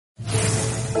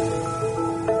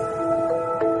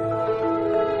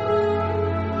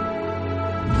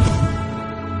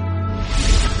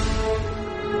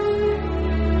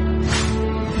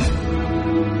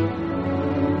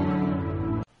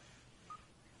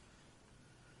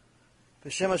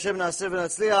B'Shem Hashem Na'aseh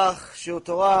v'Natzliach, Shiur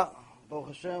Torah, Baruch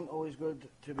Hashem, always good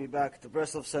to be back at the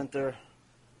Breslov Center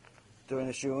during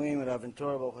the Shiurim at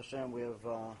Aventura. Baruch Hashem, we have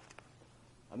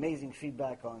amazing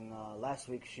feedback on last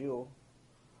week's Shiur.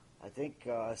 I think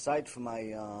aside from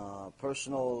my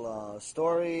personal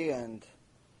story and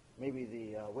maybe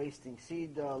the Wasting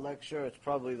Seed lecture, it's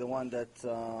probably the one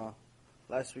that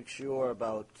last week's Shiur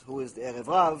about who is the Erev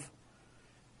Rav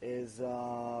is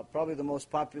probably the most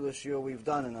popular shiur we've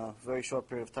done in a very short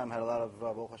period of time. Had a lot of,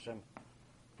 Baruch Hashem,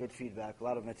 good feedback, a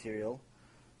lot of material.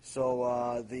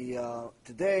 So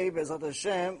today, Be'ezrat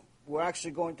Hashem, we're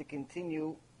actually going to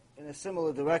continue in a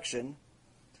similar direction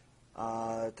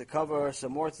to cover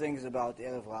some more things about the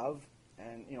Erev Rav.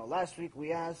 And, last week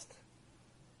we asked,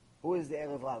 who is the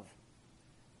Erev Rav?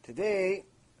 Today,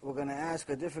 we're going to ask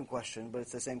a different question, but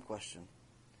it's the same question.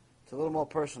 It's a little more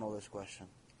personal, this question.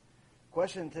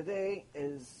 Question today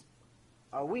is,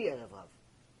 are we Erev Rav?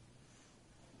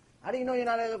 How do you know you're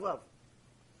not Erev Rav?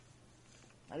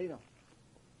 How do you know?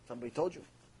 Somebody told you.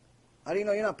 How do you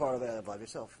know you're not part of Erev Rav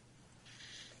yourself?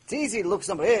 It's easy to look at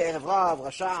somebody, hey, Erev Rav,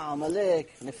 Rasha,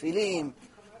 Amalek, Nephilim.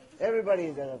 Everybody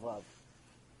is Erev Rav.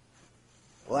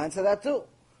 We'll answer that too.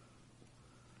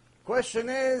 Question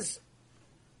is,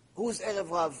 who's Erev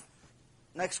Rav?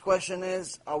 Next question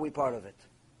is, are we part of it?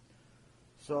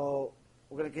 So,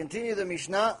 we're going to continue the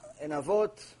Mishnah in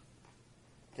Avot.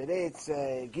 Today it's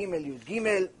Gimel Yud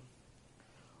Gimel.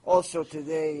 Also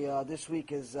today, this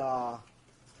week is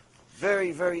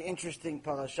very, very interesting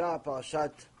parasha,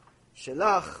 Parashat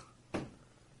Shelach,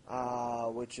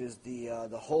 which is the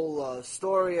whole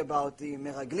story about the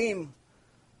Meraglim,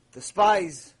 the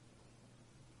spies,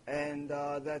 and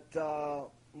that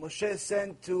Moshe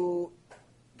sent to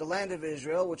the land of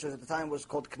Israel, which at the time was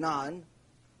called Canaan.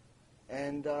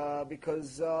 And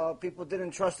because people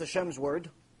didn't trust Hashem's word,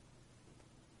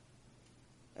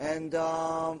 and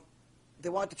they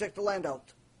wanted to check the land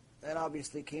out, and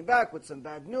obviously came back with some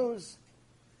bad news,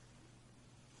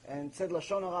 and said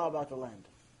Lashon Hara about the land.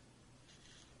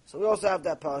 So we also have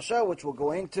that parasha, which we'll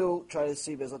go into, try to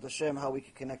see Be'ezrat Hashem how we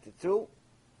can connect it to.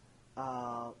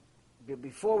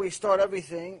 Before we start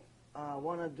everything, I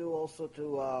want to do also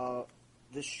to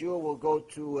this shiur, we'll go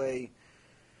to a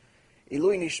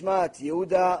Ilui Nishmat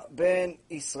Yehuda ben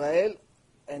Israel,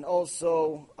 and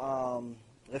also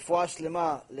Refuah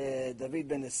Shlema le David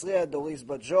ben Esriya, Doris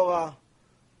bat Jora,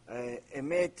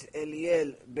 Emet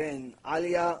Eliel ben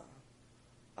Alia,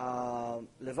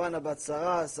 Levana bat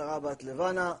Sarah, Sarah bat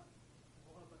Levana,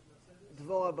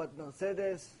 Dvora bat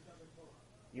Mercedes,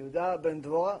 Yehuda ben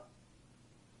Dvora,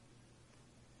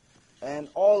 and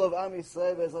all of Am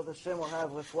Yisrael Be'ezrat Hashem will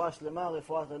have Refuah Shlema,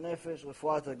 Refuah HaNefesh,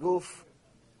 Refuah HaGuf.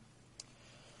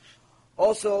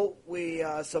 Also, we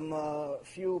some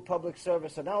few public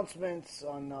service announcements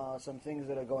on some things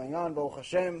that are going on. Baruch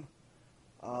Hashem,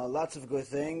 lots of good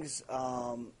things.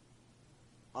 On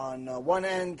one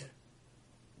end,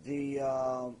 the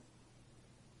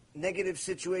negative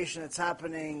situation that's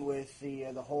happening with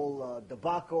the whole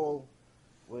debacle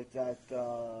with that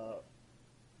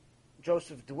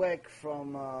Joseph Dweck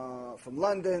from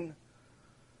London.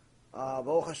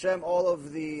 Baruch Hashem, all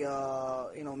of the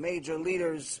major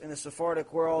leaders in the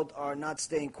Sephardic world are not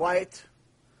staying quiet.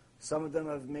 Some of them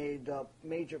have made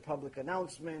major public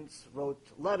announcements, wrote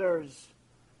letters.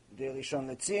 The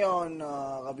Rishon LeZion,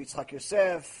 Rabbi Yitzchak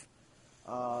Yosef,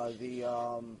 the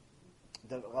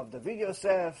Rav David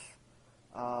Yosef.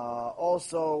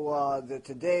 Also,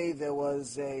 today there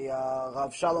was a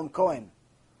Rav Shalom Cohen.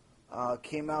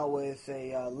 Came out with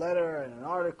a letter and an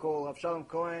article. Rav Shalom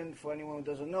Cohen, for anyone who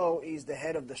doesn't know, he's the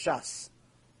head of the Shas.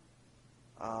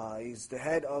 He's the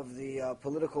head of the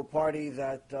political party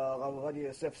that Rav Ovadia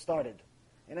Yosef started.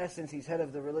 In essence, he's head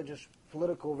of the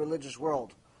religious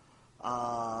world.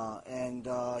 And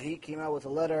he came out with a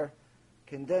letter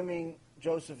condemning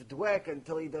Joseph Dweck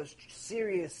until he does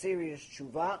serious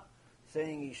tshuva,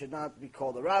 saying he should not be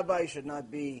called a rabbi, should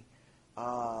not be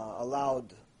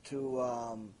allowed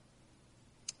to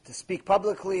speak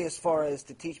publicly as far as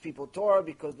to teach people Torah,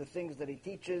 because the things that he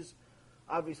teaches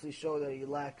obviously show that he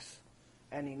lacks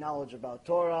any knowledge about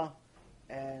Torah,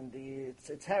 and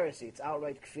it's heresy, it's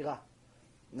outright kfirah.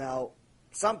 Now,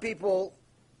 some people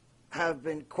have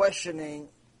been questioning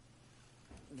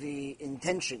the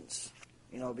intentions,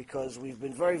 because we've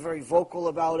been very, very vocal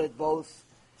about it, both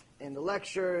in the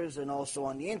lectures and also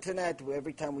on the internet, where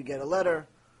every time we get a letter,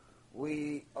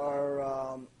 we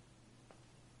are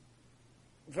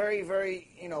very, very,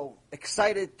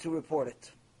 excited to report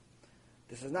it.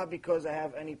 This is not because I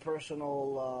have any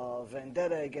personal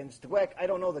vendetta against Dweck. I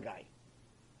don't know the guy.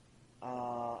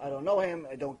 I don't know him.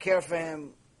 I don't care for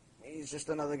him. He's just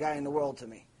another guy in the world to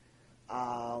me.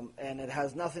 And it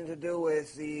has nothing to do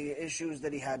with the issues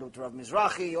that he had with Rav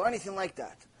Mizrahi or anything like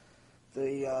that.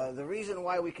 The reason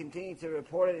why we continue to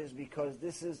report it is because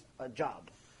this is a job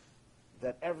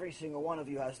that every single one of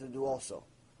you has to do also.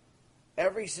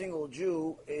 Every single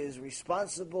Jew is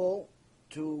responsible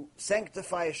to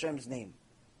sanctify Hashem's name,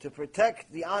 to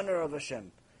protect the honor of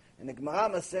Hashem. In the Gemara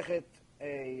Masechet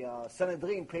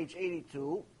Sanhedrin, page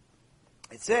 82,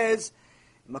 it says,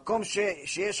 Makom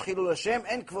sheyesh chilul Hashem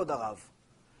en kvod harav.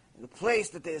 In the place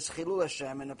that there is chilul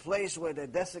Hashem, in a place where they're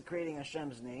desecrating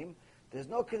Hashem's name, there's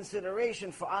no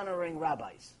consideration for honoring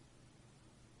rabbis.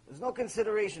 There's no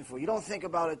consideration for it. You don't think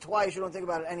about it twice. You don't think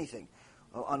about it anything.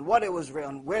 On what it was,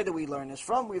 on where do we learn this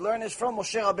from? We learn this from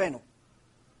Moshe Rabbeinu.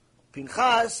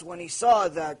 Pinchas, when he saw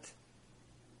that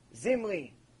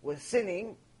Zimri was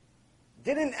sinning,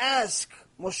 didn't ask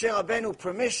Moshe Rabbeinu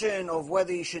permission of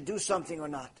whether he should do something or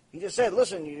not. He just said,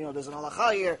 listen, there's an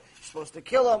halakha here, you're supposed to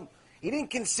kill him. He didn't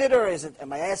consider,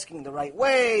 am I asking the right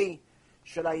way?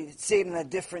 Should I say it in a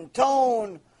different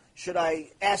tone? Should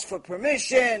I ask for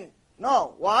permission?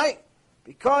 No. Why?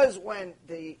 Because when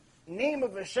the name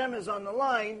of Hashem is on the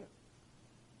line,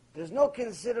 there's no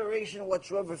consideration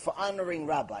whatsoever for honoring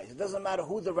rabbis. It doesn't matter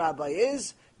who the rabbi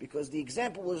is, because the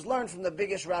example was learned from the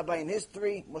biggest rabbi in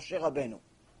history, Moshe Rabbeinu.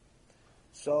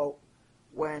 So,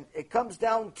 when it comes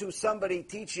down to somebody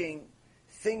teaching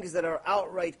things that are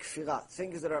outright kfirah,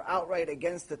 things that are outright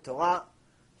against the Torah,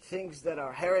 things that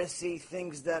are heresy,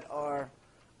 things that are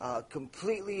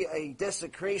completely a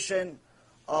desecration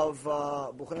of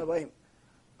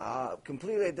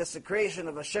completely a desecration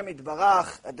of Hashem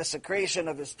Yitbarach, a desecration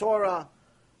of His Torah.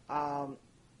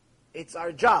 It's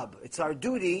our job, it's our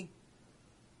duty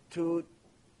to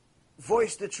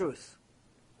voice the truth.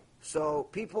 So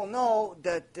people know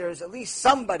that there's at least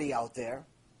somebody out there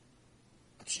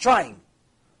that's trying.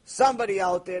 Somebody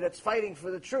out there that's fighting for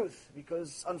the truth.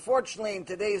 Because unfortunately in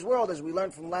today's world, as we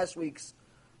learned from last week's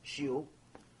shiur,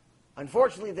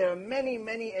 unfortunately there are many,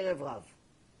 many Erev Rav.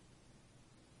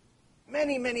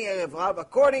 Many, many Erev Rav.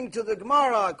 According to the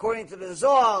Gemara, according to the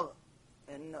Zohar,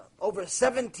 and over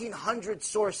 1,700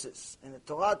 sources in the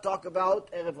Torah talk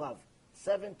about Erev Rav.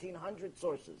 1,700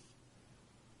 sources.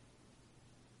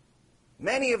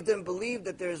 Many of them believe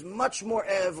that there is much more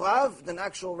Erev Rav than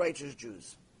actual righteous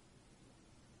Jews.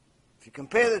 If you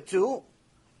compare the two,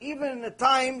 even in the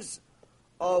times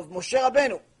of Moshe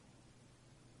Rabbeinu,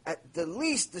 at the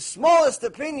least, the smallest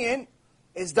opinion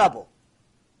is double.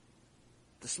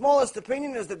 The smallest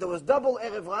opinion is that there was double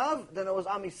Erev Rav than there was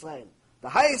Am Yisrael. The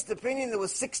highest opinion, there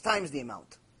was 6 times the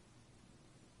amount.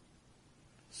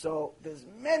 So, there's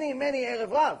many, many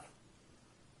Erev Rav.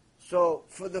 So,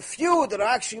 for the few that are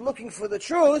actually looking for the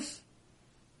truth,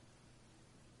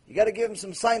 you got to give them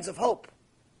some signs of hope.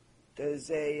 There's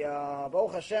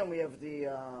Baruch Hashem, we have the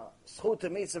zchut to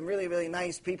meet some really, really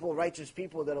nice people, righteous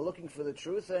people that are looking for the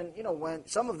truth. And, when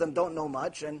some of them don't know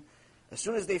much, and as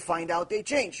soon as they find out, they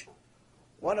change.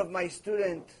 One of my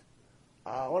students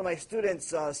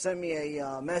sent me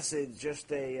a message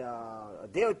just a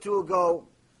day or two ago,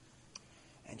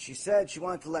 and she said she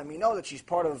wanted to let me know that she's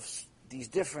part of these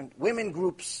different women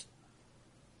groups.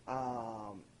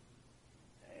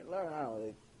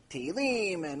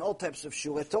 Tehillim and all types of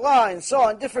Shurei Torah and so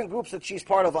on, different groups that she's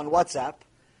part of on WhatsApp.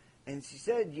 And she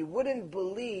said, you wouldn't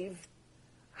believe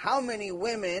how many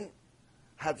women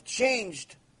have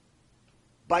changed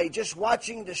by just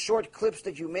watching the short clips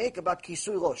that you make about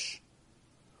Kisui Rosh.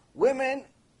 Women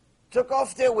took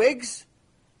off their wigs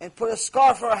and put a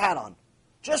scarf or a hat on,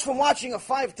 just from watching a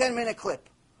 5-10 minute clip.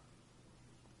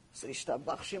 So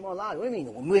what do you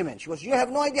mean, women? She goes, you have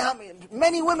no idea how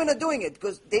many women are doing it,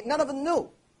 because none of them knew.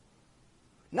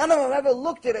 None of them ever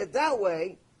looked at it that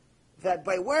way, that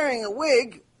by wearing a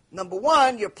wig, number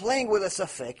one, you're playing with a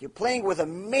safek, you're playing with a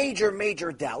major,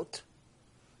 major doubt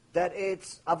that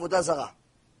it's avodah zarah.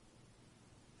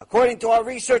 According to our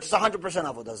research, it's 100%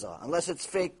 avodah zarah, unless it's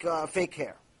fake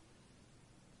hair.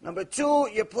 Number two,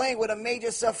 you're playing with a major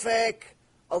safek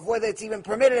of whether it's even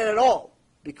permitted at all,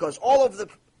 because all of the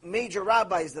major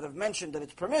rabbis that have mentioned that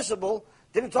it's permissible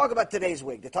didn't talk about today's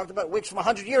wig. They talked about wigs from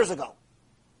 100 years ago.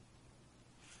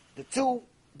 The two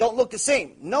don't look the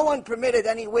same. No one permitted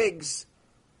any wigs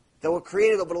that were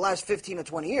created over the last 15 or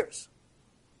 20 years.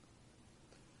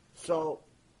 So,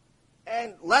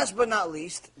 and last but not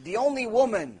least, the only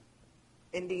woman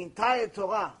in the entire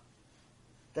Torah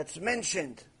that's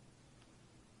mentioned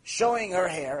showing her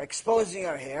hair, exposing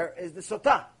her hair, is the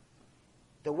Sotah.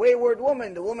 The wayward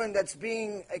woman, the woman that's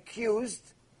being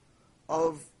accused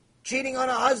of cheating on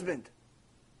her husband.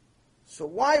 So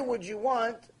why would you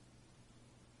want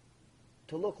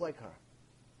to look like her?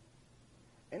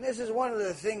 And this is one of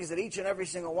the things that each and every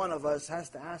single one of us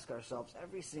has to ask ourselves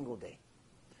every single day.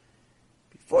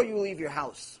 Before you leave your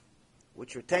house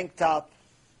with your tank top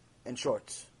and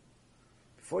shorts,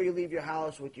 before you leave your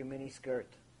house with your mini skirt,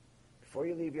 before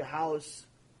you leave your house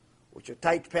with your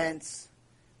tight pants,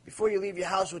 before you leave your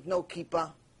house with no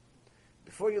kippah,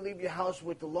 before you leave your house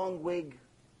with the long wig,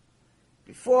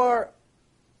 before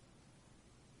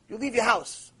you leave your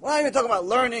house. We're not even talking about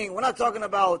learning. We're not talking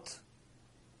about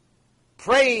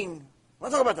praying. We're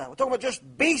not talking about that. We're talking about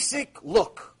just basic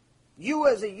look. You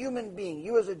as a human being,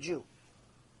 you as a Jew.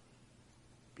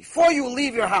 Before you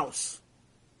leave your house,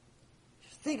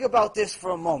 just think about this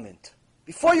for a moment.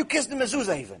 Before you kiss the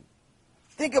mezuzah even,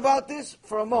 think about this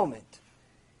for a moment.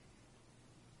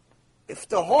 If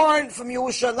the horn from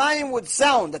Yerushalayim would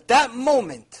sound at that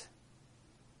moment,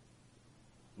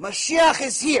 Mashiach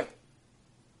is here.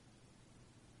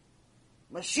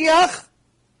 Mashiach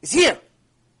is here.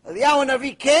 Eliyahu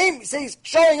Navi came, he says he's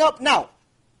showing up now.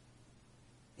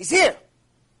 He's here.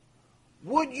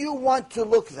 Would you want to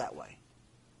look that way?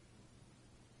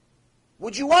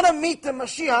 Would you want to meet the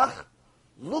Mashiach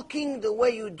looking the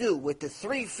way you do, with the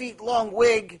 3 feet long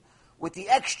wig, with the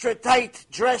extra tight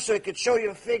dress so it could show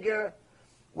your figure,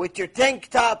 with your tank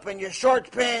top and your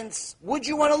short pants? Would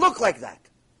you want to look like that?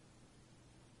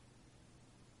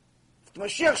 If the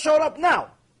Mashiach showed up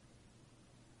now,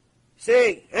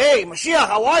 say, hey, Mashiach,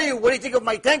 how are you? What do you think of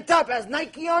my tank top? It has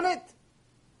Nike on it?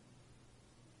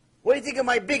 What do you think of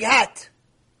my big hat?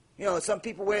 You know, some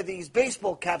people wear these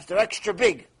baseball caps. They're extra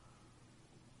big.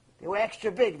 They wear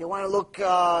extra big. They want to look,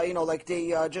 like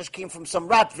they just came from some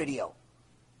rap video.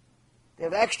 They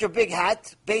have an extra big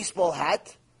hat, baseball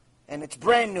hat, and it's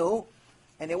brand new,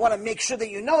 and they want to make sure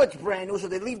that you know it's brand new, so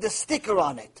they leave the sticker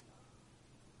on it.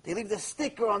 They leave the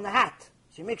sticker on the hat,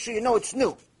 so you make sure you know it's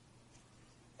new.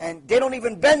 And they don't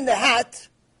even bend the hat.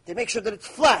 They make sure that it's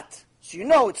flat, so you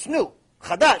know it's new,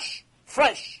 chadash,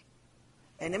 fresh.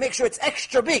 And they make sure it's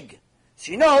extra big,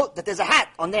 so you know that there's a hat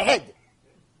on their head.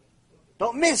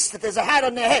 Don't miss that there's a hat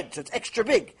on their head, so it's extra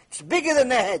big. It's bigger than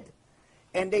their head.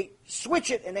 And they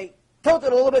switch it, and they tilt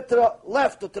it a little bit to the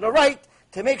left or to the right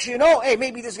to make sure you know, hey,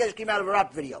 maybe this guy just came out of a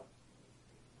rap video.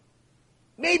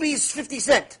 Maybe he's 50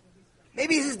 Cent.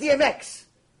 Maybe he's DMX.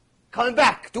 Coming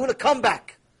back, doing a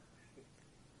comeback.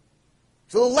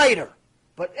 It's a little lighter.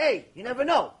 But hey, you never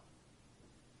know.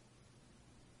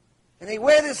 And they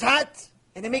wear this hat,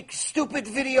 and they make stupid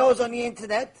videos on the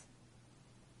internet.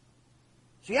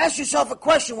 So you ask yourself a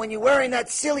question when you're wearing that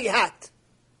silly hat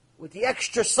with the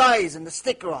extra size and the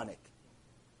sticker on it.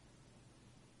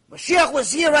 Mashiach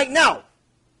was here right now.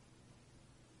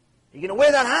 You going to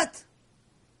wear that hat?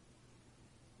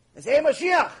 And say, hey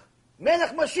Mashiach,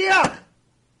 Melech Mashiach,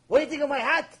 what do you think of my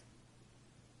hat?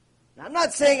 Now I'm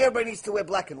not saying everybody needs to wear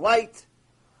black and white.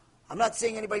 I'm not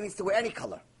saying anybody needs to wear any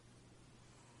color.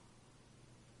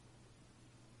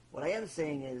 What I am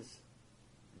saying is,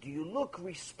 do you look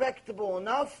respectable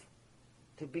enough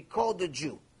to be called a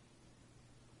Jew?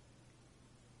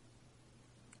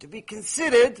 To be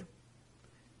considered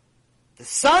the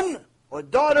son or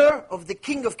daughter of the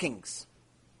King of Kings?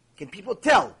 Can people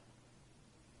tell?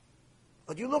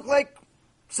 Or do you look like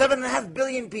 7.5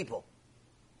 billion people?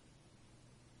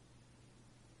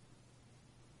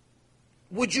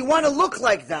 Would you want to look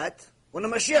like that when the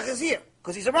Mashiach is here?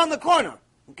 Because he's around the corner.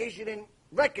 In case you didn't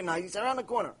recognize, he's around the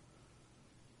corner.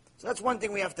 So that's one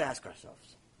thing we have to ask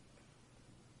ourselves.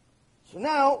 So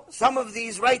now, some of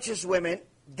these righteous women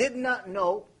did not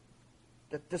know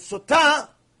that the Sotah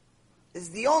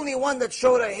is the only one that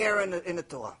showed her hair in the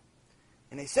Torah.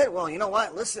 And they said, well, you know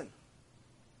what, listen.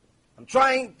 I'm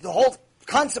trying, the whole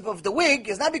concept of the wig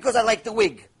is not because I like the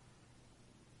wig.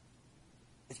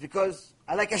 It's because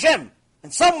I like Hashem.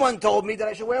 And someone told me that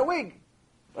I should wear a wig.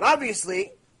 But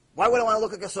obviously, why would I want to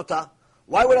look like a Sotah?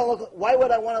 Why would I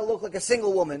want to look like a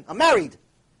single woman? I'm married.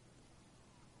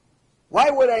 Why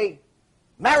would a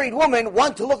married woman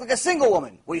want to look like a single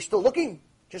woman? Were you still looking?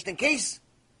 Just in case?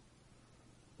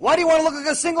 Why do you want to look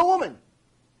like a single woman?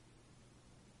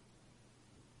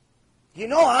 Do you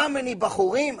know how many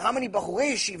Bachurei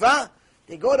Yeshiva,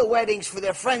 they go to weddings for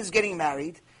their friends getting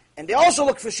married, and they also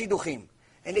look for Shidduchim.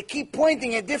 And they keep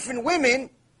pointing at different women,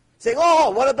 saying, oh,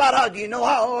 what about her? Do you know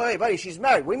her? Oh, hey, buddy, she's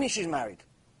married. What do you mean she's married?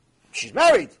 She's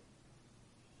married.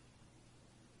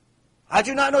 How'd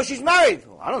you not know she's married?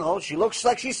 Well, I don't know. She looks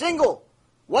like she's single.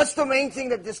 What's the main thing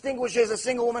that distinguishes a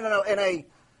single woman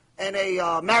and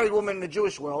a married woman in the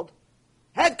Jewish world?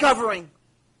 Head covering.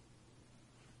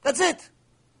 That's it.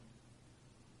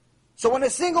 So when a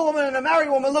single woman and a married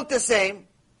woman look the same,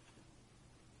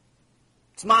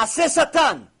 it's Maaseh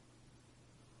Satan.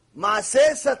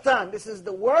 Maaseh Satan. This is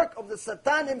the work of the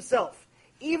Satan himself.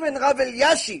 Even Rav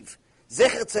Elyashiv,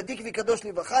 Zecher Tzadik V'Kadosh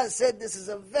Livracha, said this is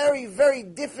a very, very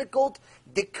difficult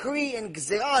decree and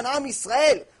gzerah on Am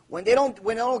Yisrael when they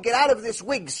don't get out of this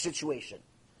wigs situation.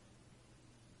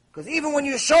 Because even when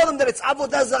you show them that it's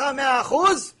Avodah Zarah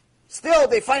 100%, still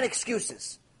they find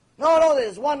excuses. No,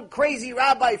 there's one crazy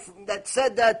rabbi that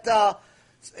said that the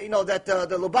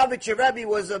Lubavitcher Rebbe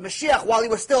was a Mashiach while he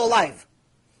was still alive.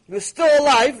 He was still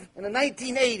alive in the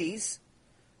 1980s,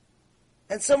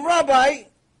 and some rabbi,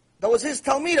 that was his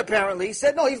Talmud apparently,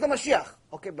 said, no, he's the Mashiach.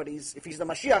 Okay, but if he's the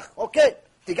Mashiach, okay,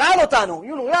 tigal otanu,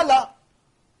 yalla.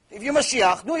 If you're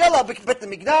Mashiach, yalla, Bet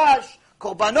Mikdash,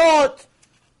 Korbanot,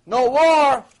 no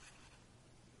war.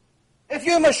 If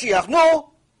you're Mashiach, no.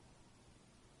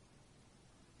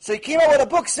 So he came out with a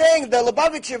book saying the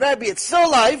Lubavitcher Rebbe, it's still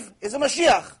alive, is a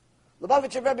Mashiach.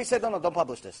 Lubavitcher Rebbe said, no, don't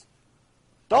publish this.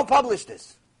 Don't publish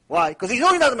this. Why? Because he's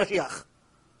knowing that the Mashiach.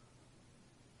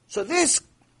 So this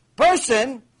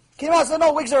person came out and said,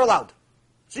 no, wigs are allowed.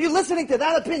 So you're listening to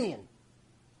that opinion.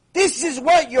 This is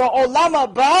what your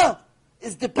Olam Haba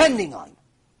is depending on.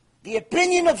 The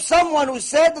opinion of someone who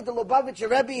said that the Lubavitcher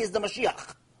Rebbe is the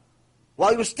Mashiach while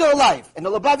he was still alive. And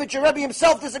the Lubavitcher Rebbe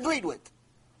himself disagreed with.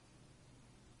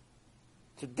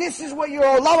 So this is what your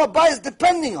Olam Haba is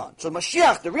depending on. So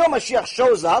Mashiach, the real Mashiach,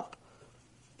 shows up.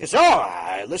 You say,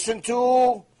 I listen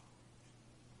to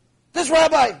this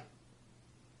rabbi.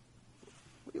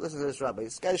 You listen to this rabbi.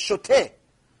 This guy's shoteh.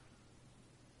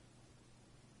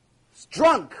 He's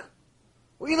drunk.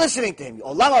 What are you listening to him?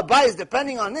 Olam Haba is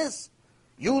depending on this.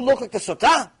 You look like the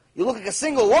sotah. You look like a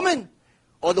single woman.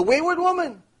 Or the wayward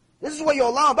woman. This is what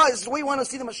your Olam Haba is. This is where you want to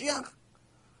see the Mashiach.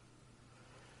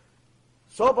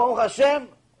 So, Baruch Hashem,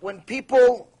 when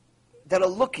people that are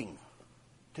looking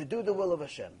to do the will of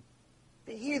Hashem,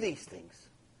 they hear these things.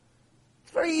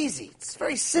 It's very easy. It's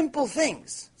very simple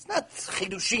things. It's not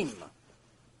chidushim.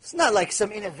 It's not like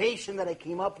some innovation that I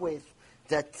came up with.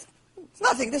 It's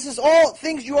nothing. This is all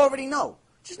things you already know.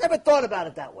 Just never thought about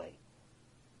it that way.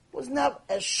 It was not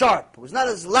as sharp. It was not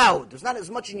as loud. It was not as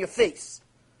much in your face.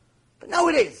 But now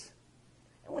it is.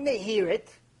 And when they hear it,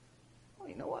 oh,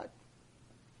 you know what?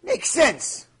 Makes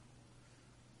sense.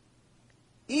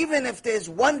 Even if there's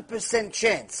 1%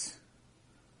 chance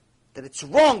that it's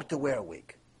wrong to wear a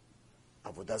wig.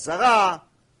 Avodah Zarah,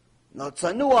 not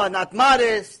tzanua, not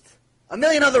modest, a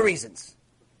million other reasons.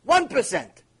 1%.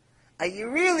 Are you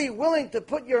really willing to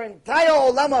put your entire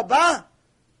Olam Haba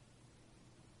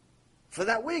for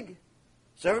that wig?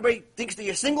 So everybody thinks that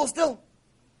you're single still?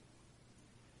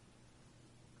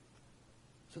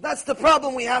 So that's the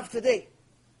problem we have today.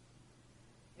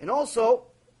 And also,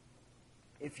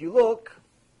 if you look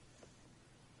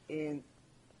in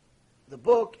the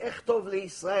book Ech Tov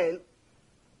LeYisrael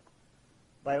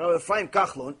by Rav Ephraim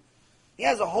Kachlon, he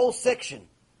has a whole section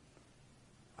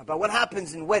about what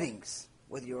happens in weddings,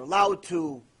 whether you're allowed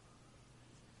to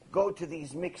go to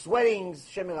these mixed weddings,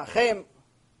 Shem Erachem,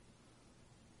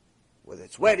 whether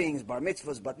it's weddings, bar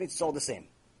mitzvahs, bat mitzvahs, all the same.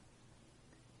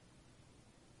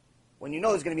 When you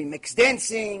know there's going to be mixed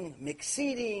dancing, mixed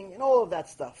seating, and all of that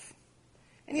stuff.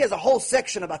 And he has a whole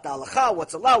section about the halacha,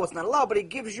 what's allowed, what's not allowed, but he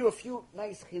gives you a few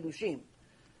nice chidushim.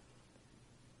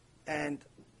 And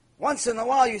once in a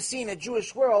while you see in a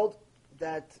Jewish world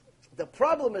that the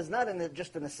problem is not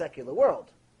just in the secular world.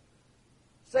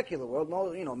 Secular world,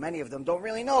 many of them don't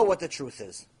really know what the truth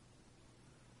is.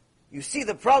 You see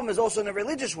the problem is also in the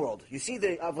religious world. You see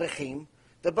the avrechim,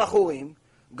 the bachurim,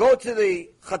 go to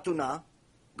the chatuna,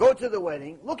 go to the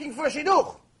wedding, looking for a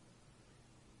shidduch.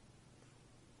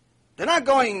 They're not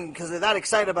going because they're that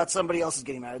excited about somebody else is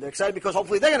getting married. They're excited because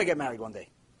hopefully they're going to get married one day.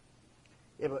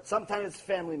 Yeah, but sometimes it's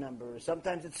family members,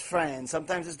 sometimes it's friends,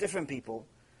 sometimes it's different people.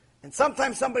 And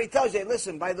sometimes somebody tells you, hey,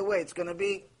 listen, by the way, it's going to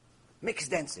be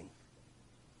mixed dancing.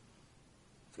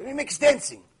 It's going to be mixed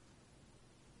dancing.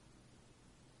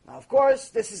 Now, of course,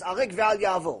 this is arek ve'al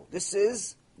yavo. This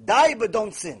is die but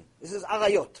don't sin. This is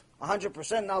arayot.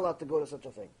 100% not allowed to go to such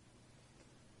a thing.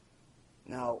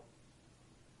 Now,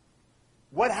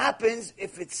 what happens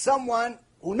if it's someone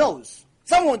who knows?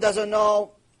 Someone who doesn't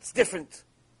know, it's different.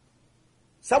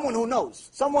 Someone who knows.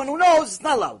 Someone who knows, it's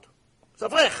not allowed. It's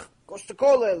avrech. Goes to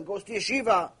kollel, goes to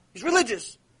yeshiva. He's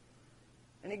religious.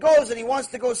 And he goes and he wants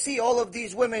to go see all of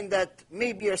these women that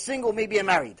maybe are single, maybe are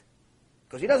married.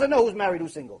 Because he doesn't know who's married,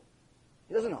 who's single.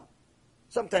 He doesn't know.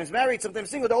 Sometimes married, sometimes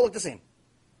single, they all look the same.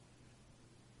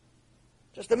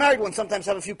 Just the married ones sometimes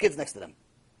have a few kids next to them.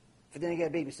 If they didn't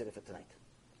get a babysitter for tonight.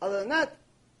 Other than that,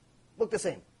 look the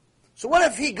same. So what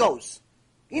if he goes?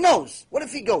 He knows. What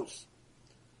if he goes?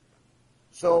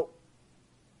 So,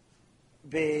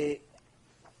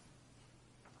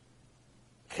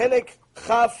 Chelek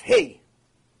Chaf Hei.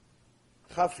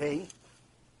 Chaf Hei.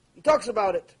 He talks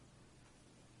about it.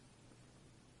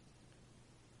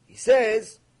 He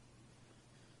says,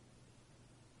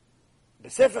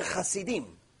 בספר חסידים,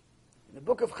 in the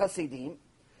book of חסידים,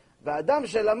 והאדם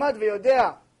שלמד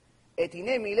ויודע את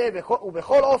הנה מילא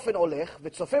ובכל אופן הולך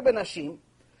וצופה בנשים,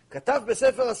 כתב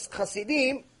בספר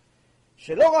חסידים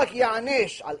שלא רק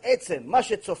יענש על עצם מה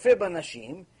שצופה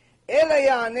בנשים, אלא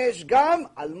יענש גם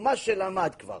על מה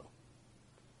שלמד כבר.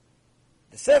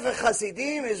 The Sefer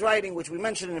Hasidim is writing, which we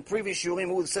mentioned in the previous shiurim,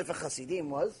 who the Sefer Hasidim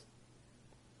was.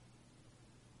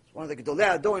 It's one of the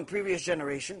Gedolei Ador in previous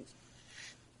generations.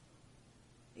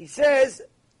 He says,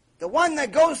 the one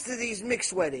that goes to these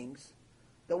mixed weddings,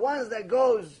 the ones that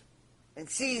goes and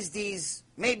sees these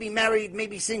maybe married,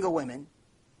 maybe single women,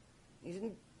 he's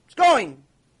going.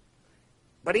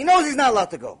 But he knows he's not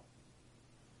allowed to go.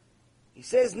 He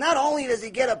says, not only does he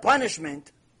get a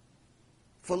punishment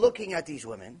for looking at these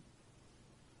women,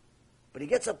 but he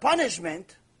gets a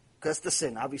punishment, because the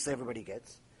sin, obviously everybody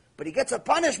gets, but he gets a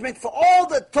punishment for all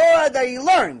the Torah that he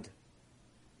learned.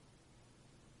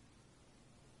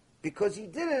 Because he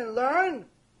didn't learn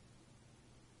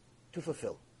to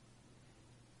fulfill.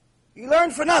 He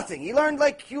learned for nothing. He learned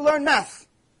like you learn math.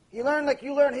 He learned like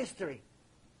you learn history.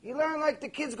 He learned like the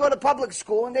kids go to public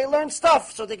school and they learn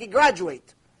stuff so they can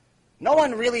graduate. No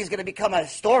one really is going to become a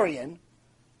historian.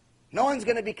 No one's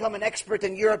going to become an expert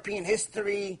in European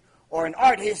history or in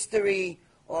art history,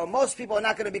 or most people are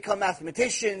not going to become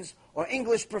mathematicians or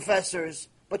English professors.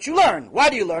 But you learn. Why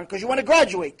do you learn? Because you want to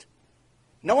graduate.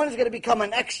 No one is going to become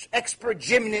an expert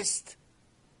gymnast,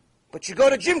 but you go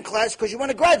to gym class because you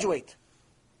want to graduate.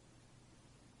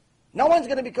 No one's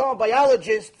going to become a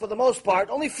biologist for the most part.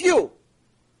 Only few.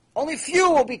 Only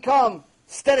few will become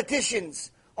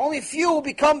statisticians. Only few will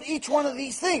become each one of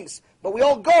these things. But we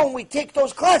all go and we take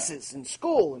those classes in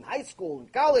school, in high school, in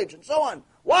college, and so on.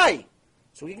 Why?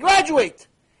 So we can graduate.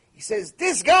 He says,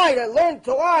 this guy that learned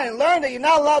Torah and learned that you're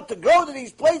not allowed to go to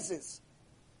these places,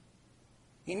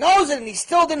 he knows it and he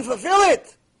still didn't fulfill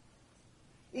it.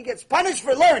 He gets punished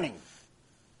for learning.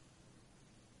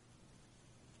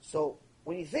 So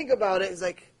when you think about it, it's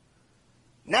like,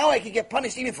 now I can get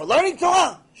punished even for learning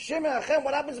Torah? Shem Menachem,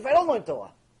 what happens if I don't learn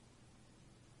Torah?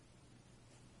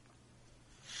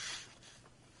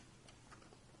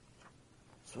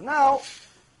 So now,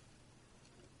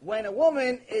 when a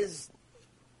woman is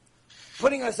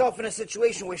putting herself in a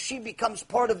situation where she becomes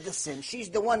part of the sin, she's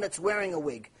the one that's wearing a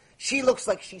wig, she looks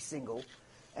like she's single,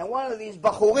 and one of these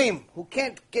bachurim who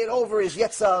can't get over his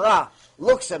yetzer hara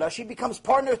looks at her, she becomes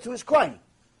partner to his crime.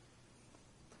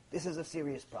 This is a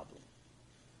serious problem.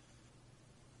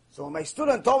 So when my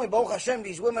student told me, Baruch Hashem,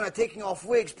 these women are taking off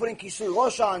wigs, putting kisui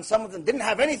rosh on, some of them didn't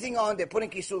have anything on, they're putting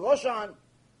kisui rosh on,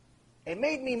 it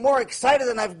made me more excited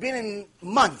than I've been in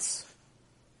months.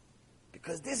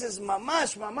 Because this is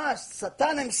mamash,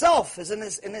 Satan himself is in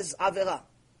his avera.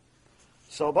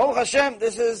 So Baruch Hashem,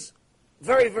 this is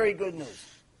very, very good news.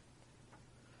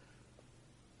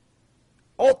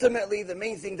 Ultimately, the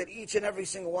main thing that each and every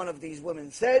single one of these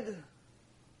women said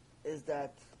is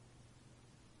that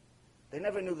they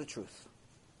never knew the truth.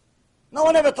 No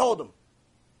one ever told them.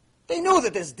 They knew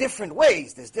that there's different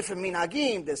ways. There's different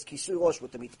minagim. There's kisui rosh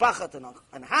with the mitpachat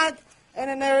and hat, and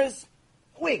then there's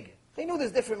wig. They knew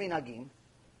there's different minagim.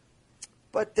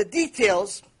 But the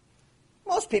details,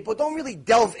 most people don't really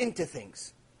delve into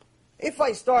things. If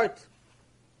I start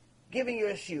giving you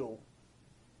a shiur,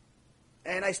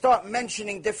 and I start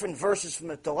mentioning different verses from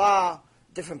the Torah,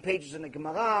 different pages in the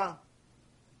Gemara,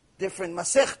 different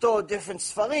masechtot, different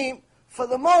sfarim, for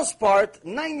the most part,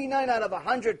 99 out of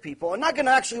 100 people are not going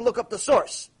to actually look up the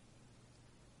source.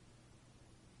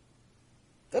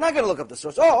 They're not going to look up the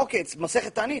source. Oh, okay, it's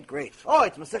Masechet Tanit, great. Oh,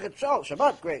 it's Masechet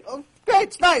Shabbat, great. Oh, great,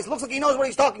 it's nice. Looks like he knows what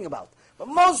he's talking about. But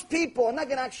most people are not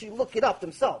going to actually look it up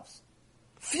themselves.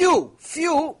 Few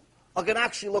are going to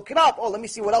actually look it up. Oh, let me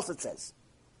see what else it says.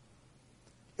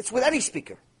 It's with any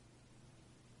speaker.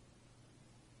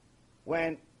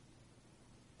 When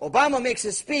Obama makes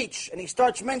his speech and he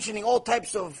starts mentioning all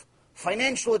types of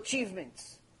financial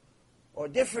achievements or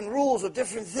different rules or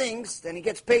different things, then he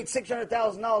gets paid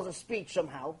 $600,000 a speech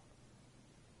somehow.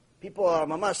 People are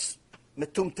mamash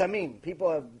metumtamim.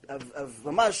 People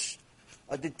mamash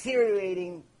are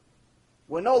deteriorating.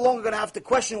 We're no longer going to have to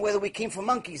question whether we came from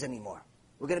monkeys anymore.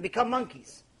 We're going to become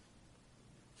monkeys.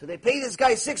 So they pay this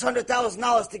guy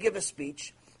 $600,000 to give a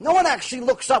speech. No one actually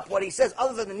looks up what he says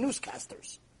other than the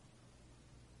newscasters.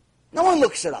 No one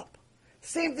looks it up.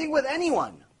 Same thing with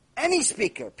anyone, any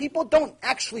speaker. People don't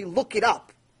actually look it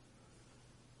up.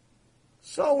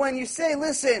 So when you say,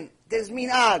 listen, there's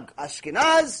minag,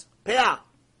 Ashkenaz, peah.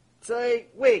 it's a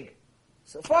wig.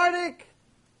 Sephardic,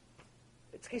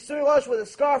 it's kisui rosh with a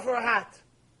scarf or a hat.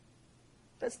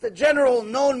 That's the general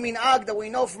known minhag that we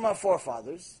know from our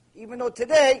forefathers, even though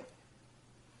today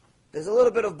there's a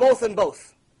little bit of both and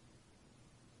both.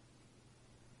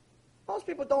 Most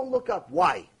people don't look up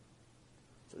why.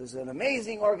 So there's an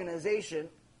amazing organization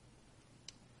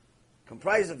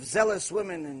comprised of zealous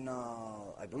women in,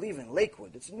 I believe in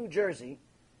Lakewood, it's in New Jersey,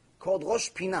 called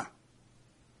Rosh Pinah,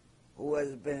 who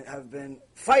have been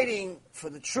fighting for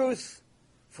the truth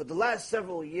for the last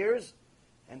several years.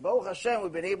 And Baruch Hashem,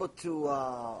 we've been able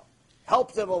to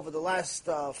help them over the last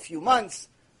few months,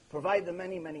 provide them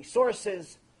many, many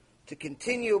sources to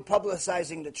continue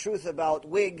publicizing the truth about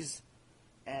wigs,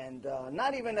 and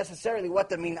not even necessarily what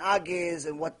the minhag is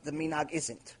and what the minhag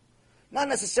isn't. Not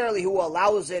necessarily who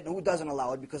allows it and who doesn't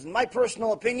allow it, because in my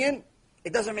personal opinion,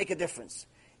 it doesn't make a difference.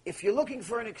 If you're looking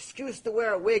for an excuse to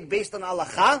wear a wig based on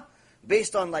halacha,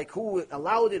 based on like who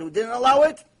allowed it, who didn't allow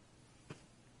it,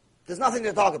 there's nothing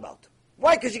to talk about.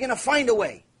 Why? Because you're going to find a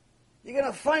way. You're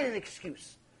going to find an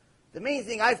excuse. The main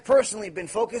thing I've personally been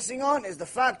focusing on is the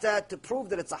fact that to prove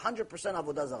that it's 100%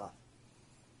 Avodah Zarah.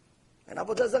 And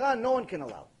Avodah Zarah, no one can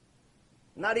allow.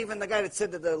 Not even the guy that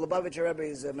said that the Lubavitcher Rebbe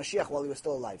is Mashiach while he was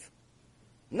still alive.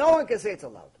 No one can say it's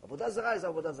allowed. Avodah Zarah is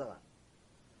Avodah Zarah.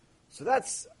 So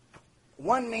that's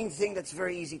one main thing that's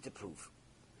very easy to prove.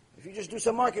 If you just do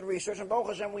some market research, and Baruch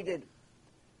Hashem we did.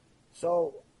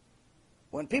 So,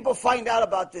 when people find out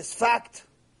about this fact,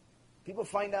 people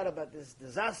find out about this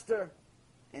disaster,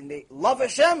 and they love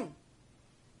Hashem,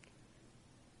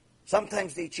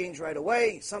 sometimes they change right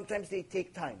away, sometimes they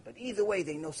take time. But either way,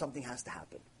 they know something has to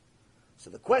happen. So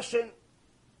the question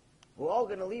we're all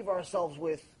going to leave ourselves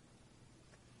with,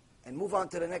 and move on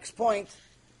to the next point,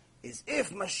 is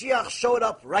if Mashiach showed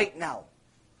up right now,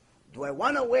 do I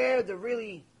want to wear the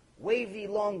really wavy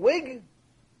long wig,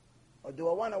 or do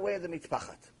I want to wear the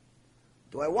mitpachat?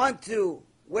 Do I want to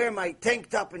wear my tank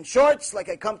top and shorts like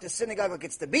I come to synagogue like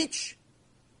it's the beach?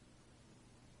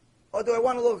 Or do I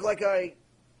want to look like a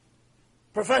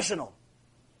professional,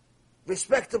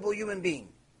 respectable human being?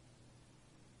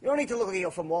 You don't need to look like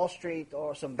you're from Wall Street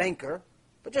or some banker,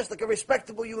 but just like a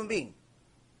respectable human being.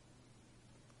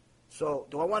 So,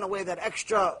 do I want to wear that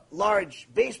extra large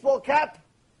baseball cap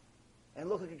and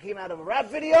look like it came out of a rap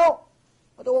video?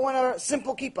 Or do I want a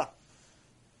simple kippah?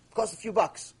 It costs a few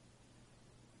bucks.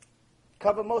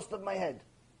 Cover most of my head.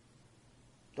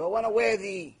 Do I want to wear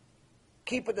the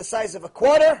kippah the size of a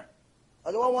quarter?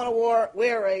 Or do I want to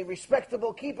wear a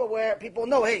respectable kippah where people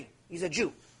know, hey, he's a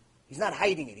Jew. He's not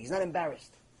hiding it. He's not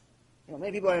embarrassed. You know,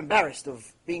 many people are embarrassed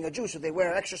of being a Jew, so they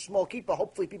wear an extra small kippah.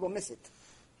 Hopefully people miss it.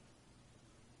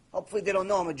 Hopefully they don't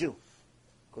know I'm a Jew.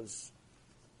 Because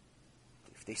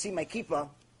if they see my kippah,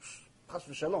 chas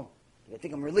v'shalom, they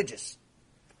think I'm religious.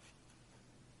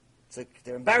 It's like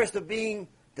they're embarrassed of being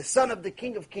the son of the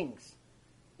King of Kings.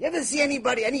 You ever see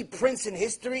anybody, any prince in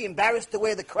history, embarrassed to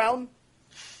wear the crown?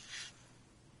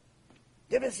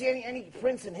 You ever see any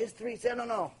prince in history say,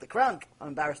 no, the crown, I'm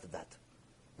embarrassed of that.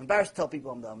 I'm embarrassed to tell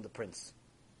people I'm the prince.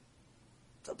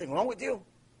 Something wrong with you?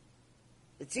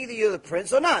 It's either you're the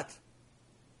prince or not.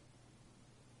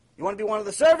 You want to be one of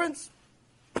the servants?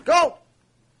 Go!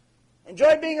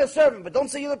 Enjoy being a servant, but don't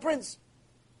say you're the prince.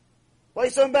 Why are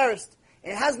you so embarrassed?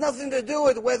 It has nothing to do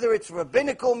with whether it's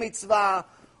rabbinical mitzvah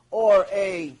or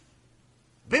a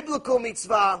biblical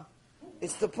mitzvah.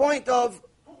 It's the point of,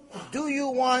 do you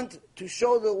want to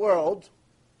show the world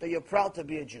that you're proud to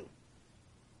be a Jew?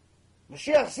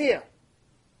 Mashiach's here.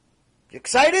 You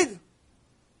excited?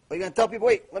 Or are you going to tell people,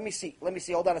 wait, let me see,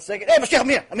 hold on a second. Hey, Mashiach,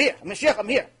 I'm here. Mashiach, I'm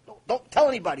here. Don't tell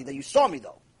anybody that you saw me,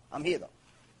 though. I'm here, though.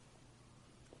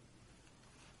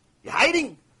 You're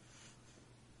hiding?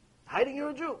 Hiding you're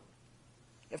a Jew.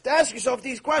 You have to ask yourself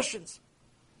these questions.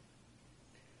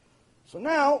 So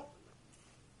now,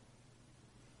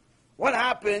 what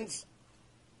happens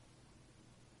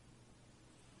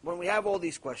when we have all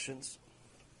these questions?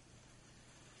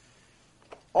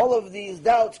 All of these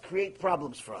doubts create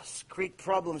problems for us, create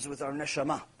problems with our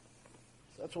neshama.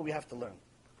 So that's what we have to learn.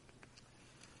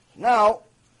 Now,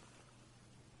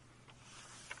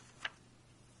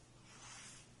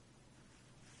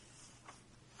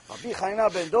 Rabbi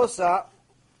Chaina ben Dosa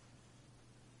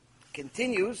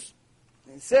continues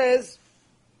and says,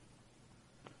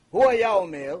 הוא היה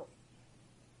אומר,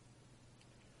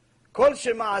 כל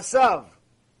שמעשיו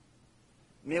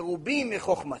מרובים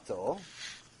מחוכמתו,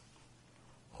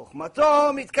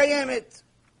 חוכמתו מתקיימת.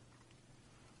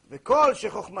 וכל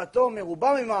שחוכמתו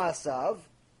מרובה ממעשיו,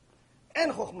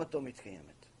 אין חוכמתו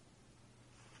מתקיימת.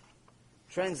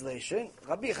 Translation,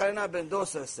 Rabbi Chaina ben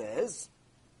Dosa says,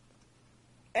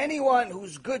 anyone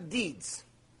whose good deeds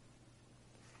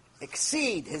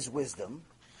exceed his wisdom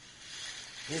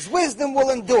will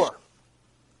endure.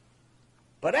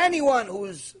 But anyone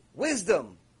whose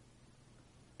wisdom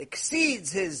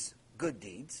exceeds his good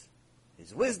deeds,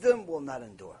 his wisdom will not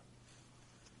endure.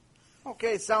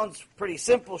 Okay, it sounds pretty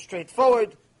simple,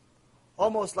 straightforward,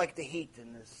 almost like the heat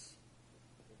in this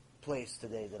place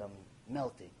today that I'm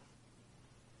melting.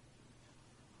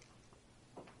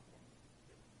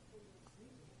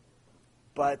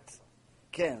 But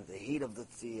again, the heat of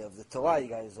the Torah you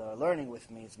guys are learning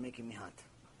with me is making me hot.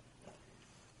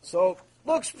 So,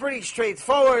 looks pretty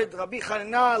straightforward. Rabbi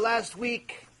Chanina last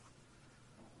week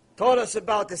taught us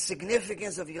about the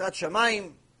significance of Yirat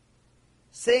Shamayim,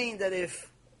 saying that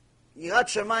if Yirat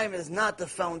Shamayim is not the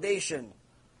foundation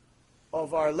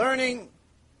of our learning,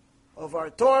 of our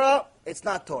Torah, it's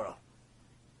not Torah.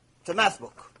 It's a math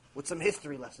book with some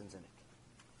history lessons in it.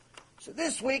 So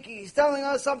this week he's telling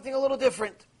us something a little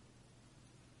different.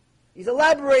 He's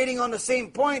elaborating on the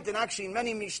same point, and actually in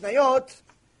many Mishnayot,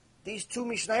 these two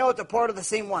Mishnayot are part of the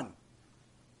same one.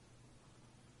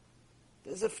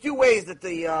 There's a few ways that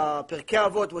the Pirkei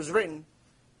Avot was written.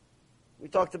 We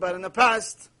talked about in the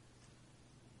past.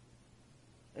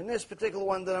 In this particular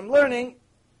one that I'm learning,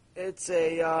 it's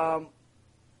a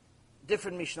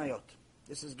different Mishnayot.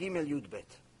 This is Gimel Yud Bet,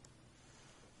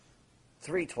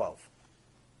 3:12.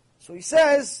 So he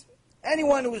says,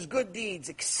 anyone whose good deeds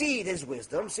exceed his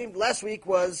wisdom, seemed last week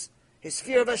was his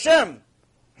fear of Hashem,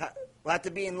 had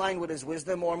to be in line with his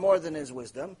wisdom or more than his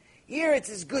wisdom. Here it's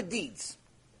his good deeds.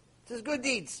 It's his good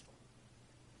deeds.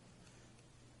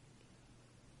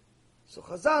 So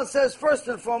Chazal says, first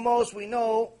and foremost, we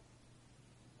know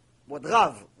what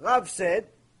Rav said.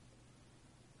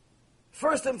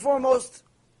 First and foremost,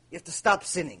 you have to stop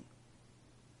sinning.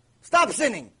 Stop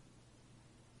sinning.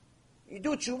 You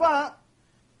do tshuva,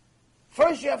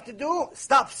 first you have to do,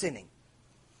 stop sinning.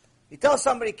 You tell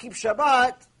somebody, keep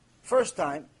Shabbat, first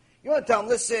time, you want to tell them,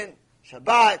 listen,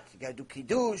 Shabbat, you got to do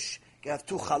Kiddush, you have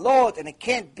 2 chalot, and it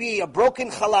can't be a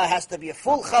broken challah, it has to be a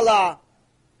full challah.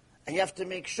 And you have to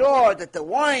make sure that the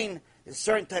wine is a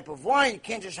certain type of wine. You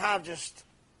can't just have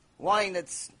wine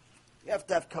that's, you have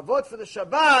to have kavod for the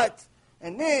Shabbat,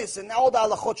 and this, and all the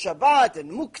halachot Shabbat, and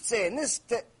muktzeh, and this.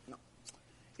 No.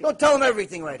 You don't tell them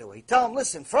everything right away. You tell them,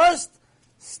 listen, first,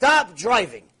 stop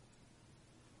driving.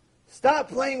 Stop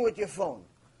playing with your phone.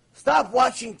 Stop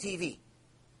watching TV.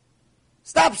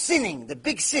 Stop sinning, the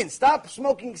big sin. Stop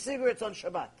smoking cigarettes on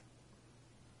Shabbat.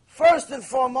 First and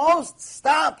foremost,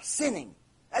 stop sinning.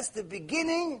 That's the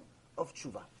beginning of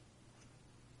tshuva.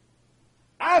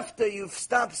 After you've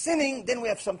stopped sinning, then we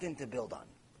have something to build on.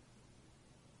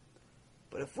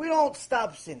 But if we don't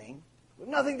stop sinning, we have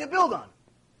nothing to build on.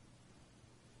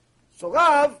 So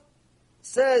Rav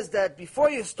says that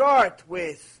before you start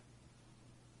with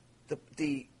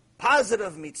the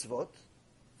positive mitzvot,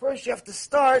 first you have to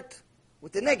start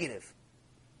with the negative.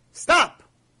 Stop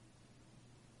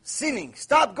sinning.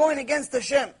 Stop going against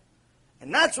Hashem.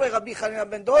 And that's why Rabbi Chanina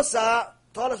ben Dosa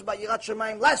taught us about Yirat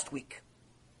Shamayim last week.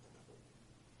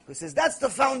 He says that's the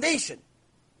foundation.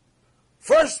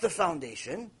 First the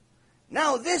foundation.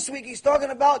 Now this week he's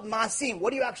talking about maasim.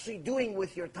 What are you actually doing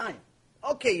with your time?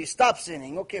 Okay, you stop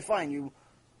sinning. Okay, fine.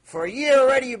 For a year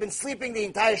already you've been sleeping the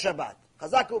entire Shabbat.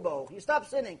 Chazaku ba'uch. You stop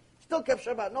sinning. Still kept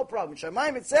Shabbat. No problem. In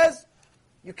Shamayim it says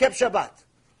you kept Shabbat.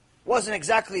 Wasn't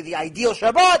exactly the ideal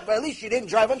Shabbat, but at least you didn't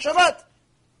drive on Shabbat.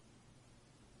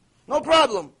 No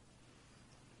problem.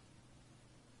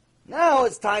 Now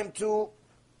it's time to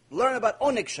learn about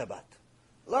Onik Shabbat.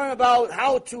 Learn about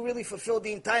how to really fulfill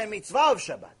the entire mitzvah of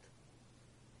Shabbat.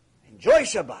 Enjoy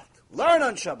Shabbat. Learn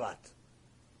on Shabbat.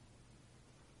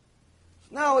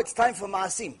 Now it's time for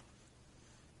Maasim.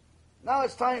 Now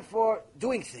it's time for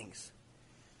doing things.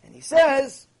 And he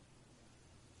says,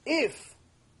 if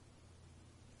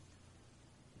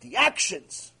the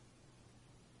actions,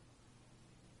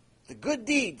 the good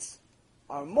deeds,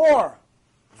 are more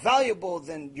valuable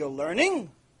than your learning,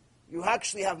 you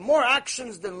actually have more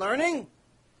actions than learning,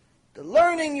 the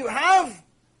learning you have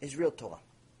is real Torah.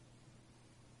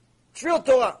 It's real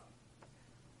Torah.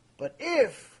 But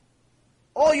if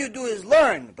all you do is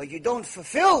learn, but you don't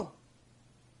fulfill,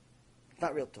 it's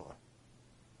not real Torah.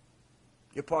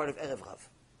 You're part of Erev Rav.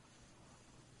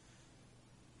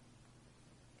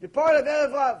 You're part of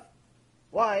Erev Rav.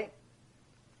 Why?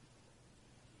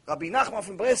 Rabbi Nachman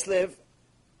from Breslev,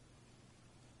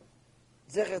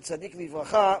 Zecher Tzadik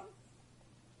Livracha,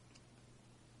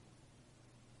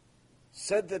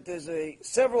 said that there's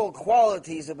several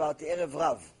qualities about the Erev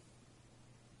Rav.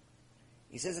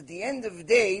 He says at the end of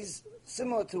days,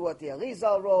 similar to what the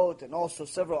Arizal wrote, and also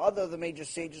several other of the major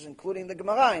sages, including the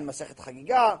Gemara in Masechet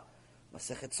Chagiga,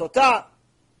 Masechet Sotah,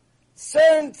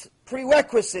 certain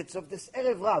prerequisites of this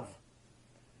Erev Rav.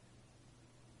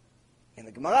 In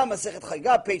the Gemara, Masechet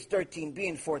Chagiga, page 13b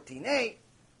and 14a,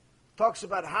 talks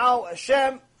about how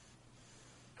Hashem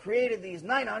created these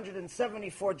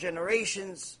 974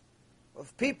 generations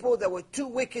of people that were too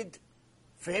wicked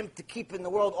for him to keep in the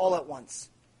world all at once.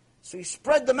 So he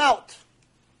spread them out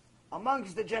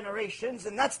amongst the generations,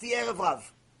 and that's the Erev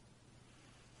Rav.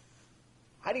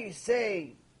 How do you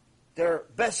say their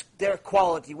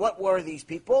quality? What were these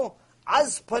people?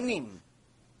 Az panim.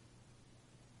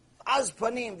 Az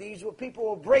panim, these were people who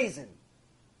were brazen.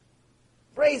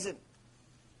 Brazen.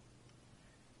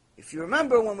 If you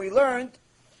remember when we learned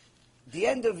the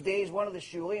end of days, one of the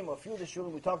shurim, or a few of the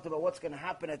shurim, we talked about what's going to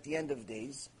happen at the end of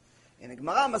days. In the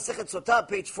Gemara Masechet Sotah,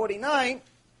 page 49,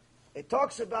 it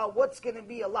talks about what's going to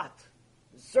be a lot.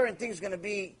 Certain things going to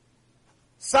be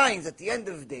signs at the end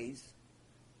of days.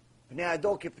 Pnei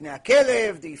Adol kipnei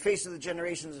Kelev, the face of the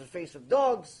generations is the face of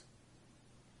dogs.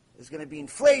 There's going to be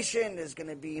inflation, there's going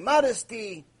to be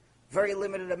modesty, very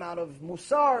limited amount of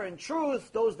MUSSAR and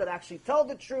truth. Those that actually tell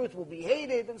the truth will be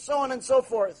hated, and so on and so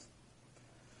forth.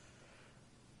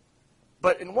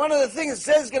 But in one of the things it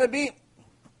says there's going to be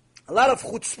a lot of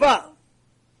chutzpah,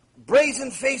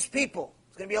 brazen-faced people.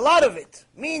 There's going to be a lot of it.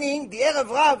 Meaning, the Erev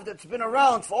Rav that's been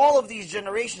around for all of these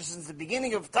generations since the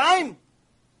beginning of time,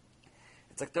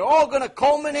 it's like they're all going to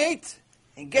culminate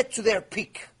and get to their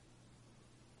peak.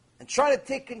 And try to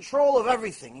take control of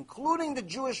everything, including the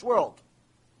Jewish world.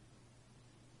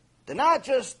 They're not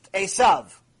just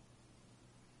Esav.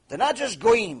 They're not just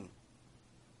Goyim.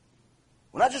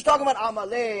 We're not just talking about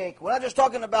Amalek. We're not just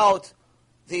talking about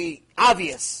the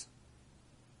obvious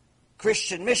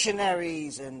Christian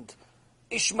missionaries and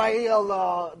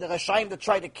Ishmael, the Rashaim that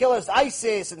tried to kill us,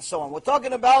 ISIS, and so on. We're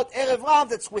talking about Erev Rav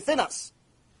that's within us.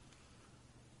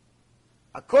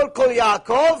 Akol kol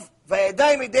Yaakov,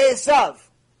 vayedai midei Esav.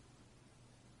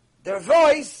 Their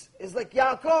voice is like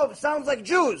Yaakov, sounds like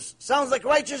Jews, sounds like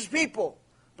righteous people,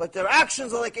 but their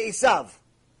actions are like Esav.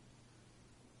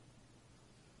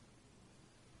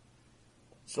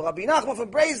 So Rabbi Nachman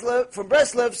from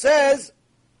Breslev says,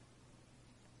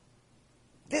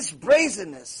 this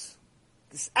brazenness,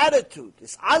 this attitude,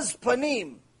 this az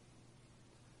panim,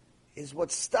 is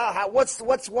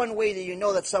what's one way that you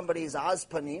know that somebody is az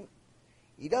panim?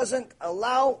 He doesn't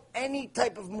allow any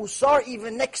type of musar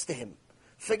even next to him.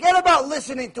 Forget about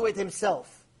listening to it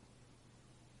himself.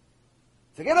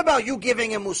 Forget about you giving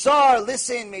him musar,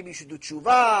 listen, maybe you should do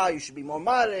tshuva, you should be more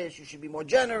modest, you should be more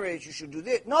generous, you should do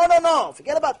this. No,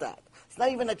 forget about that. It's not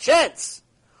even a chance.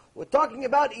 We're talking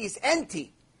about he's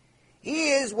empty. He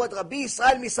is what Rabbi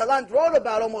Israel Misalant wrote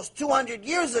about almost 200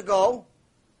 years ago.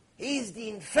 He's the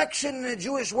infection in the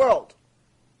Jewish world.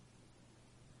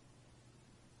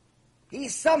 He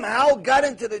somehow got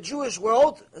into the Jewish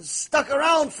world, stuck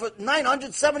around for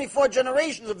 974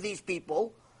 generations of these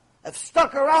people, have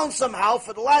stuck around somehow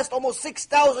for the last almost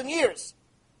 6,000 years.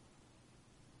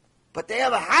 But they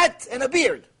have a hat and a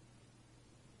beard.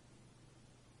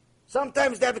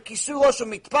 Sometimes they have a kisui rosh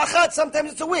mitpachat,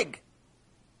 sometimes it's a wig.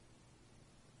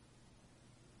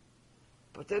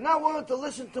 But they're not willing to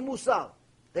listen to Musar.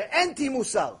 They're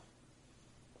anti-Musar.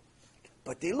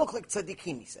 But they look like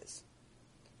tzaddikim, he says.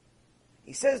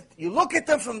 He says, you look at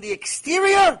them from the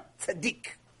exterior, tzaddik.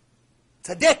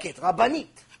 Tzadeket, rabbanit.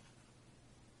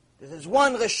 There's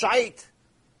one Reshait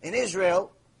in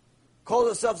Israel, calls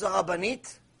herself a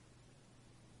rabbanit.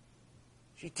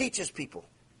 She teaches people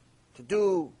to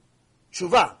do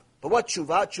tshuva. But what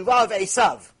tshuva? Tshuva of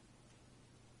Esav.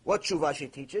 What tshuva she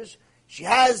teaches? She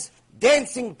has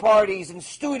dancing parties and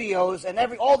studios, and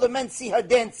all the men see her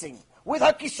dancing with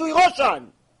her kisui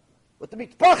roshan, with the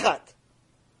mitpachat.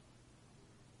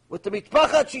 With the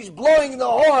mitpachat, she's blowing the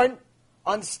horn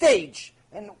on stage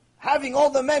and having all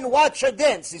the men watch her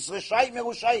dance. It's reshait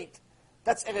merushait.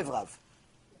 That's Erev Rav.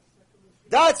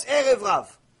 That's Erev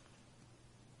Rav.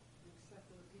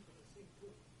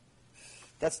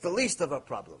 That's the least of her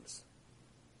problems.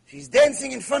 She's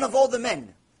dancing in front of all the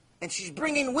men. And she's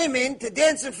bringing women to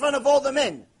dance in front of all the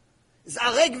men.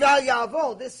 Zareg ve'al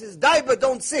ya'avor. This is die but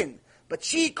don't sin. But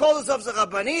she calls herself a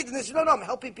rabbanit, and they say, no, I'm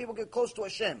helping people get close to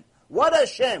Hashem. What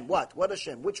Hashem? What? What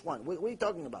Hashem? Which one? What are you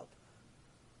talking about?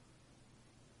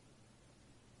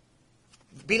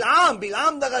 Bilam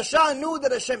the Rasha knew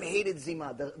that Hashem hated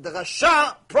Zimah. The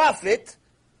Rasha prophet,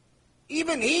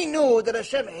 even he knew that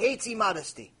Hashem hates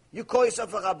immodesty. You call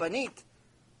yourself a rabbanit,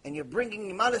 and you're bringing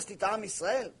immodesty to Am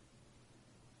Yisrael.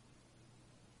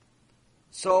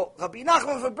 So Rabbi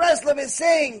Nachman from Breslov is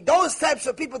saying those types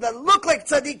of people that look like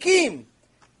tzaddikim,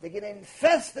 they're going to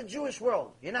infest the Jewish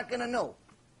world. You're not going to know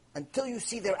until you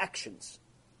see their actions.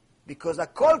 Because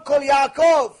Akol Kol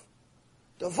Yaakov,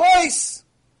 the voice,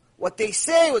 what they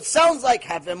say, what sounds like,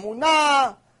 have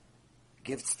emunah,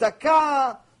 give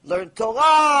tzedakah, learn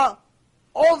Torah,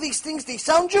 all these things, they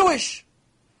sound Jewish.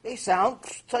 They sound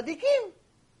tzaddikim.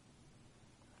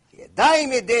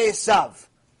 Yadayim yedei Esav.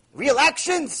 Real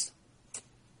actions,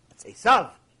 that's Esav.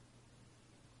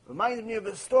 Reminded me of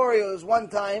a story. It was one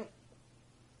time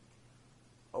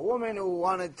a woman who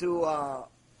wanted to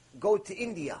go to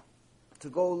India to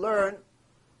go learn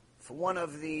for one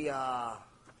of their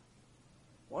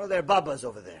babas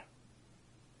over there.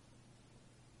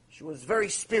 She was very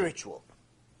spiritual.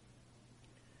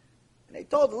 And they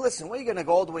told her, listen, where are you going to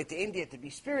go all the way to India to be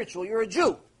spiritual? You're a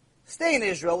Jew. Stay in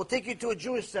Israel. We'll take you to a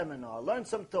Jewish seminar. Learn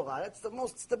some Torah. It's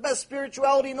the best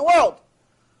spirituality in the world.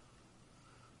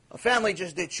 A family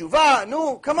just did tshuva.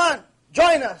 No, come on,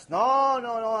 join us.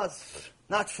 No, it's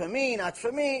not for me, not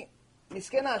for me.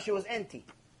 Miskena, she was anti.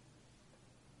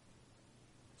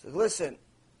 So listen,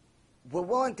 we're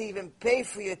willing to even pay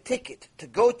for your ticket to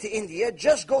go to India.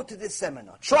 Just go to this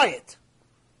seminar. Try it.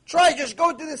 Just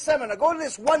go to this seminar. Go to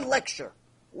this one lecture.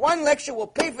 One lecture will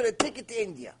pay for the ticket to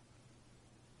India.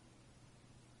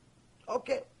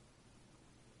 Okay.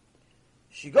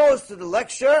 She goes to the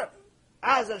lecture,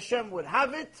 as Hashem would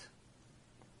have it.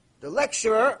 The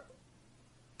lecturer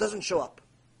doesn't show up.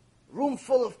 Room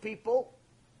full of people,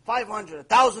 500,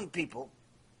 1,000 people.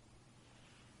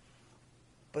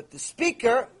 But the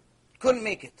speaker couldn't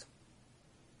make it.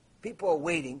 People are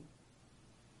waiting.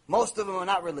 Most of them are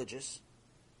not religious.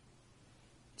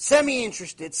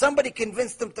 Semi-interested. Somebody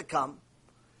convinced them to come.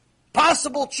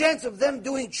 Possible chance of them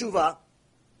doing tshuva.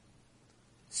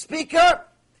 Speaker,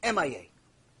 MIA.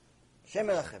 Shem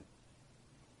Erechem.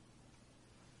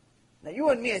 Now you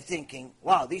and me are thinking,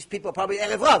 wow, these people are probably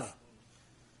Erev Rav.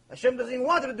 Hashem doesn't even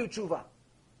want them to do tshuva.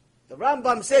 The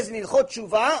Rambam says in Ilchot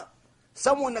Tshuva,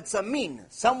 someone that's a min,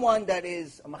 someone that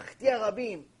is a machtia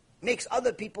rabim, makes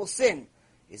other people sin,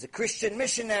 is a Christian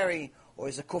missionary, or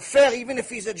is a kofar, even if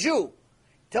he's a Jew,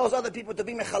 tells other people to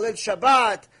be mechalel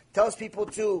Shabbat, tells people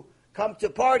to come to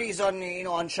parties on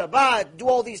Shabbat, do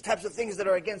all these types of things that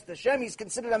are against Hashem, he's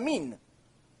considered a min.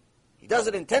 He does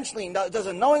it intentionally, he does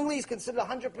it knowingly, he's considered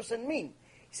 100% min.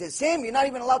 He says, Sam, you're not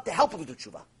even allowed to help him do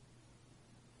tshuva.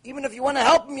 Even if you want to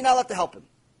help him, you're not allowed to help him.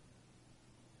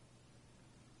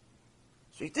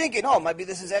 So you're thinking, oh, maybe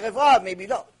this is Erev Rav, maybe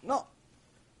no. No.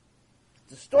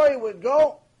 The story would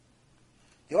go,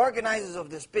 the organizers of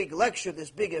this big lecture,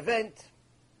 this big event,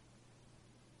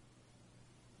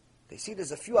 they see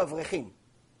there's a few avrechim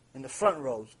in the front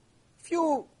rows.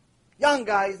 Few young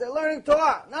guys, they're learning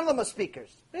Torah. None of them are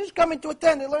speakers. They're just coming to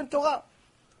attend, they learn Torah.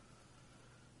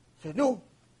 Said, no.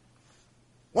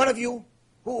 One of you,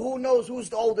 who knows who's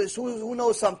the oldest, who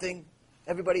knows something.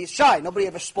 Everybody is shy. Nobody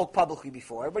ever spoke publicly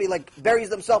before. Everybody buries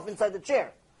themselves inside the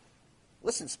chair.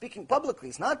 Listen, speaking publicly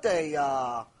is not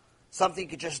something you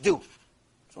could just do.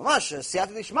 It's mamash,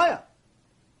 siyata d'ishmaya.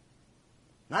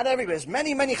 Not everybody. There's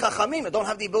many chachamim that don't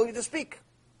have the ability to speak.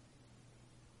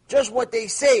 Just what they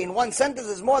say in one sentence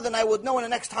is more than I would know in the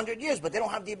next 100 years, but they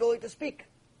don't have the ability to speak.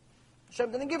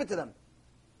 Hashem didn't give it to them.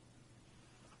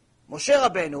 Moshe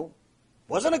Rabbeinu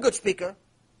wasn't a good speaker,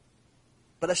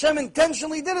 but Hashem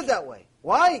intentionally did it that way.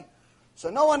 Why? So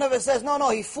no one ever says, no,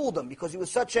 he fooled them because he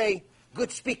was such a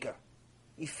good speaker.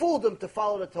 He fooled them to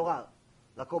follow the Torah.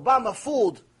 Like Obama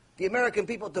fooled the American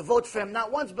people to vote for him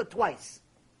not once but twice.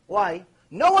 Why?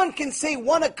 No one can say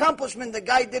one accomplishment the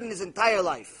guy did in his entire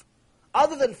life,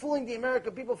 other than fooling the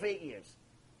American people for 8 years.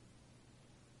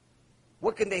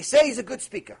 What can they say? He's a good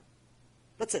speaker.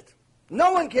 That's it.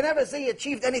 No one can ever say he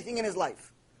achieved anything in his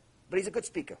life, but he's a good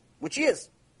speaker, which he is.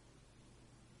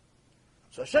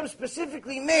 So Hashem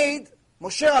specifically made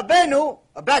Moshe Rabbeinu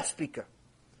a bad speaker.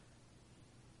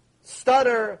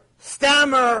 Stutter,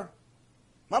 stammer,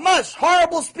 mamash,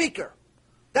 horrible speaker.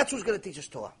 That's who's going to teach us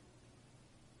Torah.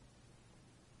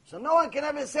 So no one can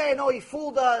ever say, no, he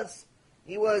fooled us.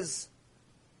 He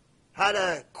had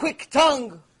a quick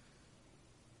tongue.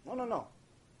 No.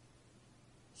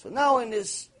 So now in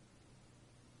this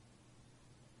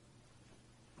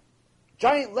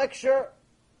giant lecture,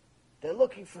 they're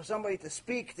looking for somebody to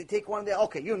speak. They take one of their,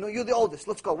 okay, you're the oldest.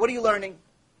 Let's go. What are you learning?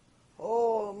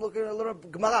 Oh, I'm looking at a little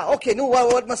Gemara. Okay,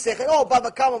 what Masechet? Oh,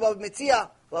 Baba Kama, Baba Metzia,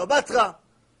 Baba Batra.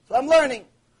 So I'm learning.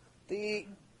 The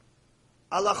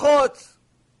Alachot.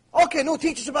 Okay,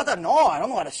 teach us about that. No, I don't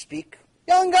know how to speak.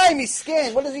 Young guy,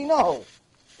 miskin. What does he know?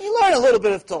 He learned a little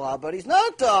bit of Torah, but he's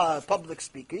not a public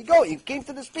speaker. He came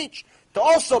to the speech to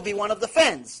also be one of the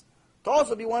fans, to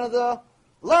also be one of the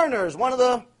learners, one of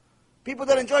the people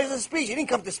that enjoys the speech. He didn't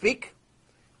come to speak.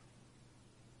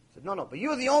 He said, no, but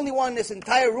you're the only one in this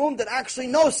entire room that actually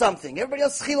knows something. Everybody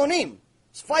else is chilonim.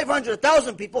 It's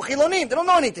 500,000 people chilonim. They don't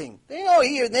know anything. They know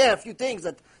here and there a few things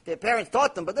that their parents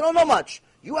taught them, but they don't know much.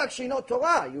 You actually know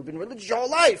Torah. You've been religious your whole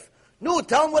life. No,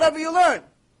 tell them whatever you learn.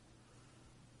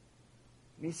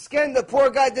 Misken, the poor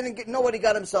guy didn't know what he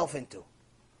got himself into.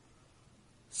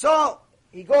 So,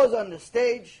 he goes on the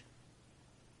stage,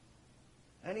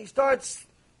 and he starts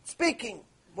speaking.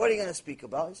 What are you going to speak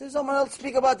about? He says, I'm going to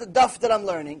speak about the duff that I'm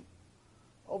learning,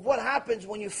 of what happens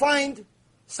when you find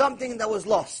something that was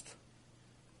lost.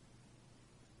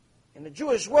 In the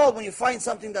Jewish world, when you find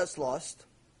something that's lost,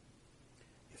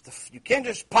 you can't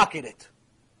just pocket it,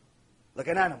 like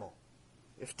an animal.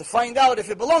 You have to find out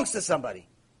if it belongs to somebody.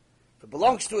 If it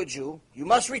belongs to a Jew, you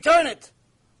must return it.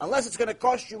 Unless it's going to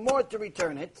cost you more to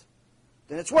return it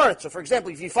than it's worth. So, for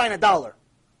example, if you find $1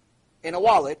 in a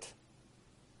wallet,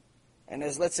 and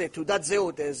there's, let's say, Tudat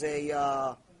Zeut, there's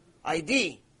a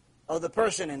ID of the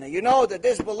person in it, you know that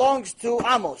this belongs to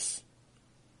Amos,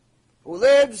 who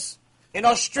lives in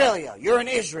Australia. You're in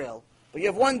Israel, but you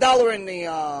have $1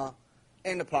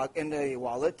 in the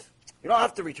wallet. You don't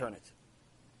have to return it.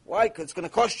 Why? Because it's going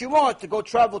to cost you more to go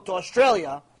travel to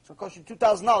Australia. It's going to cost you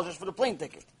 $2,000 just for the plane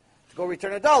ticket. To go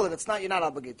return $1, you're not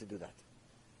obligated to do that.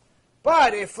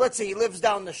 But if, let's say, he lives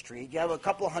down the street, you have a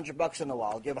couple of $100 in the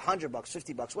wallet, you have $100,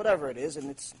 $50, whatever it is, and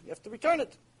you have to return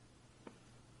it.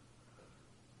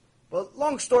 Well,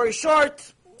 long story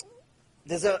short,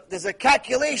 there's a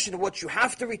calculation of what you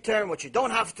have to return, what you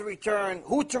don't have to return,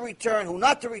 who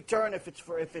not to return. If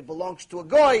it belongs to a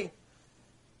goy,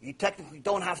 you technically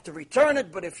don't have to return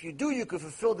it, but if you do, you could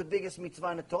fulfill the biggest mitzvah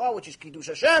in the Torah, which is Kiddush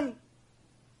Hashem.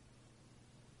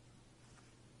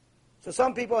 So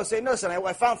some people are saying, listen,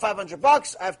 I found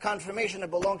 $500, I have confirmation it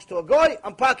belongs to a goy,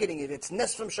 I'm pocketing it. It's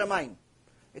nes from Shamayim.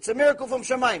 It's a miracle from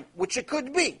Shamayim, which it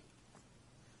could be.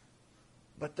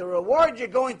 But the reward you're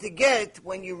going to get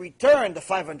when you return the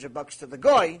 $500 to the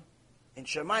goy, in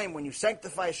Shamayim, when you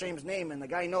sanctify Hashem's name and the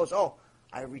guy knows,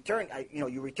 you return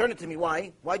it to me,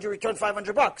 why? Why'd you return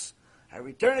 $500? I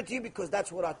return it to you because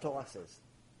that's what our Torah says.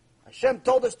 Hashem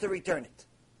told us to return it.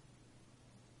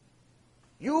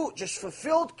 You just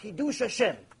fulfilled Kiddush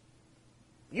Hashem.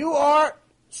 You are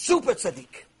super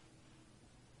tzaddik.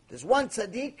 There's one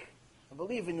tzaddik, I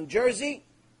believe in New Jersey,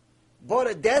 bought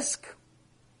a desk,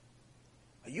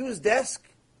 a used desk,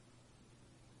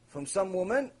 from some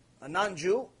woman, a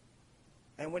non-Jew,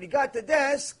 and when he got the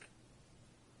desk,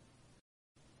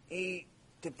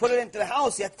 to put it into the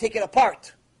house, he had to take it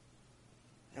apart.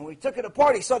 And when he took it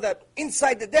apart, he saw that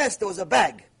inside the desk there was a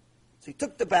bag. So he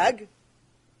took the bag,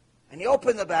 and he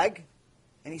opened the bag,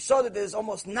 and he saw that there's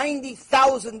almost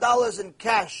 $90,000 in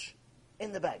cash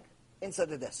in the bag, inside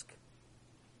the desk.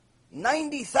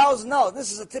 $90,000.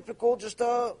 This is a typical, just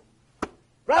a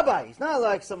rabbi. He's not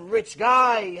like some rich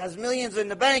guy, he has millions in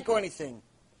the bank or anything.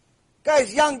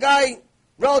 Guy's young guy,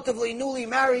 relatively newly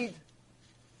married.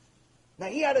 Now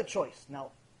he had a choice.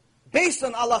 Now, based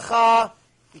on halacha,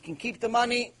 he can keep the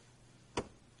money,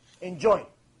 enjoy.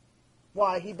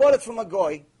 Why? He bought it from a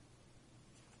goy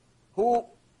who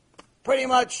pretty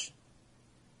much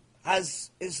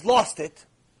is lost it.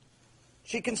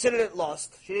 She considered it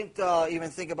lost. She didn't even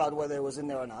think about whether it was in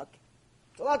there or not.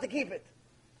 It's allowed to keep it.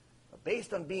 But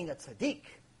based on being a tzaddik,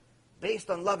 based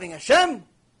on loving Hashem,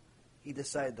 he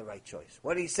decided the right choice.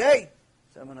 What did he say?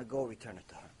 He said, I'm going to go return it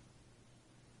to her.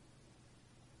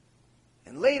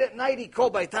 And late at night he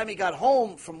called. By the time he got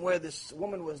home from where this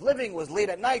woman was living, was late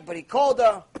at night, but he called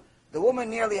her. The woman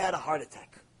nearly had a heart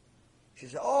attack. She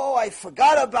said, I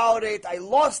forgot about it. I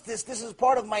lost this. This is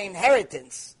part of my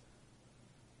inheritance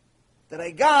that I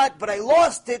got, but I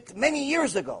lost it many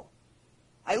years ago.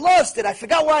 I lost it. I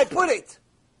forgot where I put it.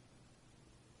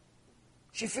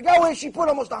 She forgot where she put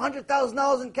almost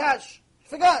 $100,000 in cash. She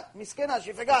forgot. Miskena,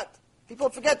 she forgot. People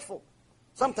are forgetful.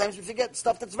 Sometimes we forget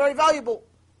stuff that's very valuable.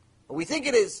 But we think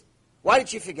it is. Why did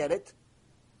she forget it?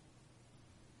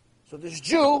 So this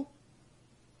Jew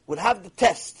would have the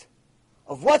test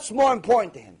of what's more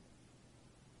important to him.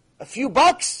 A few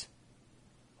bucks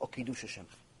or Kiddush Hashem.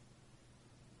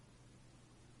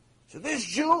 So this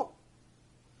Jew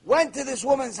went to this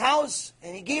woman's house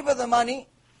and he gave her the money.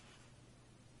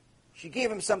 She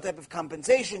gave him some type of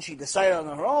compensation. She decided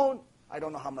on her own. I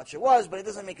don't know how much it was, but it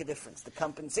doesn't make a difference. The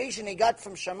compensation he got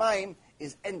from Shamayim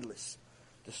is endless.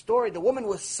 The woman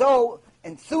was so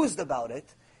enthused about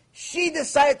it, she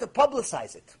decided to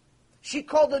publicize it. She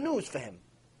called the news for him.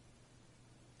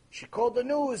 She called the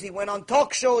news. He went on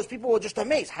talk shows. People were just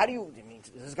amazed. How do you, I mean,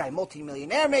 is this guy a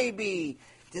multimillionaire maybe?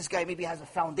 This guy maybe has a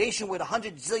foundation with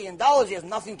 $100 zillion. He has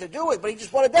nothing to do with, but he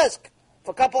just bought a desk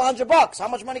for a couple $100. How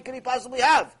much money could he possibly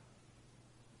have?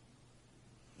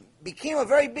 Became a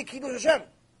very big Kiddush Hashem.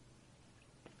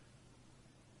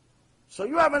 So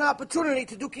you have an opportunity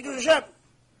to do Kiddush Hashem.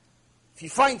 If you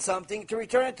find something, to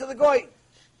return it to the Goy.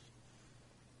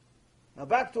 Now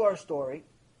back to our story.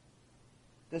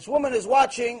 This woman is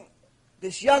watching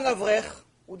this young Avrech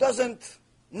who doesn't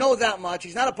know that much.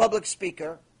 He's not a public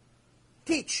speaker.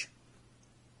 Teach.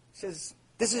 He says,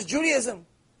 this is Judaism.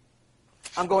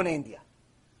 I'm going to India.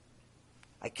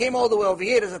 I came all the way over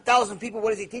here. There's 1,000 people.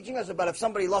 What is he teaching us about if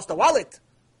somebody lost a wallet?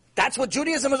 That's what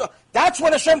Judaism is. That's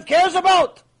what Hashem cares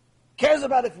about. Cares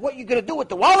about if what you're going to do with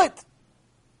the wallet.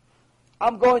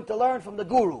 I'm going to learn from the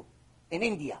guru in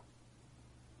India.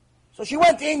 So she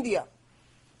went to India.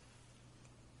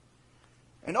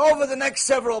 And over the next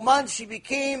several months, she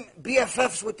became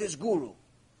BFFs with this guru.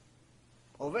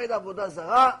 Oved Avodah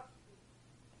Zarah,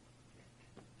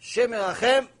 Shem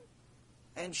Erachem,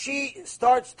 and she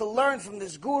starts to learn from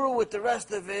this guru with the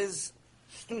rest of his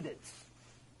students.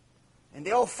 And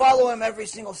they all follow him every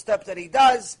single step that he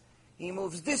does. He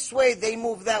moves this way, they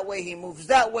move that way, he moves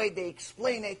that way, they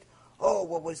explain it. Oh,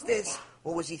 what was this?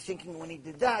 What was he thinking when he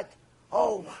did that?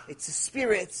 Oh, it's the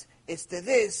spirits, it's the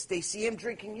this. They see him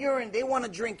drinking urine, they want to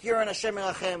drink urine, Hashem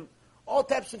Erachem. All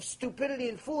types of stupidity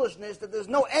and foolishness that there's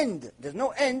no end. There's no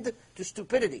end to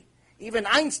stupidity. Even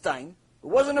Einstein, who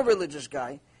wasn't a religious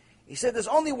guy, he said there's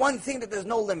only one thing that there's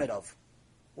no limit of.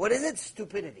 What is it?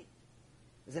 Stupidity.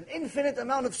 There's an infinite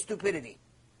amount of stupidity.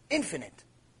 Infinite.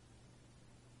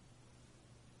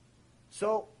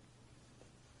 So,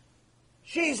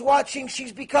 she's watching,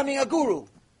 she's becoming a guru.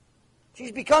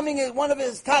 She's becoming one of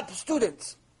his top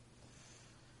students.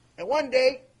 And one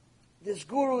day, this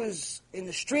guru is in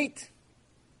the street,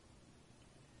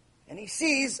 and he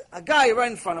sees a guy right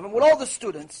in front of him with all the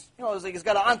students. You know, it's like he's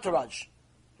got an entourage.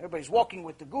 Everybody's walking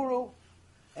with the guru,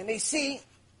 and they see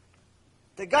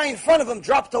the guy in front of him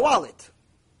dropped a wallet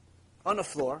on the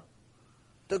floor.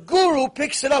 The guru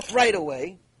picks it up right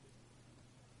away,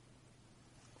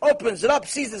 opens it up,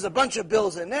 sees there's a bunch of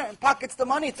bills in there, and pockets the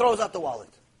money, throws out the wallet.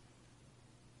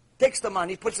 Takes the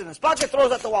money, puts it in his pocket,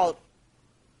 throws out the wallet.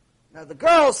 Now the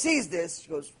girl sees this, she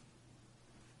goes,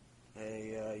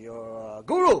 hey, you're a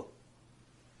guru.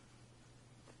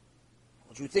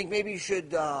 Don't you think maybe you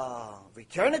should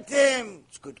return it to him?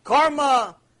 It's good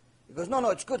karma. He goes, no,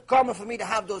 it's good karma for me to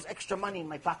have those extra money in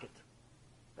my pocket.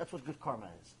 That's what good karma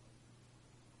is.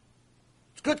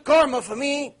 It's good karma for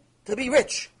me to be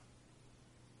rich.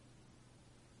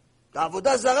 The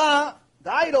Avodah Zarah,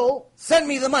 the idol, send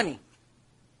me the money.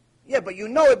 Yeah, but you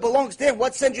know it belongs to him.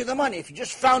 What sends you the money? If you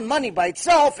just found money by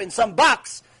itself in some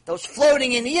box that was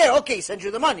floating in the air, okay, he sends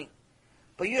you the money.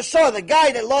 But you saw the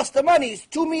guy that lost the money is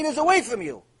 2 meters away from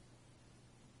you.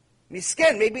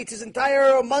 Misken, maybe it's his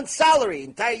entire month's salary,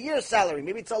 entire year's salary.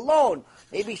 Maybe it's a loan.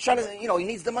 Maybe he's trying to, he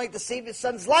needs the money to save his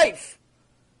son's life.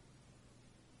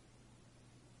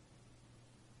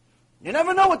 You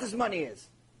never know what this money is.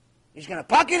 He's going to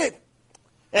pocket it.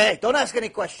 Hey, don't ask any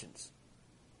questions.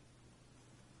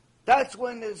 That's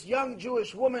when this young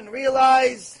Jewish woman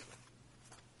realized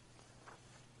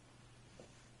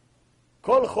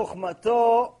Kol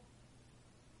chokhmato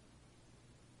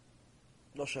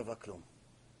lo shava klum.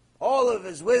 All of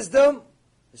his wisdom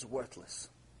is worthless.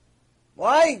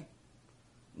 Why?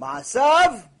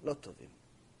 Ma'asav lo tovim.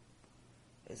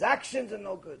 His actions are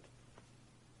no good.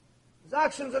 His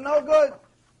actions are no good.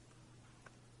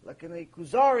 Like in the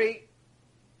Kuzari,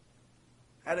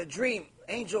 had a dream.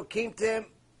 Angel came to him,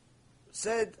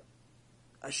 said,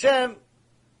 Hashem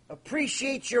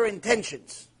appreciates your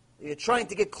intentions. You're trying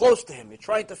to get close to him. You're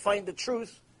trying to find the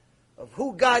truth of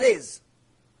who God is.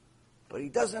 But he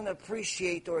doesn't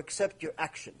appreciate or accept your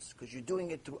actions because you're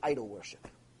doing it through idol worship.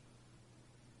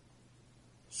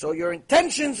 So your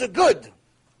intentions are good,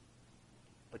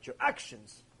 but your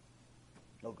actions,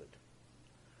 no good.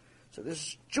 So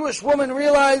this Jewish woman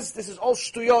realized this is all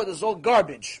shtuyot, this is all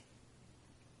garbage.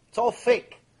 It's all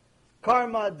fake.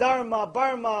 Karma, dharma,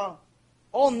 barma,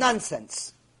 all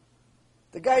nonsense.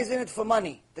 The guy's in it for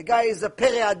money. The guy is a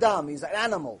pere adam, he's an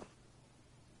animal.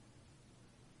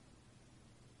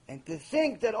 And to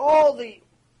think that all the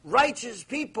righteous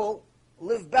people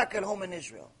live back at home in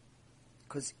Israel.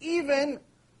 Because even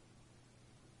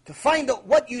to find out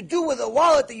what you do with a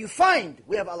wallet that you find,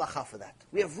 we have halacha for that.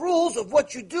 We have rules of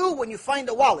what you do when you find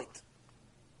a wallet.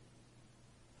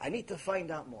 I need to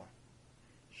find out more.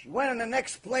 She went on the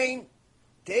next plane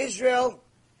to Israel,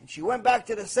 and she went back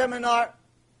to the seminar.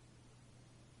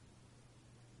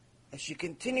 And she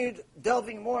continued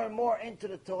delving more and more into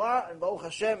the Torah, and Baruch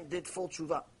Hashem did full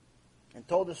tshuva and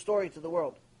told the story to the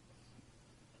world.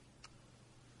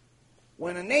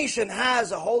 When a nation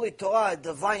has a holy Torah, a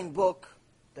divine book,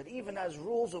 that even has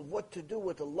rules of what to do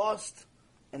with a lost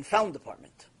and found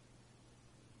department,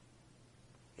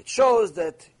 it shows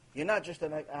that you're not just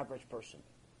an average person.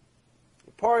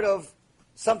 You're part of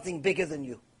something bigger than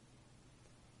you.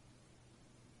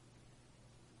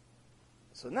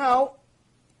 So now,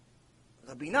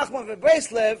 Rabbi Nachman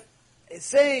Breslev is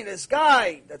saying this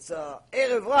guy that's a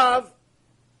Erev Rav,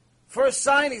 first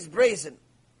sign he's brazen.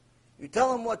 You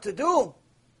tell him what to do,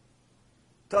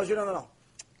 tells you no.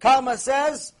 Karma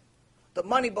says the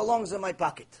money belongs in my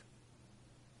pocket.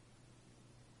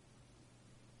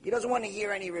 He doesn't want to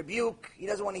hear any rebuke. He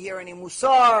doesn't want to hear any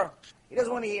MUSSAR. He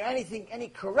doesn't want to hear anything, any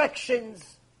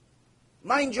corrections.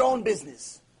 Mind your own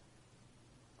business.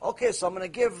 Okay, so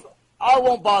I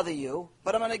won't bother you,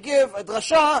 but I'm going to give a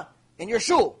drasha in your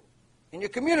shul, in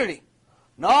your community.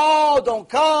 No, don't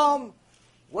come.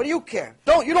 What do you care?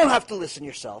 You don't have to listen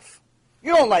yourself.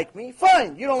 You don't like me?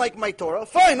 Fine. You don't like my Torah?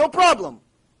 Fine, no problem.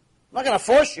 I'm not going to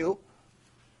force you.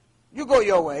 You go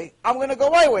your way. I'm going to go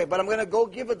my way, but I'm going to go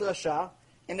give a drasha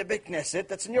in the Beit Knesset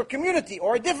that's in your community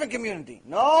or a different community.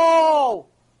 No!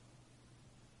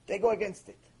 They go against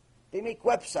it. They make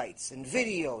websites and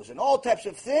videos and all types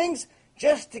of things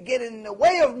just to get in the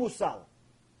way of MUSSAR.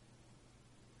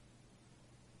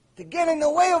 To get in the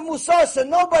way of MUSSAR so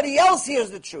nobody else hears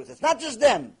the truth. It's not just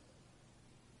them.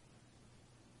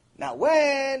 Now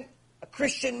when a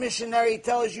Christian missionary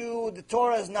tells you the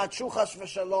Torah is not true, chas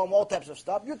v'shalom, all types of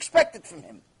stuff, you expect it from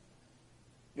him.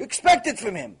 You expect it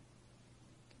from him.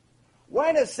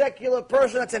 When a secular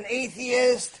person that's an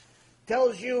atheist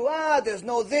tells you, there's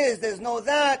no this, there's no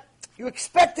that, you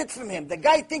expect it from him. The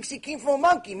guy thinks he came from a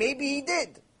monkey. Maybe he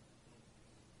did.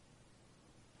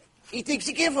 He thinks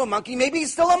he came from a monkey. Maybe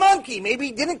he's still a monkey. Maybe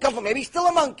he didn't come from, maybe he's still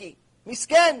a monkey.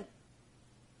 Misken.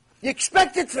 You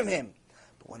expect it from him.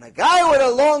 But when a guy with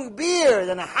a long beard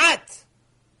and a hat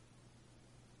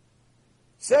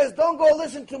says, don't go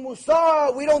listen to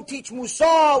MUSSAR, we don't teach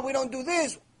MUSSAR, we don't do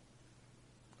this,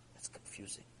 that's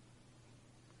confusing.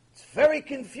 It's very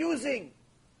confusing.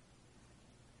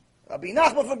 Rabbi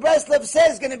Nachman from Breslev says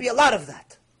there's going to be a lot of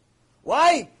that.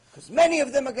 Why? Because many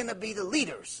of them are going to be the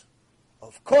leaders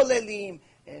of kolelim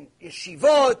and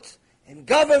yeshivot and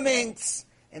governments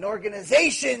and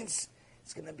organizations.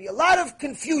 It's going to be a lot of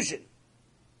confusion.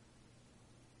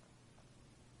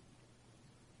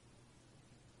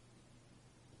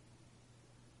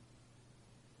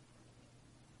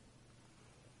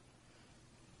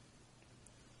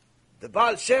 The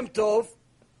Baal Shem Tov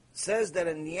says that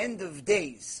in the end of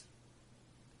days,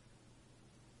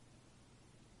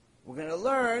 we're going to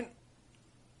learn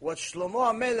what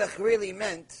Shlomo HaMelech really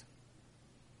meant,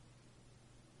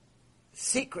 the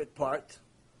secret part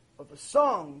of a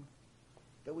song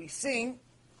that we sing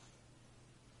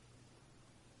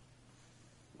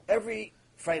every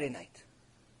Friday night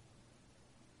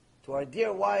to our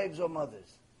dear wives or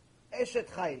mothers. Eshet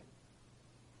Chayil.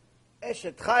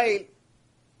 Eshet Chayil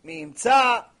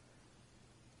mi'imtza,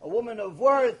 a woman of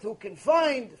worth who can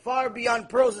find far beyond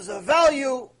pearls of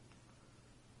value.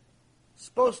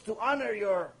 Supposed to honor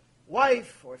your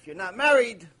wife, or if you're not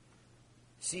married,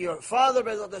 see your father,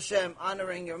 B'ezrat Hashem,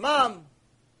 honoring your mom.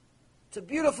 It's a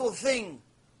beautiful thing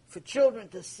for children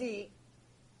to see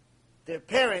their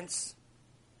parents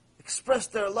express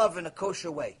their love in a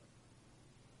kosher way.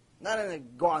 Not in a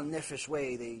gone nefesh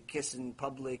way, they kiss in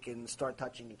public and start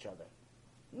touching each other.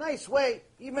 Nice way,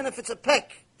 even if it's a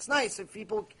peck. It's nice if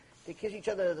people, they kiss each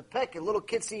other as a peck, and little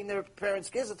kids seeing their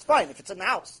parents kiss, it's fine if it's in the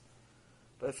house.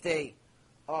 But if they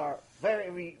are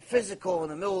very physical in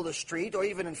the middle of the street, or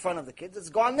even in front of the kids, it's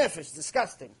gone nefesh, it's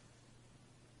disgusting.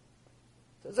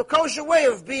 So it's a kosher way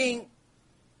of being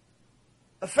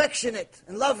affectionate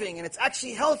and loving, and it's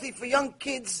actually healthy for young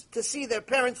kids to see their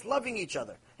parents loving each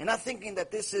other, and not thinking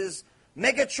that this is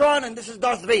Megatron and this is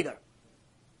Darth Vader.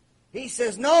 He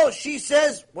says no, she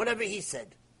says whatever he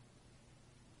said.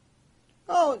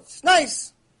 Oh, it's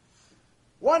nice.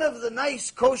 One of the nice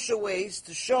kosher ways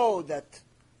to show that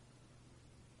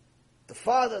the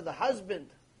father, the husband,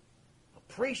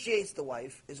 appreciates the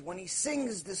wife is when he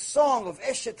sings this song of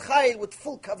Eshet Chayil with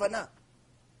full kavanah.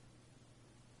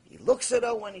 He looks at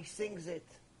her when he sings it.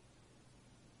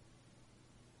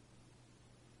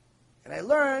 And I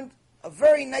learned a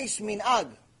very nice min'ag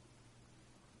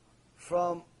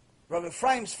from Rav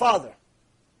Ephraim's father,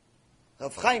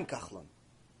 Rav Chaim Kachlon.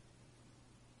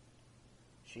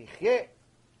 Sheikhye,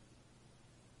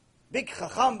 big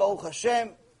chacham, Baruch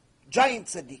Hashem, giant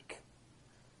tzaddik.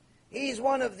 He's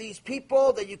one of these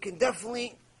people that you can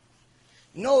definitely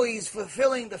know he's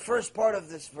fulfilling the first part of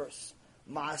this verse.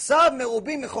 Ma'asav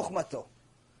me'ubi mechokhmato.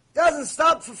 Doesn't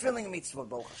stop fulfilling mitzvot,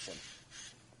 Baruch Hashem.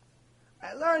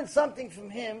 I learned something from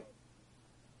him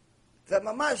that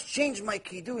mamash changed my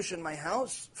kiddush in my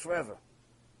house forever.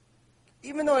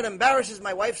 Even though it embarrasses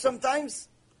my wife sometimes,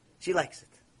 she likes it.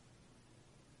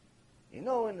 You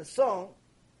know, in the song,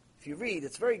 if you read,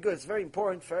 it's very good, it's very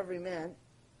important for every man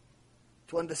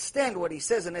to understand what he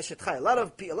says in Eshet Chai. A lot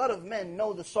of men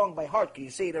know the song by heart because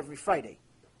you say it every Friday.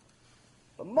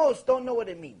 But most don't know what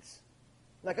it means.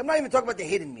 Like, I'm not even talking about the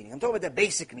hidden meaning. I'm talking about the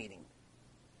basic meaning.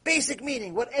 Basic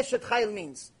meaning, what Eshet Chai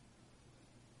means.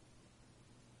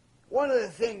 One of the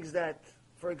things that,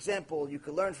 for example, you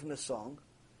could learn from the song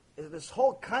is this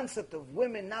whole concept of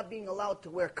women not being allowed to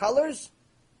wear colors.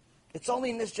 It's only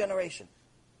in this generation.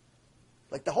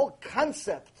 Like the whole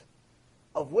concept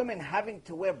of women having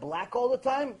to wear black all the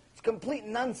time, it's complete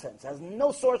nonsense. It has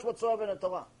no source whatsoever in the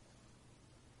Torah.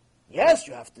 Yes,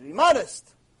 you have to be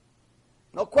modest.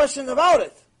 No question about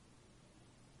it.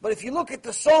 But if you look at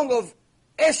the song of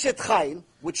Eshet Chayil,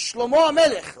 which Shlomo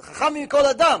HaMelech, Chacham Mikol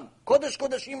Adam, Kodesh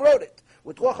Kodeshim wrote it,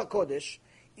 with Ruach HaKodesh,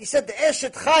 he said the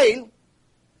Eshet Chayil,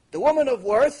 the woman of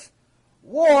worth,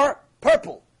 wore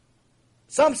purple.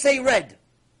 Some say red.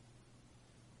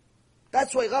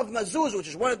 That's why Rav Mazuz, which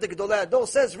is one of the Gedolei Ador,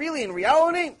 says, really, in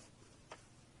reality,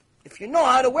 if you know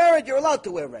how to wear it, you're allowed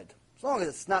to wear red. As long as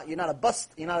it's not, you're not a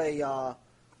bust, you're not a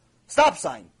stop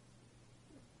sign.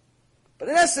 But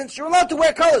in essence, you're allowed to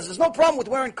wear colors. There's no problem with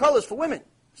wearing colors for women.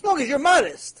 As long as you're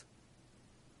modest.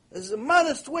 There's a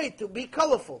modest way to be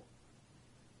colorful.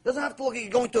 It doesn't have to look like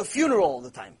you're going to a funeral all the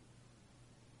time.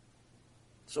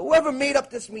 So whoever made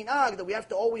up this minhag that we have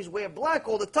to always wear black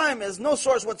all the time has no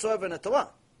source whatsoever in the Torah.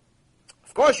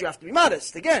 Of course, you have to be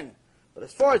modest, again. But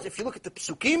as far as if you look at the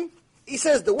psukim, he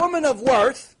says the woman of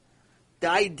worth, the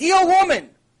ideal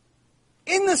woman,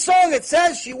 in the song it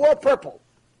says she wore purple.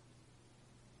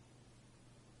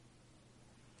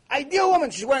 Ideal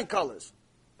woman, she's wearing colors.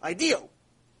 Ideal.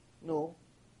 No.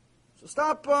 So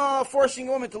stop forcing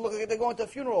a woman to look like they're going to a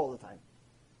funeral all the time.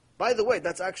 By the way,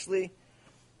 that's actually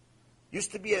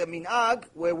used to be a minhag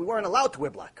where we weren't allowed to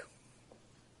wear black.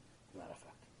 As a matter of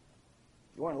fact.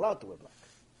 You weren't allowed to wear black.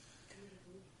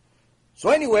 So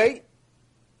anyway,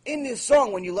 in this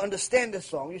song, when you understand the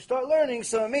song, you start learning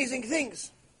some amazing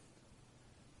things.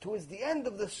 Towards the end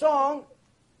of the song,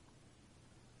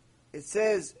 it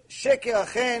says, Sheker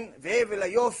achen ve'evel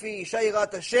hayofi, isha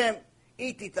yirat Hashem,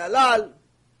 iti talal.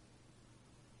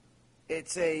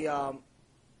 It's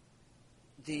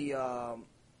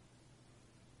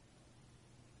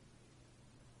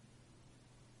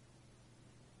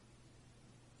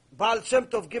Baal Shem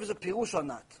Tov gives a pirush on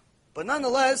that. But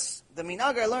nonetheless, the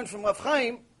minhag I learned from Rav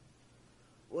Chaim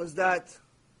was that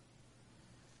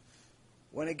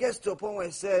when it gets to a point where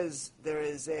it says there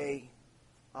is a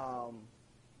so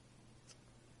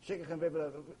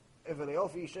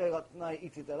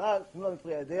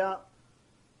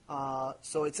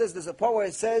it says there's a part where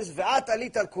it says Ve'at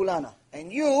alit al kulana,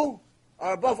 and you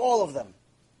are above all of them.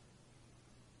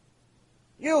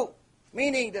 You,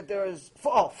 meaning that there is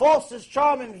false is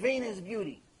charm and vain is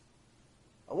beauty.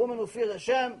 A woman who fears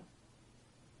Hashem,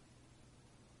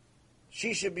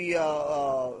 she should be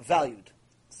valued.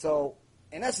 So,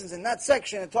 in essence, in that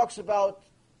section, it talks about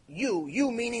you. You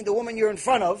meaning the woman you're in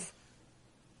front of.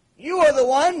 You are the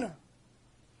one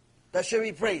that should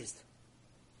be praised.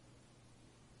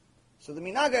 So the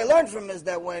minhag I learned from him is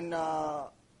that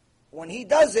when he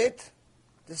does it,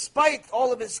 despite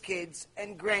all of his kids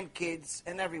and grandkids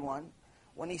and everyone,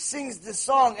 when he sings this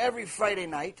song every Friday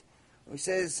night, he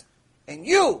says, and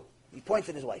you, he points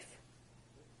at his wife,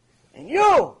 and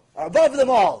you are above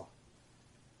them all.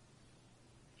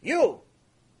 You.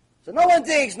 So no one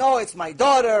thinks, no, it's my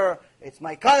daughter, it's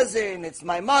my cousin, it's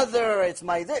my mother, it's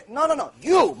my... No.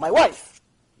 You, my wife.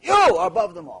 You are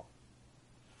above them all.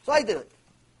 So I did it.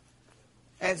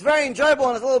 And it's very enjoyable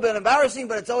and it's a little bit embarrassing,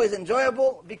 but it's always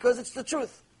enjoyable because it's the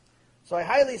truth. So I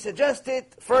highly suggest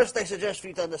it. First, I suggest for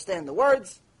you to understand the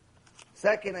words.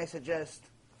 Second, I suggest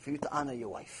for you to honor your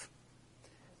wife.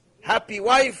 Happy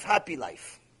wife, happy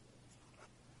life.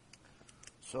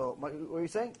 So, what were you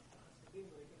saying?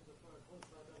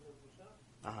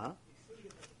 Uh-huh.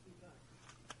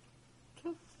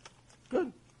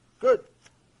 Good.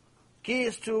 Key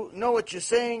is to know what you're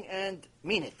saying and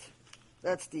mean it.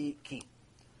 That's the key.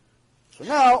 So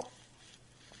now,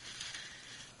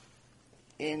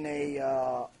 in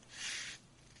a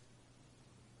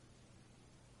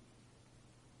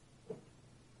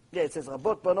it says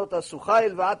Rabot banot asu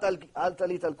chayil va'at al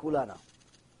talit al kulana.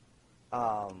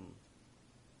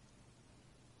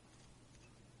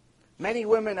 Many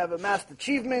women have amassed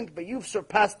achievement, but you've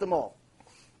surpassed them all.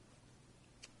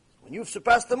 When you've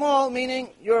surpassed them all,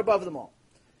 meaning you're above them all.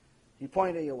 You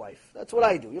point at your wife. That's what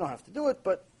I do. You don't have to do it,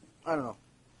 but I don't know.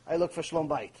 I look for Shlom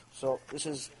Bayit. So this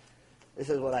is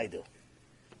what I do.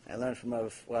 I learned from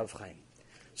Rav Chaim.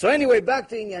 So anyway, back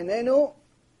to Inyanenu.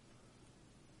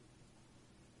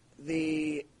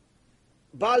 The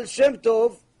Baal Shem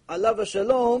Tov, Alav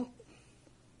Shalom,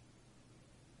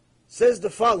 says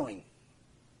the following.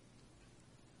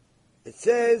 It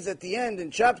says at the end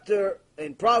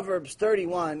in Proverbs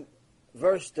 31,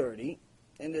 verse 30,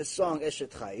 in this song Eshet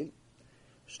Chayil,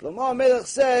 Shlomo HaMelech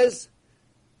says,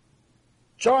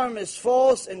 charm is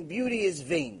false and beauty is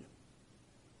vain.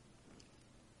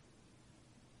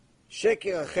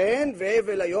 Sheker achen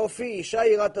ve'evel hayofi isha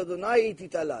yirat Adonai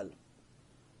titalal.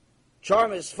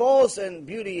 Charm is false and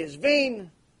beauty is vain.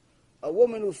 A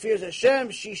woman who fears Hashem,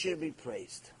 she should be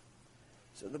praised.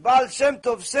 So the Baal Shem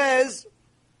Tov says,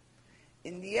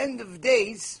 in the end of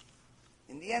days,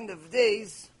 you're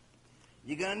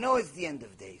going to know it's the end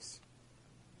of days.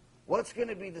 What's going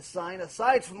to be the sign,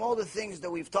 aside from all the things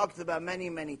that we've talked about many,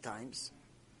 many times?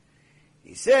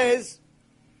 He says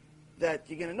that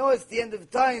you're going to know it's the end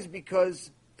of times because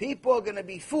people are going to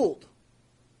be fooled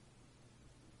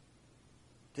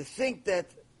to think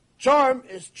that charm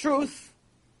is truth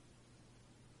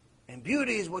and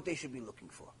beauty is what they should be looking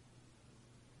for.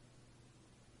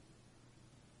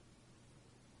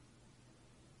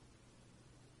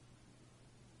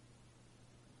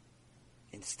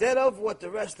 Instead of what the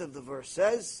rest of the verse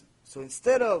says, so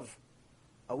instead of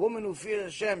a woman who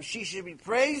fears Hashem, she should be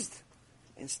praised,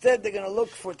 instead they're going to look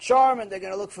for charm and they're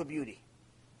going to look for beauty.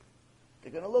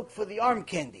 They're going to look for the arm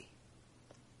candy,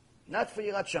 not for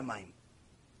Yirat Shamayim.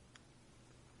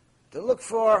 They look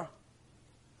for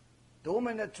the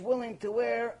woman that's willing to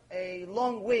wear a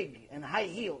long wig and high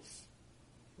heels,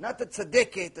 not the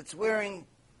tzaddiket that's willing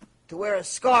to wear a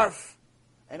scarf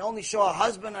and only show her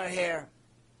husband her hair,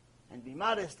 and be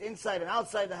modest inside and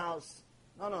outside the house.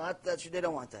 No, they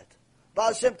don't want that.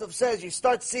 Baal Shem Tov says, you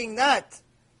start seeing that,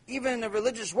 even in the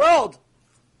religious world,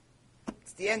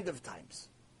 it's the end of times.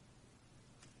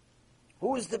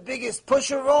 Who is the biggest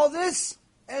pusher of all this?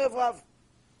 Erev Rav.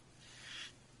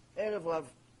 Erev Rav.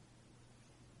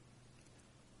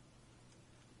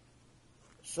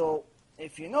 So,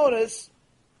 if you notice,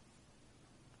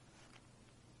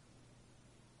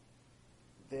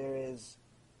 there is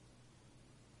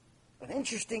an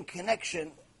interesting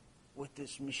connection with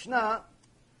this Mishnah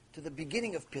to the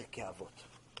beginning of Pirkei Avot.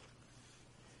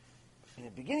 In the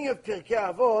beginning of Pirkei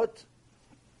Avot,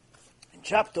 in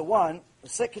chapter 1, the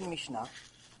second Mishnah,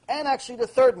 and actually the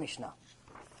third Mishnah,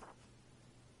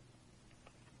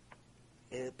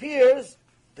 it appears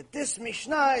that this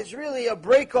Mishnah is really a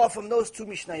break-off from those two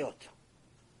Mishnayot.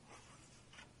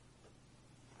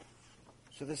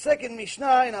 So the second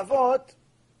Mishnah in Avot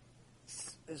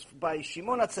is by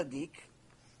Shimon HaTzadik,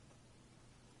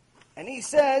 and he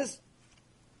says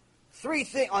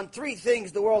on three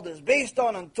things the world is based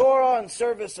on Torah and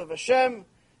service of Hashem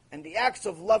and the acts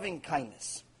of loving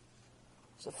kindness.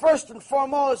 So first and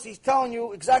foremost, he's telling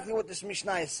you exactly what this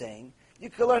Mishnah is saying. You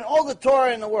can learn all the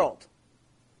Torah in the world,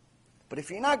 but if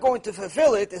you're not going to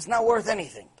fulfill it, it's not worth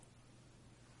anything.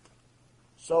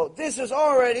 So this is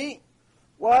already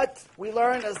what we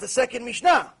learned as the second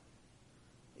Mishnah.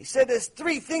 He said there's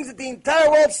three things that the entire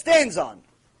world stands on,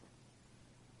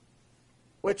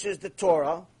 which is the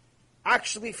Torah,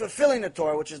 actually fulfilling the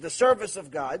Torah, which is the service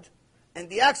of God, and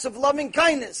the acts of loving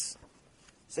kindness.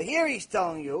 So here he's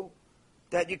telling you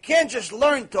that you can't just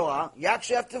learn Torah, you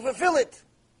actually have to fulfill it.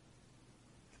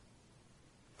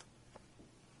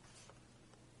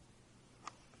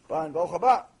 But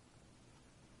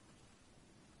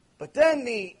then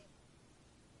the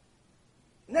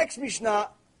next Mishnah,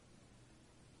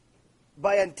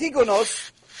 by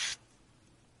Antigonos,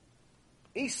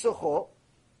 Isocho,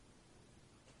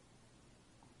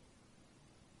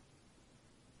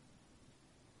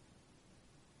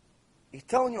 he's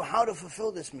telling you how to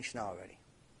fulfill this Mishnah already.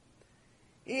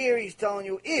 Here he's telling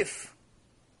you if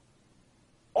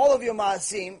all of your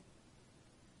Ma'asim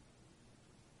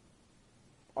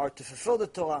are to fulfill the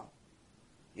Torah,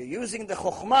 you're using the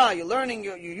Chokhmah,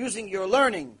 you're using your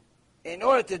learning in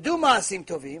order to do Ma'asim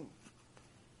Tovim,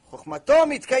 Chokhmato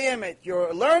mitkayemet,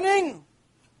 your learning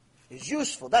is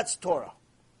useful, that's Torah.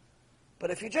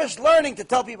 But if you're just learning to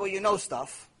tell people you know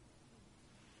stuff,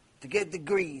 to get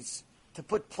degrees, to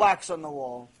put plaques on the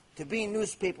wall, to be in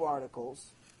newspaper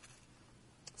articles,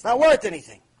 it's not worth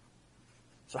anything.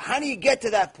 So how do you get to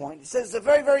that point? He says it's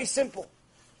very, very simple.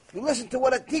 You listen to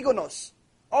what Antigonos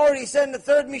already said in the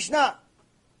third Mishnah.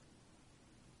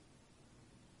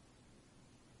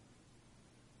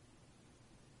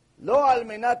 לא על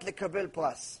מנת לקבל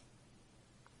פרס.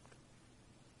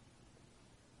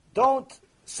 Don't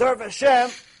serve Hashem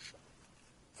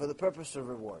for the purpose of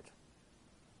reward.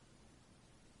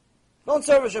 Don't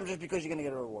serve Hashem just because you're going to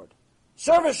get a reward.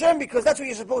 Serve Hashem because that's what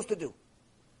you're supposed to do.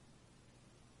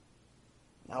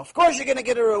 Now, of course, you're going to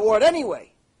get a reward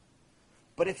anyway.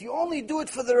 But if you only do it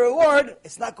for the reward,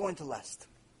 it's not going to last.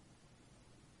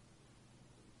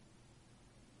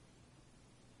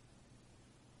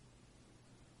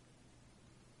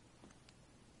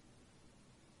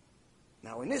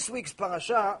 Now, in this week's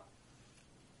parasha,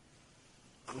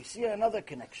 we see another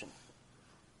connection.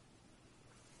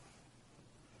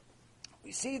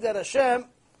 We see that Hashem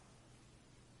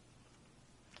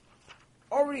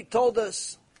already told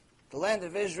us the land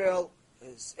of Israel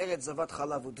is Eretz Avot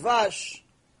Chalav Udvash,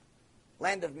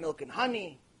 land of milk and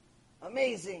honey,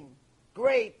 amazing,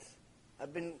 great.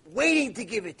 I've been waiting to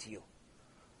give it to you.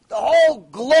 The whole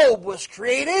globe was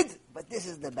created, but this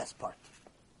is the best part.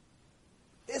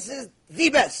 This is the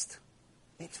best.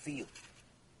 It's for you.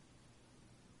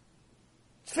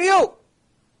 It's for you.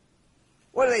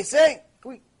 What do they say?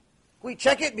 Can we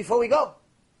check it before we go?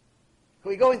 Can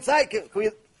we go inside? Can we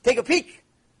take a peek?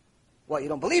 What, you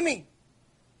don't believe me?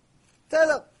 Tell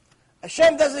them.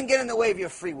 Hashem doesn't get in the way of your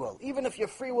free will, even if your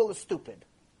free will is stupid.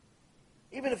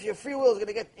 Even if your free will is going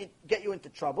to get you into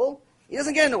trouble, He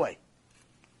doesn't get in the way.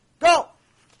 Go.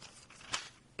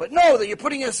 But know that you're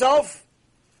putting yourself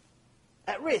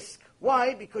at risk.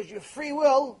 Why? Because your free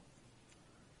will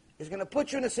is going to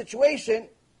put you in a situation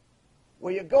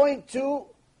where you're going to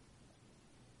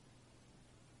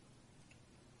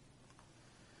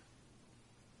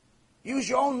use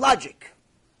your own logic.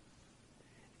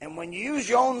 And when you use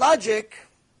your own logic,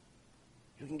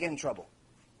 you can get in trouble.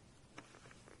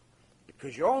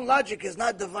 Because your own logic is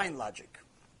not divine logic.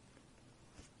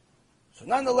 So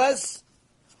nonetheless,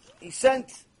 He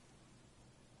sent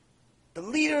the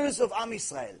leaders of Am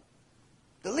Yisrael.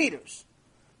 The leaders.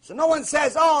 So no one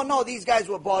says, oh no, these guys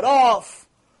were bought off,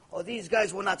 or these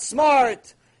guys were not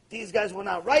smart, these guys were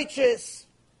not righteous.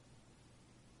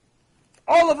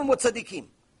 All of them were tzaddikim.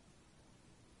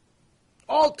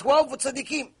 All 12 were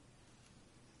tzaddikim.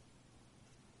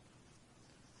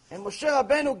 And Moshe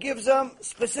Rabbeinu gives them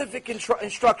specific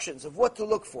instructions of what to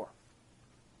look for.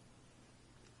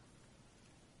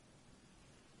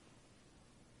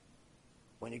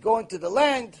 When you go into the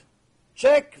land,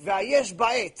 check, v'ayesh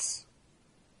ba'etz.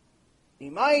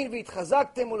 Imayin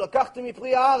v'itchazaktem u'lakachtem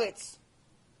mipri haaretz.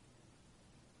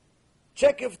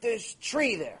 Check if there's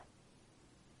tree there.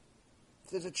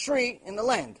 If there's a tree in the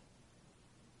land.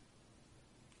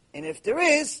 And if there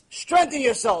is, strengthen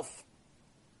yourself.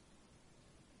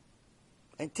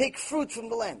 And take fruit from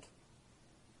the land.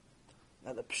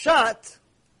 Now the pshat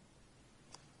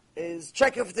is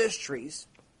check if there's trees.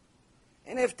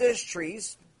 And if there's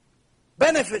trees,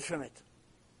 benefit from it.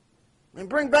 And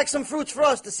bring back some fruits for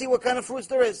us to see what kind of fruits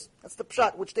there is. That's the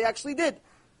pshat, which they actually did. It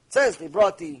says they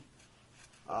brought the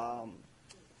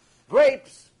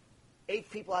grapes.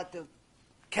 8 people had to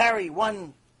carry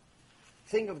one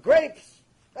thing of grapes.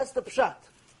 That's the pshat.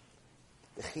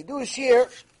 The chidush here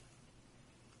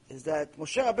is that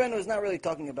Moshe Rabbeinu is not really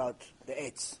talking about the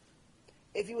etz.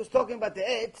 If he was talking about the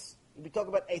etz, he'd be talking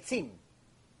about etzim.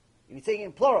 He'd be thinking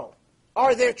in plural.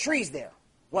 Are there trees there?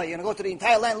 What, you're going to go to the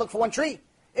entire land and look for one tree?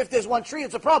 If there's one tree,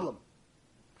 it's a problem.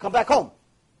 Come back home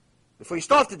before you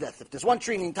starve to death. If there's one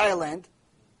tree in the entire land,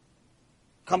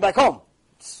 come back home.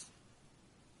 It's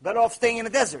better off staying in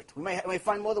the desert. We may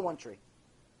find more than one tree.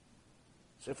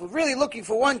 So if we're really looking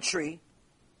for one tree,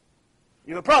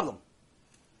 you have a problem.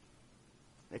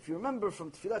 If you remember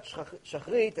from Tfilat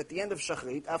Shachrit, at the end of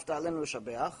Shachrit, after Alenu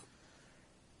Shabeach,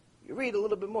 you read a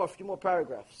little bit more, a few more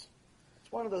paragraphs.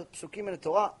 It's one of the psukim in the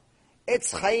Torah.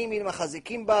 Etz Chaim il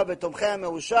machazikim ba betomchei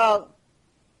me'ushar.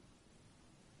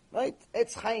 Right?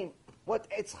 Etz Chaim. What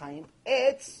Etz Chaim?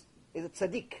 Etz is a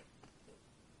tzaddik.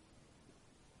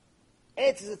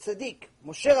 Etz is a tzaddik.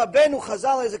 Moshe Rabbeinu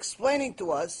Chazal is explaining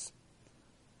to us,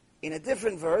 in a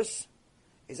different verse,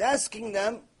 is asking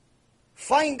them,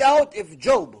 find out if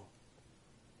Job,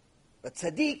 the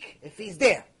tzaddik, if he's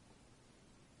there.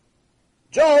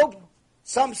 Job,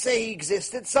 some say he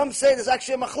existed, some say there's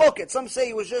actually a machloket, some say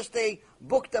he was just a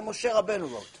book that Moshe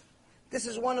Rabbeinu wrote. This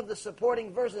is one of the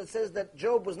supporting verses that says that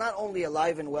Job was not only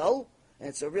alive and well, and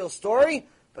it's a real story,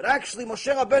 but actually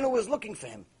Moshe Rabbeinu was looking for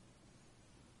him.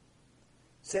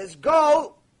 It says,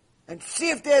 go and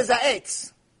see if there's a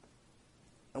etz.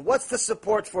 And what's the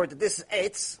support for it that this is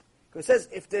etz? Because it says,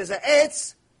 if there's a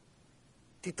etz,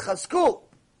 titchazku,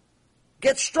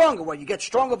 get stronger. Well, you get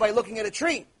stronger by looking at a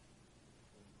tree.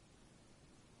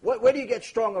 Where do you get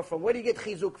stronger from? Where do you get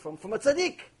chizuk from? From a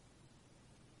tzaddik.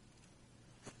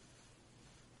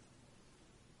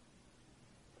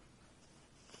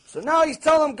 So now he's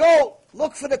telling them, go,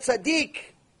 look for the tzaddik,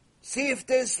 see if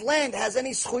this land has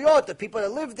any schuyot. The people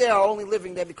that live there are only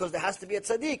living there because there has to be a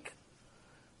tzaddik.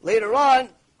 Later on,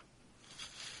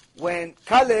 when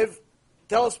Kalev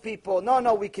tells people,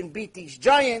 no, we can beat these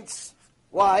giants.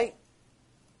 Why?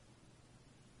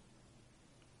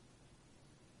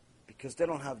 Because they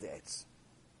don't have the etz.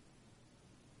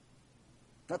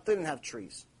 Not they didn't have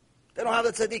trees. They don't have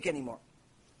the tzaddik anymore.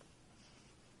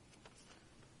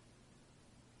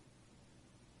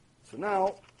 So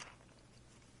now,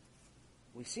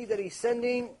 we see that he's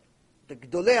sending the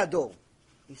Gdolei Ador.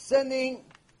 He's sending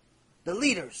the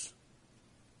leaders.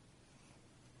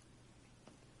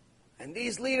 And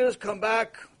these leaders come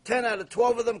back, 10 out of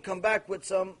 12 of them come back with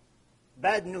some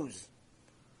bad news.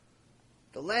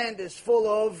 The land is full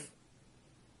of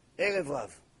Erev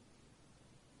Rav.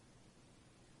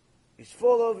 It's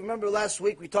full of, remember last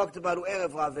week we talked about who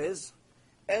Erev Rav is.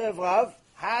 Erev Rav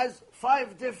has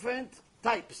 5 different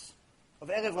types of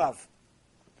Erev Rav.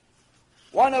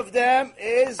 One of them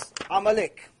is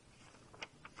Amalek.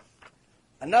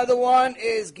 Another one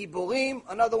is Giborim.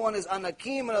 Another one is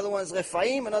Anakim. Another one is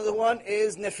Rephaim. Another one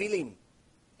is Nephilim.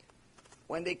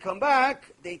 When they come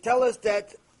back, they tell us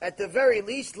that at the very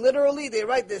least, literally, they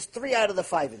write there's 3 out of the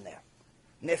 5 in there.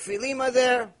 Nephilim are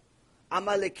there,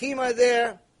 Amalekim are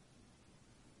there,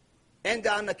 and the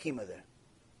Anakim are there.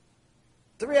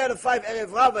 3 out of 5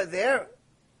 Erev Rav are there.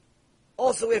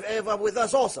 Also, we have Erev Rav with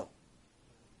us also.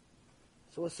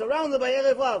 So we're surrounded by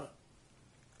Erev Rav.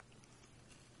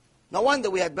 No wonder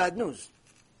we had bad news.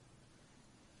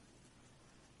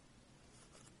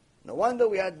 No wonder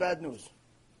we had bad news.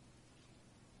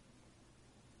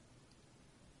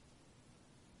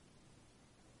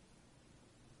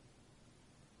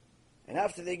 And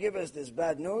after they give us this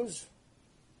bad news,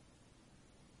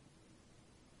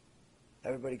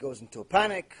 everybody goes into a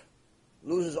panic,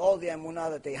 loses all the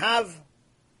emunah that they have,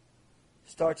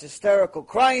 starts hysterical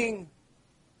crying.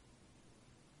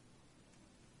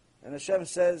 And Hashem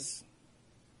says,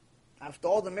 after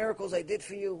all the miracles I did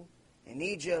for you in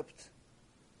Egypt,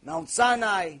 Mount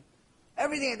Sinai,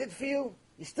 everything I did for you,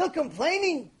 you're still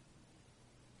complaining?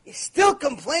 You're still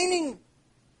complaining?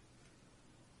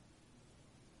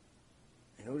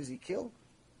 And who does he kill?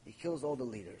 He kills all the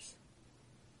leaders.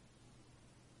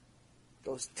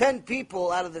 Those 10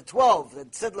 people out of the 12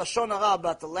 that said Lashon Hara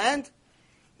about the land,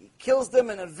 he kills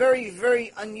them in a very,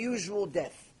 very unusual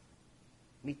death.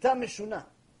 Mita Meshuna.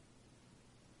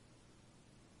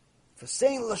 For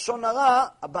saying Lashon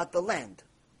Hara about the land.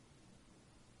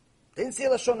 They didn't say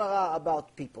Lashon Hara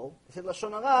about people. They said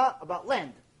Lashon Hara about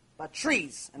land, about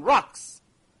trees and rocks.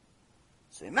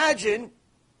 So imagine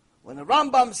when the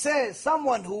Rambam says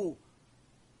someone who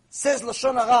says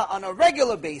Lashon Hara on a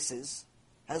regular basis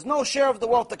has no share of the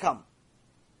world to come.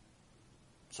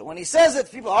 So when he says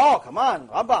it, people, oh, come on,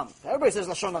 Rambam, everybody says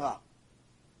Lashon Hara.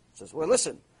 He says, well,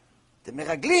 listen, the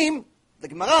Meraglim, the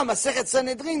Gemara, Masechet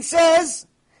Sanhedrin says,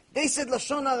 they said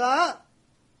Lashon Hara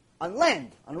on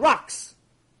land, on rocks,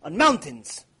 on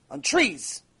mountains, on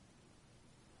trees.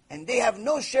 And they have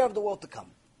no share of the world to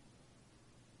come.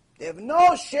 They have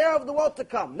no share of the world to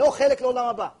come. No chelek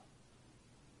l'olam haba.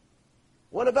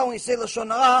 What about when you say Lashon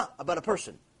Hara about a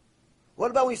person?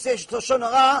 What about when you say Lashon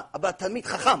Hara about Talmid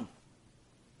Chacham?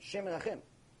 Shem Erachem.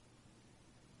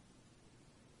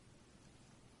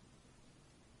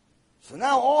 So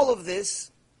now all of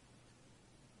this,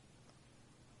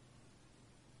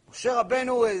 Moshe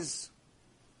Rabbeinu is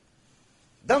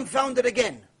dumbfounded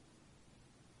again.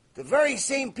 The very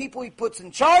same people he puts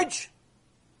in charge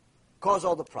cause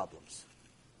all the problems.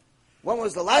 When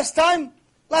was the last time?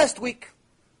 Last week.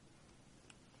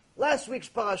 Last week's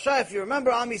parasha, if you remember,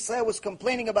 Am Yisrael was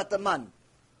complaining about the man.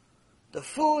 The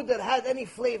food that had any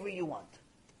flavor you want.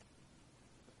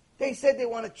 They said they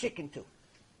wanted chicken too.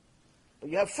 But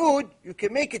you have food, you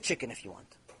can make it chicken if you want.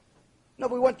 No,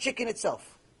 we want chicken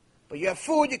itself. But you have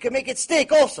food, you can make it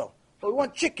steak also. But we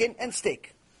want chicken and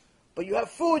steak. But you have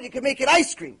food, you can make it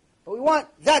ice cream. But we want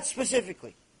that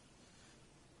specifically.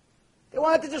 They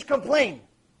wanted to just complain.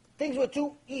 Things were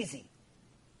too easy.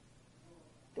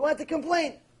 They wanted to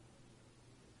complain.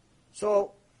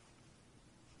 So,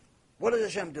 what does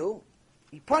Hashem do?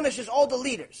 He punishes all the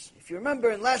leaders. If you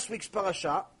remember in last week's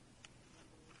parasha,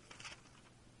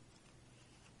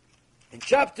 in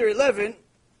chapter 11,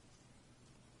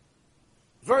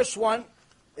 verse 1,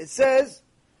 it says,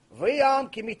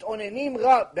 Vayam ki mitonenim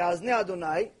ra be'aznei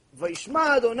Adonai,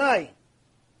 vayishma Adonai,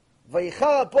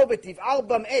 vayichar po betiv'ar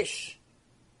bam esh.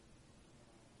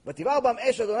 ותבער בם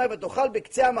אש אדוני ותאכל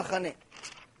בקצה המחנה.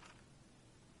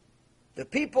 The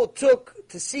people took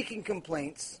to seeking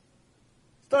complaints,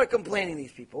 started complaining,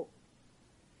 these people,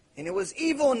 And it was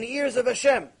evil in the ears of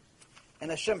Hashem. And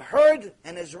Hashem heard,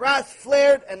 and his wrath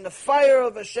flared, and the fire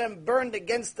of Hashem burned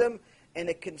against them, and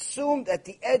it consumed at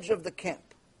the edge of the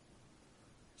camp.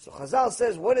 So Chazal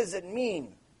says, what does it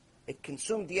mean? It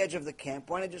consumed the edge of the camp.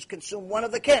 Why didn't it just consume one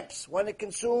of the camps? Why didn't it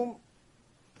consume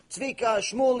Tzvika,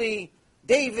 Shmuli,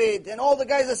 David, and all the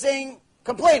guys are saying,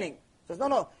 complaining? He says,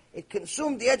 no, it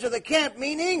consumed the edge of the camp,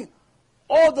 meaning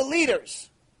all the leaders.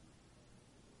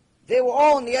 They were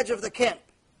all on the edge of the camp.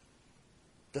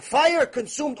 The fire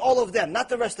consumed all of them, not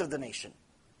the rest of the nation.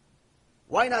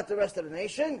 Why not the rest of the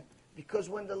nation? Because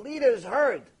when the leaders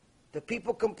heard the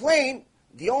people complain,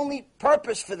 the only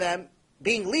purpose for them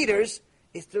being leaders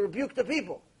is to rebuke the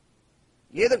people.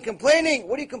 You hear them complaining?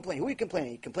 What are you complaining? Who are you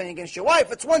complaining? You complaining against your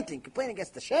wife? It's one thing. Complaining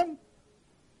against Hashem?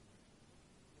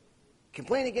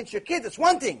 Complaining against your kids? It's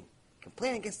one thing.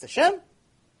 Complaining against Hashem?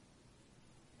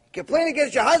 Complaining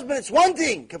against your husband? It's one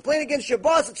thing. Complaining against your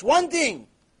boss? It's one thing.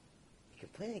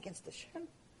 Complaining against Hashem?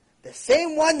 The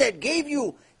same one that gave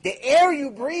you the air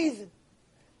you breathe,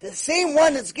 the same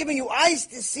one that's giving you eyes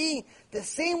to see, the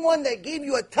same one that gave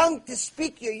you a tongue to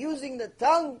speak, you're using the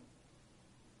tongue,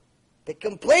 they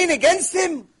complain against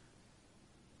him.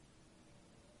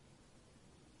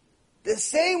 The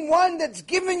same one that's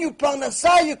giving you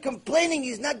parnasah, you're complaining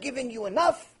he's not giving you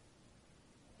enough,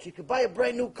 so you could buy a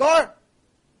brand new car.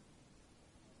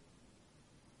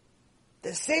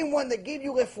 The same one that gave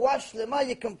you refuah shlema,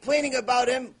 you're complaining about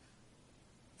him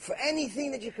for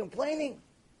anything that you're complaining.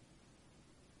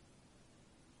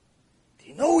 Do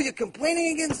you know who you're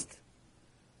complaining against?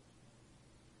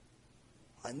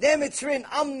 On them it's written,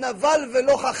 Am naval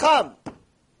velo chacham.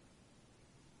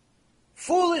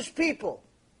 Foolish people,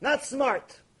 not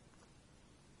smart.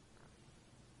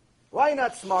 Why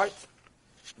not smart?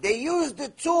 They used the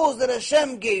tools that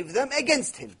Hashem gave them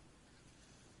against him.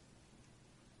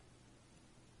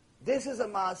 This is a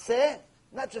maaseh,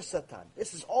 not just Satan.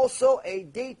 This is also a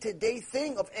day-to-day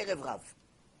thing of Erev Rav.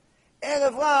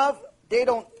 Erev Rav,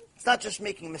 it's not just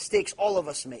making mistakes all of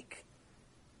us make.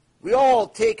 We all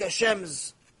take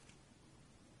Hashem's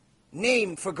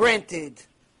name for granted,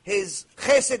 His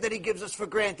chesed that He gives us for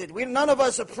granted. None of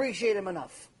us appreciate Him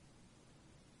enough.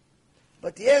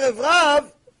 But the Erev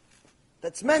Rav,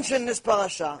 that's mentioned in this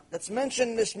parasha, that's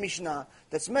mentioned in this Mishnah,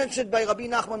 that's mentioned by Rabbi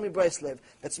Nachman Mibreslev,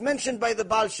 that's mentioned by the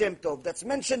Baal Shem Tov, that's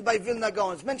mentioned by Vilna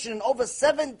Gaon, it's mentioned in over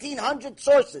 1,700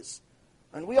 sources.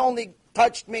 And we only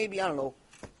touched maybe,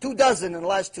 24 in the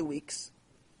last 2 weeks.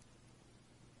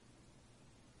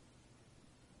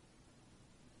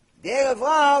 The Erev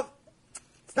Rav,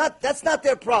 that's not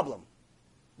their problem.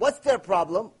 What's their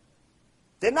problem?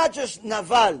 They're not just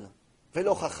naval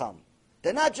velo chacham.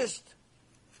 They're not just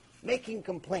making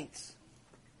complaints.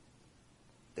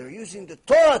 They're using the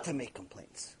Torah to make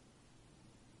complaints.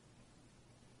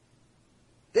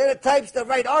 They're the types that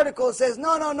write articles that says,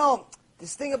 no,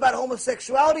 this thing about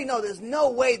homosexuality, no, there's no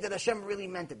way that Hashem really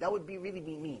meant it. That would really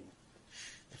be mean.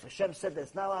 If Hashem said that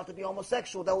it's not allowed to be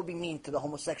homosexual, that would be mean to the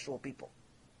homosexual people.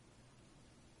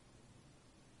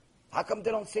 How come they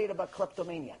don't say it about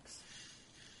kleptomaniacs?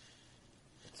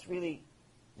 It's really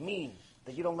mean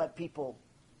that you don't let people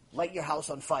light your house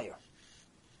on fire.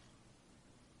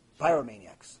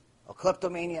 Pyromaniacs. Or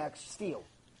kleptomaniacs steal.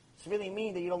 It's really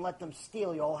mean that you don't let them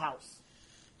steal your whole house.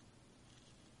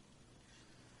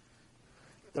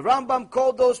 The Rambam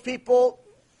called those people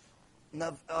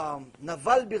Naval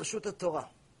Birshut Torah.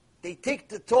 They take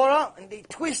the Torah and they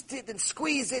twist it and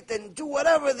squeeze it and do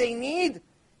whatever they need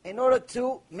in order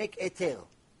to make eter.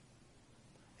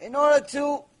 In order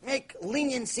to make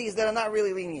leniencies that are not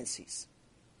really leniencies.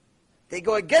 They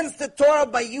go against the Torah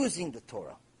by using the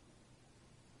Torah.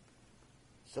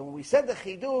 So when we said the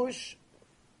Chidush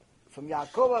from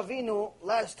Yaakov Avinu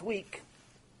last week,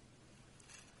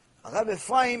 Rabbi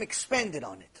Ephraim expanded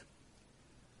on it.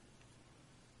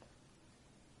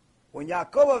 When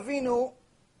Yaakov Avinu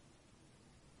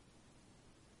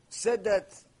said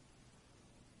that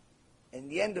in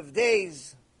the end of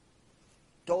days,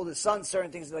 told his son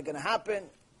certain things that are going to happen,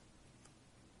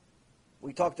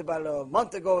 we talked about it a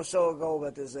month ago or so ago,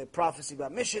 but there's a prophecy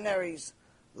about missionaries.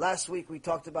 Last week we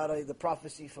talked about the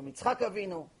prophecy from Yitzchak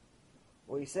Avinu,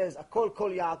 where he says, Akol kol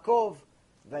Yaakov,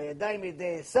 vayadayim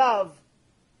yedei Esav.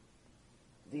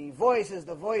 The voice is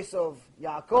the voice of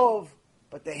Yaakov,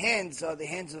 but the hands are the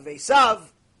hands of Esav.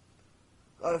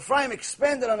 Ephraim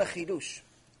expanded on a chidush.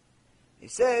 He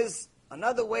says,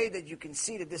 another way that you can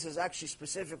see that this is actually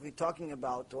specifically talking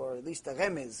about, or at least a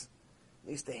remez, at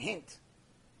least a hint,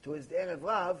 towards the Erev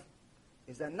Rav,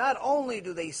 is that not only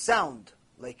do they sound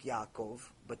like Yaakov,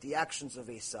 but the actions of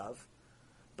Esav,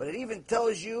 but it even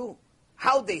tells you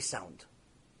how they sound.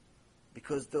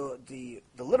 because the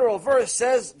literal verse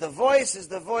says the voice is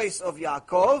the voice of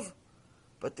Yaakov,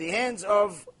 but the hands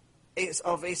of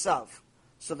Esav.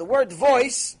 So the word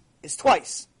voice is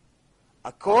twice.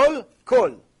 Akol,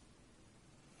 kol.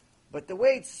 But the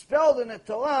way it's spelled in the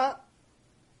Torah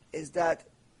is that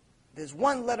there's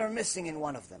one letter missing in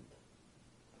one of them.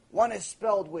 One is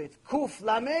spelled with Kuf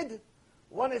Lamed,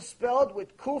 one is spelled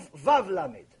with Kuf Vav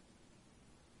Lamed.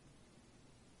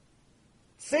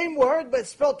 Same word, but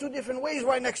spelled two different ways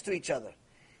right next to each other.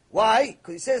 Why?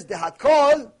 Because he says the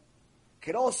Hakol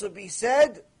could also be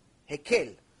said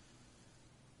Hekel.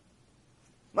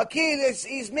 Makil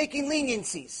is making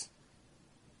leniencies.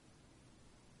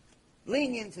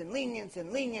 Lenience and lenience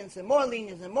and lenience and more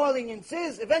lenience and more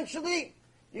leniences. Eventually,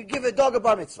 you give a dog a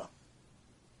bar mitzvah.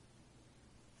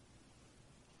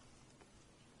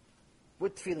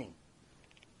 With tefillin.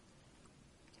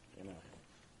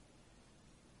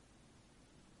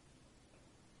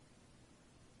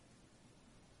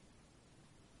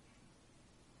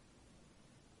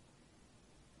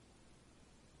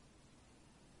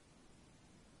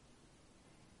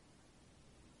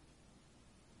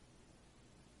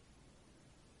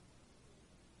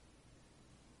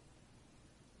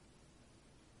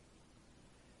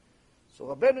 So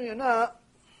Rabbeinu Yonah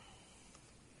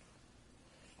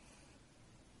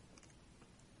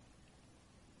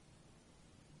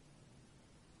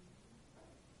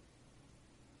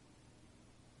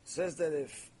says that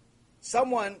if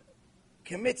someone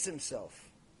commits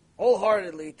himself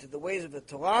wholeheartedly to the ways of the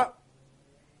Torah,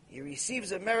 he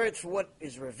receives a merit for what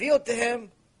is revealed to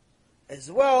him, as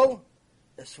well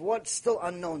as what's still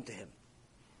unknown to him.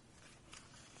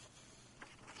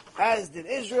 As did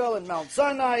Israel in Mount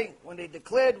Sinai, when they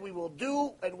declared, we will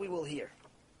do and we will hear.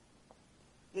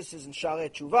 This is in Sharei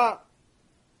Tshuva,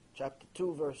 chapter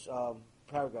 2,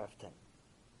 paragraph 10,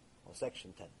 or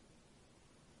section 10.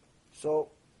 So,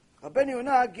 Rabbeinu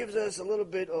Yonah gives us a little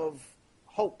bit of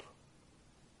hope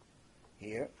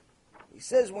here. He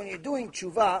says when you're doing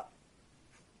tshuva,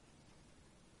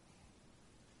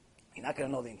 you're not going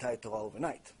to know the entire Torah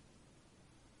overnight.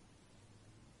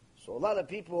 So a lot of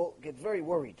people get very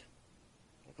worried.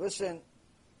 Like, listen,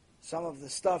 some of the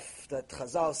stuff that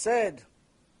Chazal said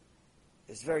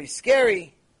is very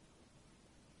scary.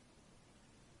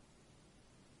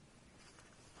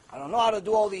 I don't know how to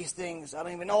do all these things. I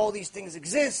don't even know all these things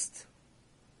exist.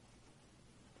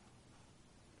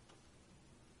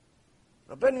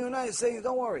 Rabbeinu Yonah is saying,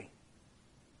 don't worry.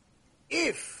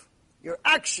 If your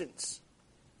actions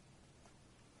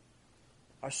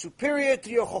are superior to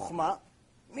your chokhmah,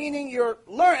 meaning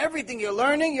everything you're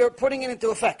learning, you're putting it into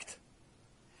effect.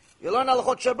 You learn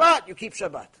halachot Shabbat, you keep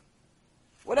Shabbat.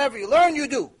 Whatever you learn, you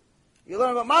do. You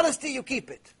learn about modesty, you keep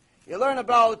it. You learn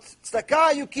about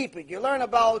tzedakah, you keep it. You learn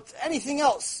about anything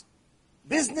else.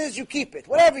 Business, you keep it.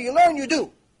 Whatever you learn, you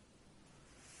do.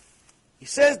 He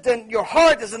says then your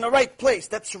heart is in the right place.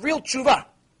 That's real tshuva.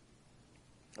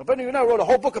 Rabbeinu Yonah wrote a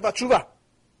whole book about tshuva.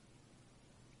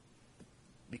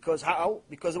 Because how?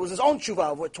 Because it was his own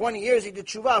tshuva. For 20 years he did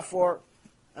tshuva for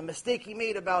a mistake he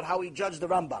made about how he judged the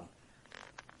Rambam.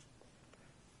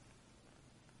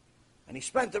 And he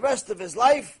spent the rest of his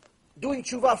life doing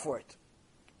tshuva for it.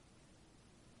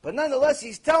 But nonetheless,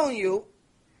 he's telling you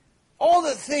all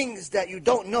the things that you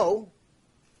don't know,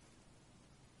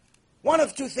 one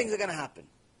of two things are going to happen.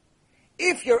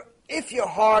 If your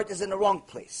heart is in the wrong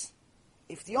place,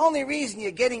 if the only reason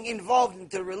you're getting involved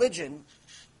into religion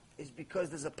is because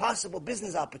there's a possible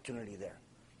business opportunity there.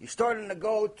 You're starting to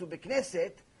go to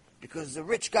Bekneset because there's a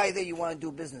rich guy there you want to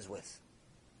do business with.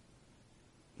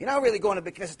 You're not really going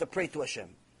to Bekneset to pray to Hashem.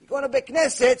 You're going to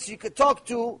Bekneset so you could talk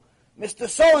to Mr.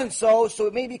 So-and-so, so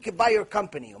maybe he could buy your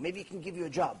company, or maybe he can give you a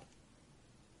job.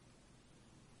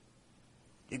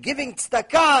 You're giving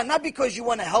tzedakah not because you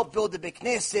want to help build the Beit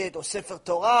Knesset or Sefer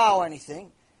Torah or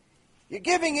anything. You're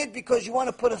giving it because you want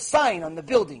to put a sign on the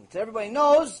building so everybody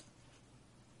knows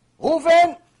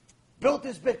Reuven built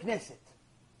his Beit Knesset.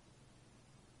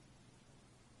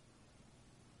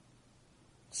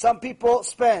 Some people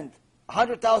spend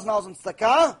 $100,000 on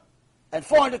tzedakah and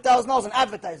 $400,000 on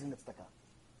advertising the tzedakah.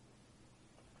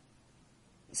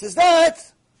 He says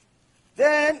that,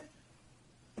 then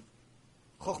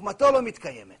chokhmato lo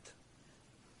mitkayemet.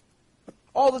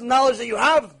 All the knowledge that you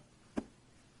have,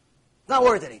 not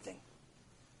worth anything.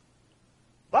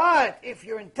 But if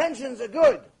your intentions are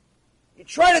good, you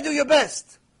try to do your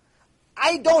best.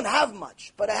 I don't have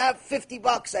much, but I have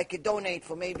 $50 I could donate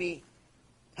for maybe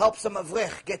help some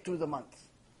avrech get through the month.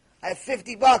 I have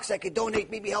 $50 I could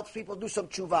donate, maybe help people do some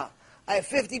tshuva. I have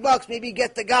 $50, maybe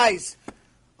get the guys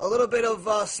a little bit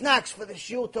of snacks for the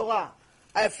shiur Torah.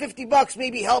 I have $50,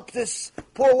 maybe help this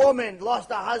poor woman, lost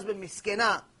her husband,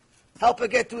 miskena. Help her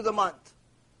get through the month.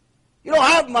 You don't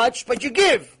have much, but you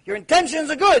give. Your intentions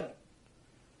are good.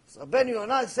 So Ben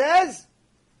Yonah says,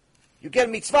 you get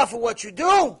mitzvah for what you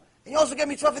do, and you also get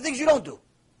mitzvah for things you don't do.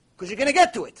 Because you're going to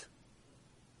get to it.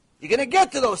 You're going to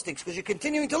get to those things, because you're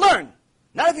continuing to learn.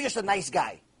 Not if you're just a nice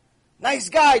guy. Nice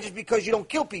guy just because you don't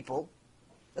kill people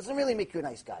doesn't really make you a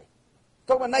nice guy.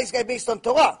 Talk about a nice guy based on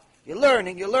Torah. You're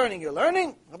learning.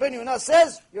 Ben Yonah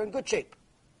says, you're in good shape.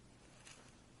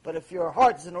 But if your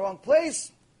heart is in the wrong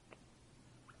place,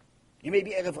 you may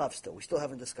be Erev Rav still. We still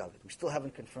haven't discovered. We still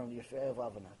haven't confirmed if you're Erev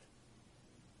Rav or not.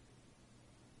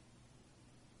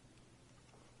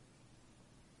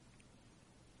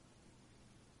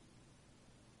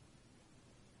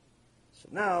 So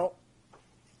now,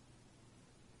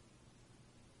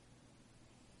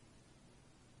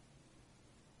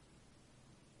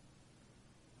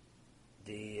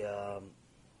 the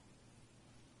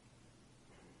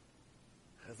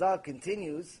Chazal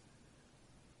continues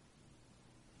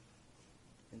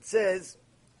and says,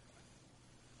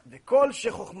 "V'kol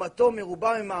shechochmato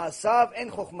meruba mima'asav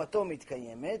en chochmato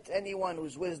mitkayemet." Anyone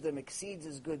whose wisdom exceeds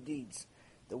his good deeds,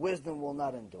 the wisdom will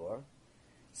not endure.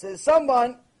 Says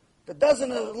someone that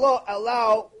doesn't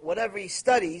allow whatever he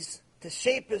studies to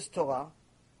shape his Torah,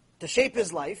 to shape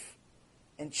his life,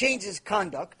 and change his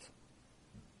conduct,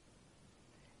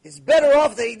 is better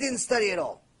off that he didn't study at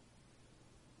all.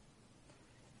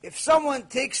 If someone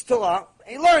takes Torah,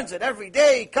 he learns it every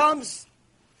day, he comes,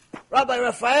 Rabbi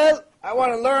Raphael, I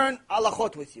want to learn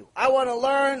halachot with you. I want to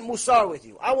learn MUSSAR with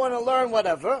you. I want to learn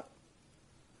whatever.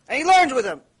 And he learns with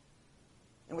him.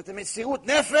 And with the Metsirut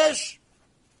Nefesh,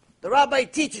 the rabbi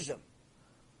teaches him.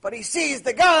 But he sees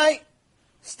the guy,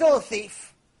 still a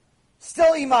thief,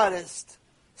 still immodest,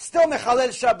 still mechalel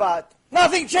Shabbat.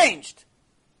 Nothing changed.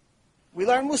 We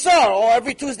learn MUSSAR or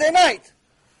every Tuesday night.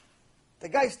 The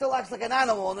guy still acts like an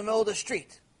animal in the middle of the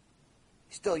street.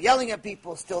 He's still yelling at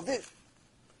people, still this.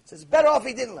 So it's better off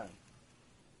he didn't learn.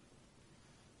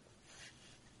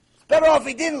 It's better off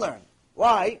he didn't learn.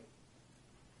 Why?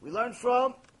 We learn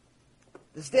from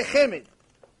the Sdei Chemed,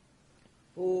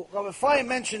 who Rabbi Fai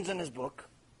mentions in his book,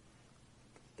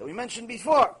 that we mentioned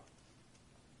before.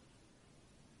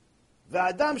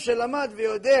 והאדם שלמד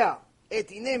ויודע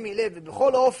את הנה מלב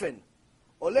ובכל אופן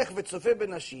הולך וצופה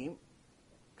בנשים,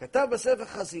 כתב בספר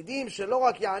חסידים שלא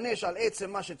רק יענש על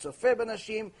עצם מה שצופה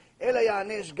בנשים, אלא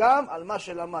יענש גם על מה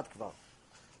שלמד כבר.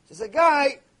 So it's a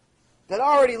guy that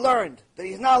already learned that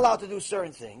he's not allowed to do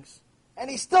certain things, and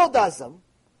he still does them.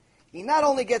 He not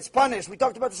only gets punished, we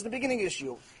talked about this in the beginning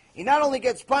issue, he not only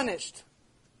gets punished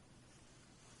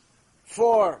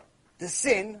for the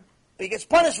sin, but he gets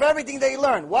punished for everything that he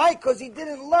learned. Why? Because he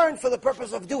didn't learn for the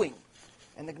purpose of doing.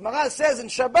 And the Gemara says in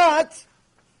Shabbat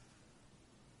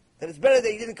that it's better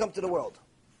that he didn't come to the world.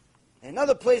 In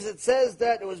another place it says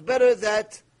that it was better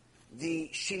that the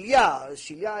shilya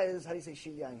is, how do you say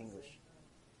shilya in English?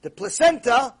 The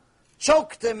placenta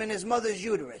choked him in his mother's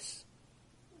uterus.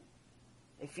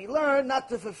 If he learned not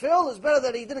to fulfill, it's better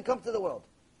that he didn't come to the world.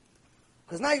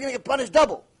 Because now you're going to get punished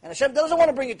double. And Hashem doesn't want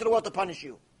to bring you to the world to punish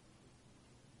you.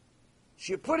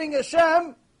 So you're putting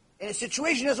Hashem in a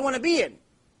situation he doesn't want to be in.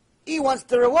 He wants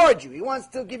to reward you. He wants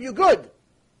to give you good.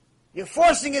 You're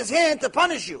forcing his hand to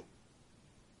punish you.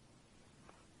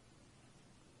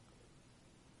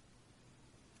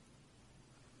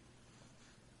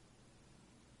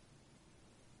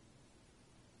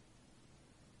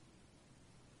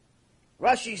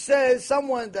 Rashi says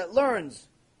someone that learns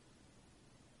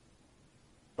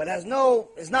but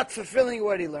is not fulfilling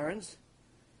what he learns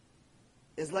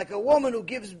is like a woman who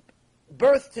gives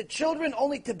birth to children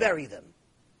only to bury them.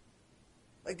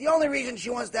 Like the only reason she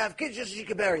wants to have kids is just so she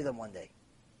can bury them one day.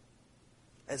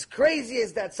 As crazy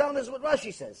as that sounds, is what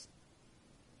Rashi says.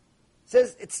 It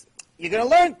says you're going to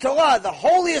learn Torah, the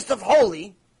holiest of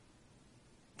holy,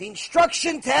 the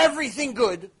instruction to everything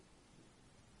good,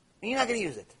 and you're not going to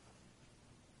use it.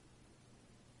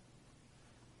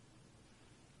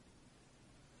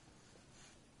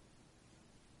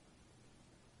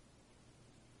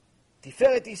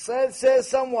 Tiferet Yisrael says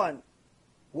someone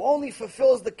who only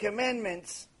fulfills the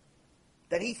commandments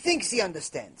that he thinks he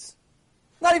understands.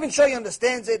 Not even sure he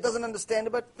understands it, doesn't understand it,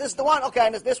 but this is the one, okay,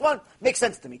 and this one makes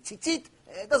sense to me. Tzitzit,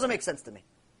 it doesn't make sense to me.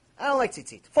 I don't like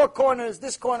tzitzit. 4 corners,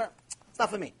 this corner, it's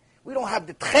not for me. We don't have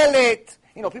the tchelet.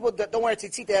 People that don't wear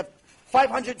tzitzit, they have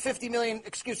 550 million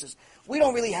excuses. We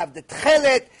don't really have the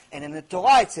tchelet, and in the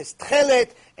Torah it says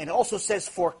tchelet, and it also says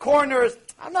 4 corners.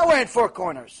 I'm not wearing 4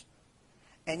 corners.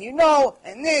 And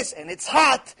and this, and it's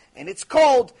hot, and it's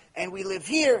cold, and we live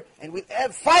here, and we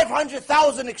have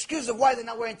 500,000 excuses of why they're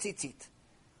not wearing tzitzit.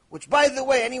 which, by the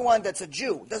way, anyone that's a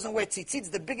Jew doesn't wear tzitzit is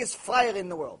the biggest flyer in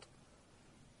the world.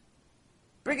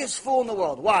 Biggest fool in the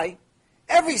world. Why?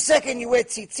 Every second you wear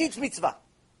tzitzit, mitzvah.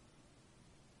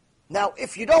 Now,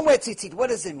 if you don't wear tzitzit, what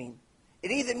does it mean?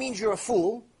 It either means you're a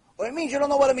fool, or it means you don't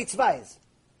know what a mitzvah is.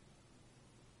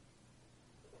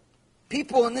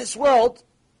 People in this world,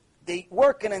 they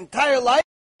work an entire life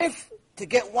to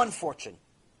get one fortune.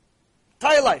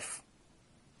 Entire life.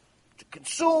 To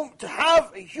consume, to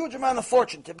have a huge amount of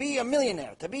fortune, to be a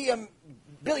millionaire, to be a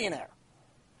billionaire.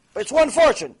 But it's one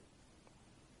fortune.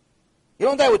 You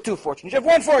don't die with two fortunes. You have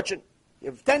one fortune.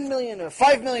 You have 10 million or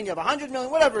 5 million, you have 100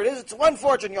 million, whatever it is. It's one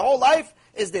fortune. Your whole life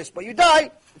is this. But you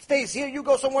die, it stays here, you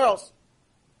go somewhere else.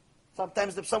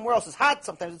 Sometimes somewhere else is hot,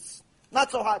 sometimes it's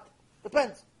not so hot.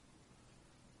 Depends.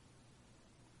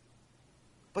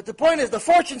 But the point is, the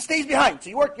fortune stays behind.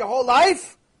 So you work your whole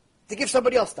life to give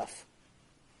somebody else stuff.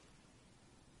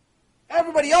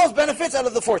 Everybody else benefits out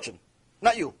of the fortune,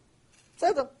 not you.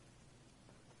 Settle.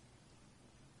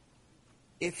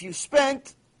 If you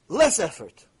spent less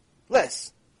effort,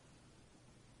 less,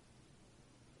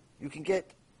 you can get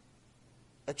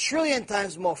 1 trillion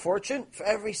times more fortune for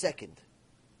every second.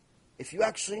 If you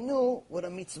actually knew what a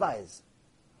mitzvah is.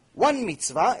 One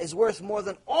mitzvah is worth more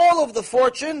than all of the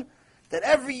fortune that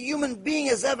every human being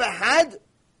has ever had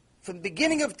from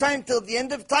beginning of time till the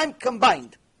end of time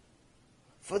combined.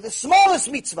 For the smallest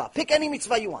mitzvah, pick any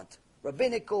mitzvah you want.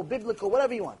 Rabbinical, biblical,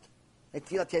 whatever you want.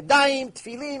 Netilat yadayim,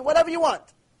 tefillin, whatever you want.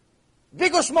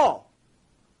 Big or small.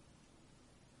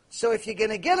 So if you're going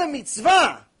to get a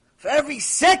mitzvah for every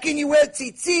second you wear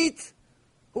tzitzit,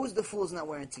 who's the fool who's not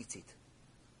wearing tzitzit?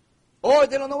 Or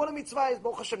they don't know what a mitzvah is.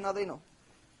 Baruch Hashem, now they know.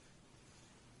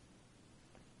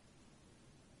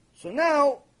 So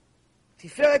now,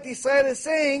 Tiferet Yisrael is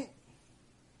saying,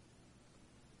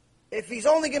 if he's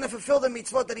only going to fulfill the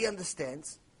mitzvot that he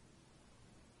understands,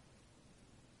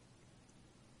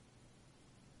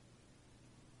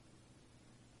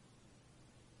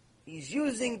 he's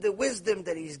using the wisdom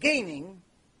that he's gaining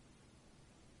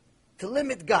to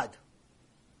limit God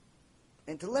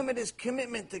and to limit his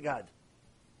commitment to God.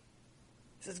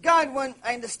 He says, God, when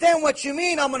I understand what you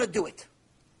mean, I'm going to do it.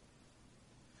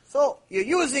 So you're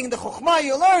using the chokhmah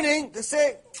you're learning to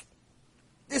say,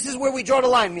 this is where we draw the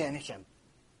line, me and Hashem.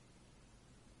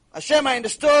 Hashem, I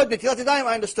understood. Netilat yadayim,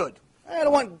 I understood. I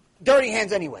don't want dirty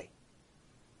hands anyway.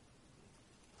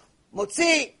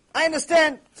 Motzi, I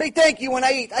understand. Say thank you when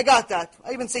I eat. I got that.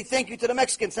 I even say thank you to the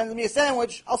Mexican. Sends me a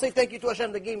sandwich. I'll say thank you to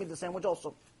Hashem that gave me the sandwich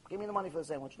also. Give me the money for the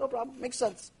sandwich. No problem. Makes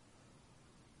sense.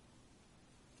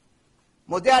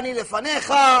 Modeh ani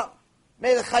lefanecha,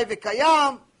 melech chai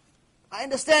v'kayam. I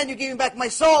understand you giving back my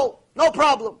soul. No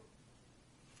problem.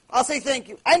 I'll say thank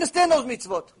you. I understand those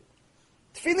mitzvot.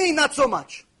 Tefillin, not so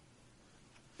much.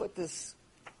 Put this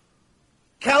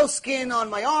cow skin on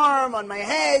my arm, on my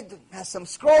head, has some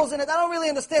scrolls in it. I don't really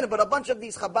understand it, but a bunch of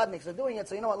these Chabadniks are doing it,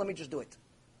 so you know what, let me just do it.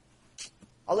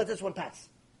 I'll let this one pass.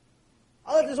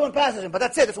 I'll let this one pass, but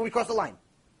that's it, that's when we cross the line.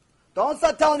 Don't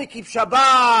start telling me keep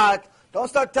Shabbat. Don't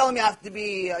start telling me I have to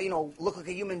be, look like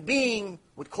a human being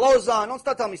with clothes on. Don't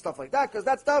start telling me stuff like that, because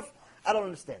that stuff, I don't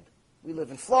understand. We live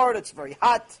in Florida, it's very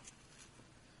hot.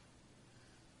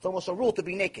 It's almost a rule to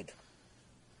be naked.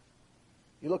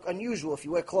 You look unusual if you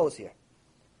wear clothes here.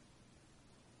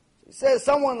 So he says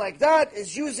someone like that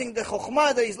is using the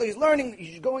chokhmah that he's learning,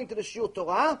 he's going to the Shiur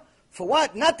Torah, for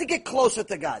what? Not to get closer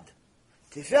to God.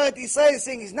 Tiferet Yisrael is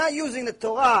saying he's not using the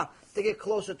Torah to get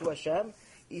closer to Hashem.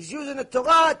 He's using the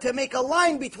Torah to make a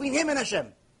line between him and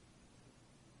Hashem.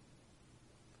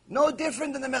 No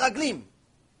different than the Meraglim.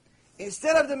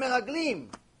 Instead of the Meraglim,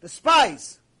 the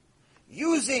spies,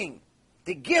 using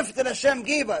the gift that Hashem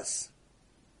gave us,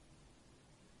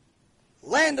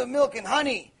 land of milk and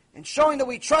honey, and showing that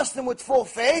we trust Him with full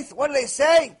faith, what do they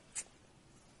say?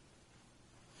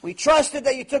 We trusted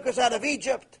that you took us out of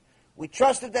Egypt. We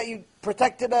trusted that you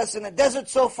protected us in the desert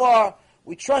so far.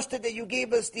 We trusted that you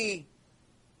gave us the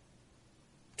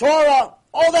Torah.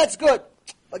 All that's good.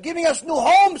 But giving us new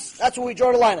homes, that's where we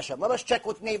draw the line, Hashem. Let us check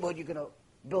what neighborhood you're going to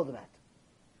build them at.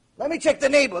 Let me check the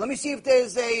neighborhood. Let me see if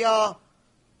there's a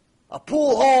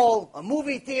pool hall, a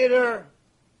movie theater.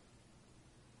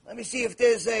 Let me see if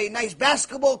there's a nice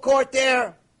basketball court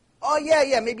there. Oh,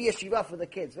 yeah, maybe a yeshiva for the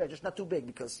kids. Yeah, just not too big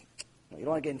because you don't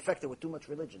want to get infected with too much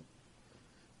religion.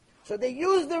 So they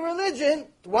use the religion,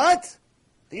 what?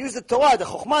 They use the Torah, the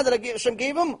Chokhmah that Hashem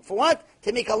gave them, for what?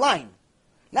 To make a line.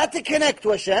 Not to connect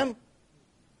to Hashem,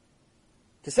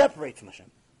 to separate from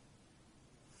Hashem.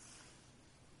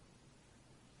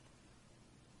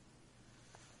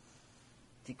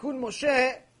 Tikkun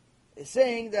Moshe is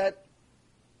saying that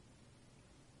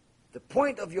the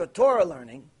point of your Torah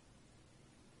learning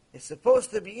is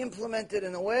supposed to be implemented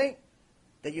in a way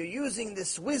that you're using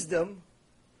this wisdom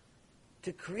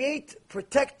to create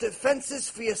protective fences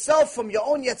for yourself from your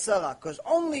own Yetzirah. Because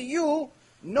only you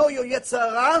know your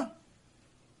Yetzirah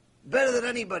better than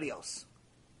anybody else.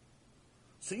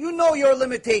 So you know your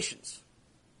limitations.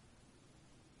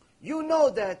 You know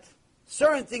that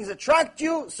certain things attract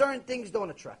you, certain things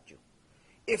don't attract you.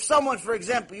 If someone, for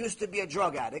example, used to be a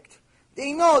drug addict,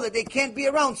 they know that they can't be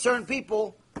around certain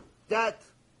people that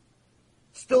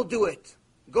still do it,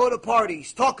 go to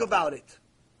parties, talk about it.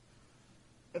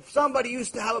 If somebody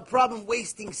used to have a problem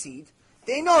wasting seed,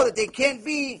 they know that they can't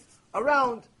be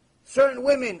around certain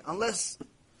women unless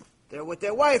they're with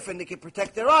their wife and they can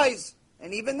protect their eyes.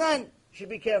 And even then, should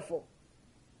be careful.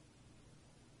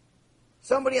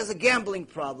 Somebody has a gambling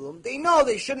problem, they know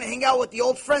they shouldn't hang out with the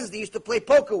old friends they used to play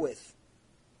poker with.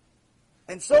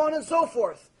 And so on and so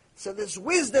forth. So this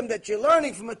wisdom that you're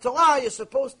learning from the Torah, you're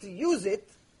supposed to use it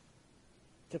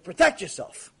to protect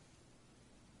yourself.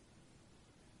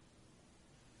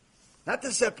 Not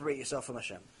to separate yourself from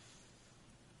Hashem.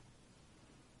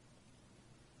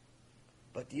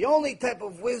 But the only type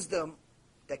of wisdom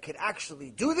that can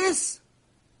actually do this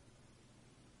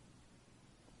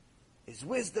is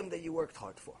wisdom that you worked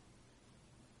hard for.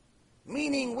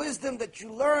 Meaning wisdom that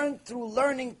you learned through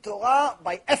learning Torah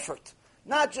by effort.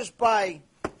 Not just by,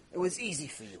 it was easy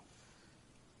for you.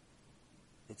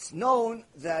 It's known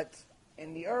that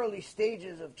in the early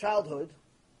stages of childhood,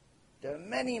 there are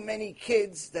many, many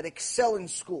kids that excel in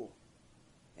school,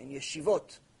 in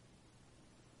yeshivot.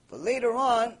 But later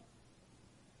on,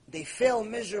 they fail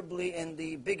miserably in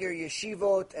the bigger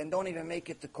yeshivot and don't even make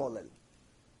it to kollel.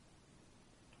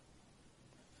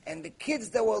 And the kids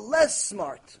that were less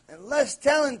smart and less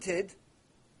talented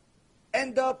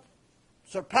end up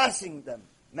surpassing them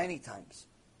many times.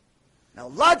 Now,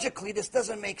 logically, this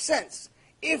doesn't make sense.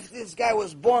 If this guy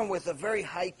was born with a very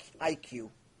high IQ,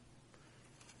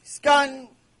 he's gotten,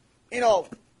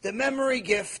 the memory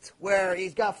gift where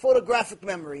he's got photographic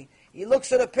memory. He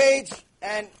looks at a page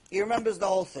and he remembers the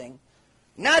whole thing.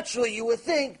 Naturally, you would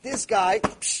think this guy,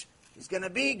 he's going to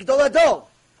be Gdol Adol.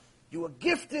 You were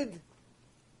gifted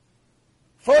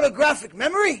photographic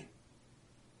memory.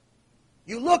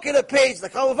 You look at a page,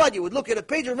 like Avot, you would look at a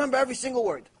page and remember every single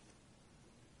word.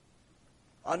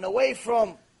 On the way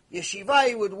from yeshiva,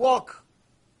 he would walk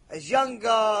as young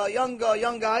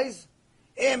guys.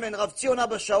 Him and Rav Tzion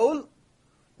Abba Shaul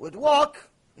would walk,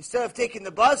 instead of taking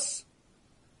the bus,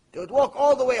 they would walk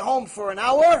all the way home for an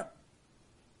hour,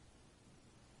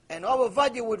 and Rav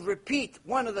Avadia would repeat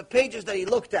one of the pages that he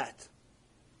looked at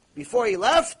before he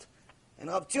left, and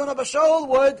Rav Tzion Abba Shaul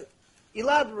would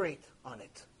elaborate on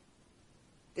it.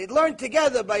 They'd learn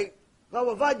together by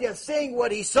Rav Avadia saying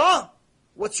what he saw,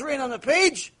 what's written on the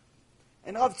page,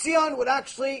 and Rav Tzion would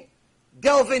actually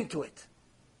delve into it,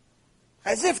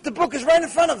 as if the book is right in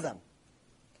front of them.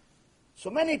 So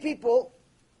many people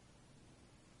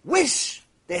wish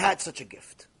they had such a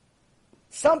gift.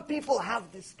 Some people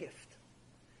have this gift,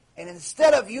 and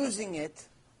instead of using it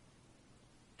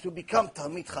to become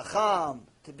Talmid Chacham,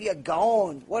 to be a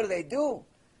Gaon, what do?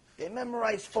 They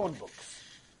memorize phone books.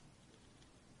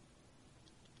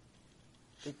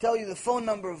 They tell you the phone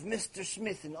number of Mr.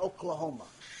 Smith in Oklahoma,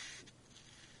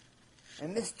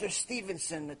 and Mr.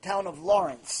 Stevenson in the town of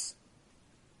Lawrence.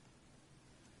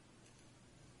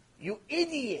 You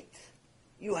idiot.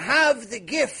 You have the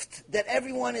gift that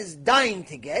everyone is dying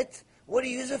to get. What do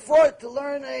you use it for? To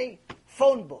learn a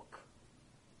phone book.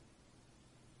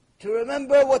 To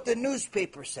remember what the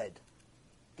newspaper said.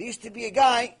 There used to be a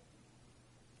guy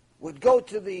would go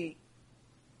to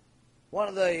one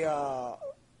of the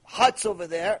huts over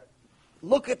there,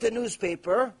 look at the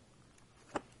newspaper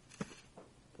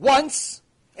once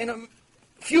in a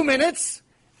few minutes,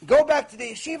 go back to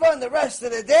the yeshiva, and the rest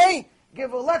of the day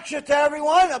give a lecture to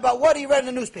everyone about what he read in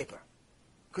the newspaper.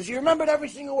 Because he remembered every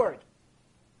single word.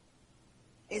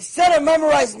 Instead of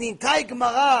memorizing the entire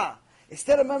Gemara,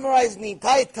 instead of memorizing the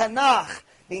entire Tanakh,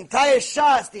 the entire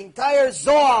Shas, the entire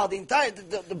Zohar,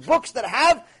 the books that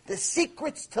have the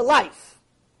secrets to life,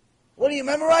 what are you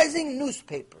memorizing?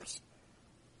 Newspapers.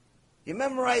 You're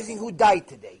memorizing who died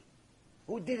today,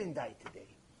 who didn't die today,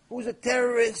 who's a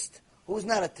terrorist, who's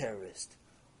not a terrorist,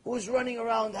 who's running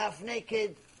around half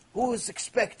naked, who's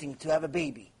expecting to have a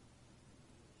baby.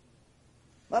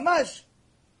 Mamash,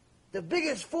 the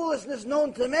biggest foolishness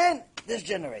known to man, this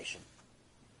generation.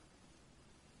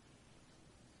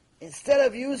 Instead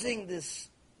of using this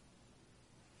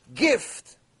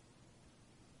gift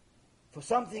for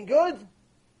something good,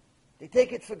 they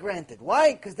take it for granted.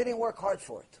 Why? Because they didn't work hard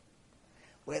for it.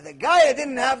 Where the guy that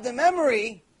didn't have the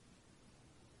memory,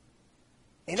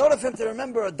 In order for him to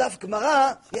remember a daf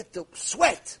Gemara, he had to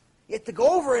sweat. He had to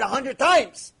go over it 100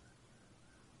 times.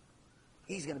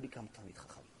 He's going to become Talmid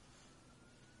Chacham.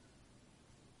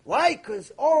 Why?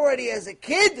 Because already as a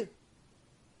kid,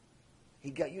 he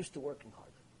got used to working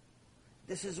hard.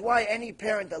 This is why any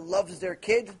parent that loves their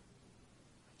kid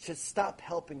should stop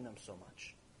helping them so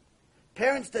much.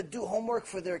 Parents that do homework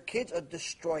for their kids are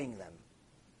destroying them.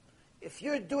 If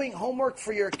you're doing homework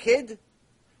for your kid,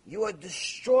 you are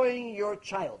destroying your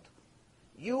child.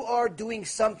 You are doing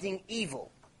something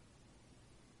evil.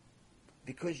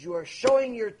 Because you are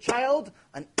showing your child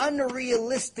an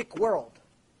unrealistic world.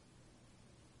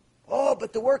 Oh,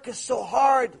 but the work is so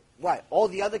hard. Why? All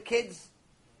the other kids?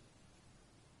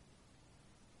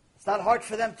 It's not hard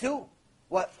for them too?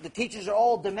 What, the teachers are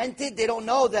all demented? They don't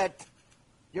know that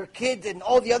your kid and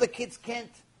all the other kids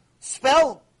can't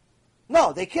spell?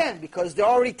 No, they can because they're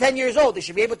already 10 years old. They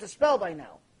should be able to spell by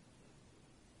now.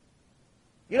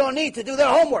 You don't need to do their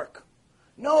homework.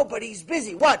 No, but he's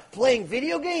busy. What? Playing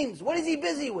video games? What is he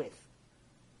busy with?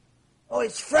 Oh,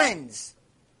 his friends.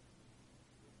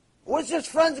 What's his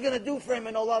friends going to do for him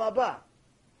in Olam Haba?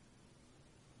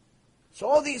 So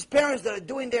all these parents that are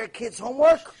doing their kids'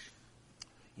 homework,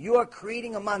 you are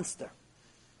creating a monster.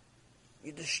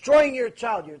 You're destroying your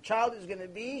child. Your child is going to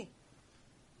be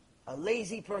a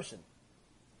lazy person.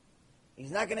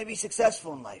 He's not going to be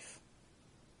successful in life.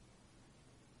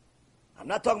 I'm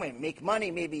not talking about make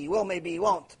money, maybe he will, maybe he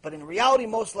won't. But in reality,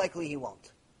 most likely he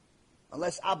won't.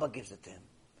 Unless Abba gives it to him.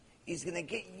 He's going to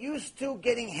get used to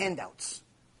getting handouts.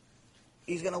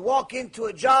 He's going to walk into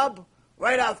a job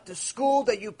right after school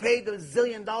that you paid $1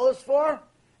 zillion for,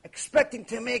 expecting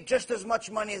to make just as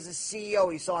much money as the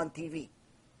CEO he saw on TV.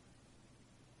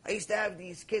 I used to have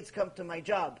these kids come to my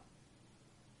job,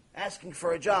 asking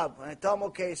for a job. And I tell them,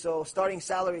 okay, so starting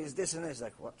salary is this and this.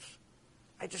 Like, what?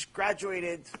 I just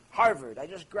graduated Harvard. I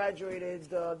just graduated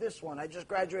this one. I just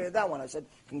graduated that one. I said,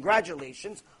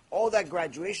 congratulations. All that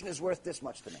graduation is worth this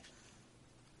much to me.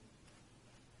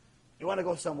 You want to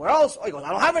go somewhere else? Oh, he goes,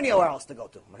 I don't have anywhere else to go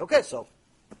to. I'm like, okay, so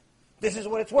this is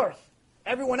what it's worth.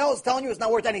 Everyone else is telling you it's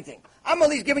not worth anything. I'm at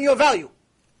least giving you a value.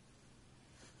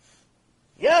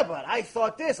 Yeah, but I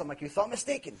thought this. I'm like, you thought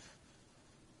mistaken.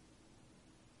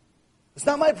 It's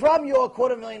not my problem you owe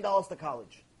 $250,000 to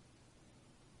college.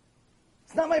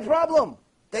 It's not my problem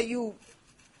that you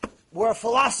were a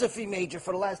philosophy major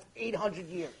for the last 800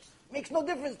 years. It makes no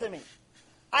difference to me.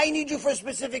 I need you for a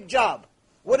specific job.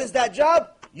 What is that job?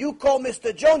 You call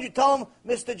Mr. Jones, you tell him,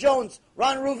 Mr. Jones,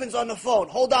 Ron Reuven's on the phone.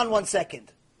 Hold on 1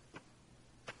 second.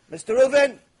 Mr.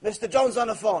 Reuven, Mr. Jones on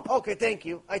the phone. Okay, thank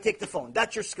you. I take the phone.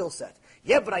 That's your skill set.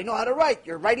 Yeah, but I know how to write.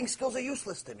 Your writing skills are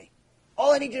useless to me.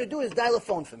 All I need you to do is dial a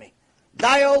phone for me.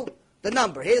 Dial the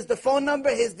number. Here's the phone number.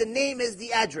 Here's the name. Here's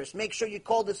the address. Make sure you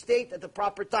call the state at the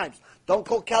proper times. Don't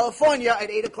call California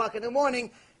at 8 o'clock in the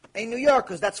morning in New York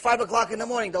because that's 5 o'clock in the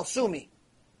morning. They'll sue me.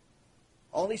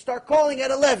 Only start calling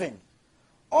at 11.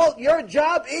 All your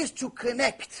job is to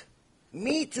connect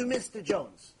me to Mr.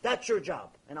 Jones. That's your job,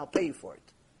 and I'll pay you for it.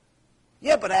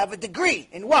 Yeah, but I have a degree.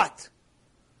 In what?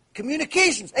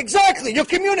 Communications. Exactly. You're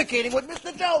communicating with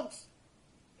Mr. Jones.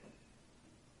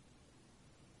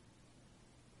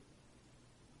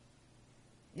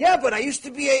 Yeah, but I used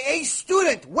to be an A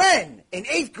student. When? In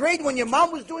 8th grade when your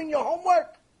mom was doing your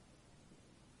homework?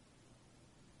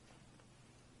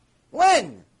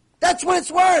 When? That's what it's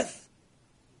worth.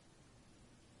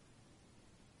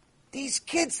 These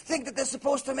kids think that they're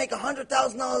supposed to make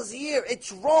 $100,000 a year.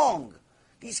 It's wrong.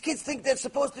 These kids think they're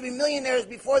supposed to be millionaires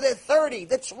before they're 30.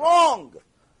 That's wrong.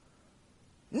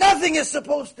 Nothing is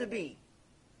supposed to be.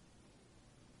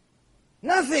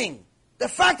 Nothing. The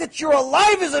fact that you're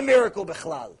alive is a miracle,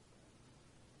 bichlal.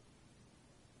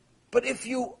 But if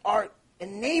you are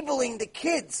enabling the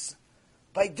kids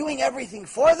by doing everything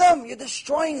for them, you're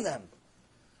destroying them.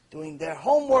 Doing their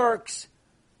homeworks,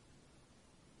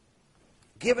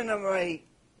 giving them a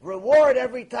reward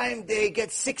every time they get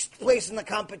 6th place in the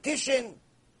competition.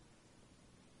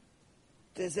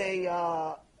 There's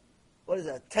a,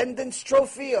 attendance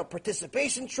trophy or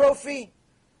participation trophy.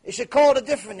 They should call it a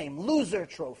different name, loser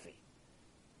trophy.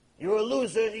 You're a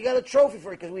loser, you got a trophy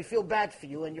for it because we feel bad for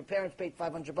you and your parents paid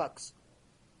 $500.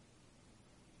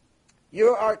 You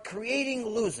are creating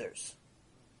losers.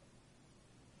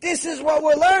 This is what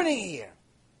we're learning here.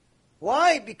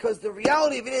 Why? Because the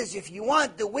reality of it is, if you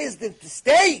want the wisdom to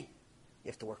stay,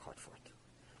 you have to work hard for it.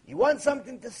 You want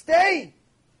something to stay,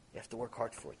 you have to work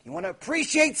hard for it. You want to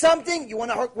appreciate something, you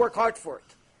want to work hard for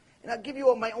it. And I'll give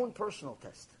you my own personal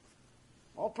test.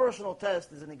 My own personal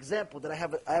test is an example that I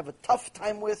have a tough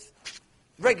time with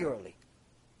regularly.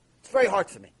 It's very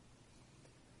hard for me.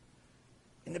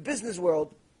 in the business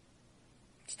world,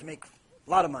 it's to make a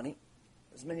lot of money,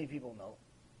 as many people know.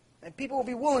 And people will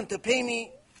be willing to pay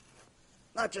me,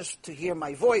 not just to hear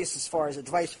my voice as far as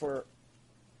advice for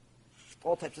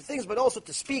all types of things, but also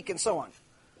to speak and so on.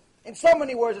 In so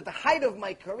many words, at the height of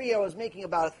my career, I was making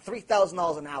about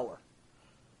 $3,000 an hour.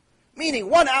 Meaning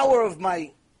 1 hour of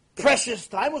my precious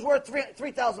time was worth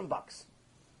 $3,000.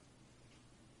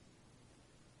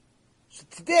 So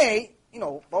today,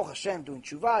 Baruch Hashem, doing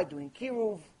tshuva, doing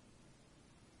kiruv,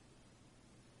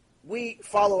 we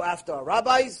follow after our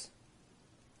rabbis.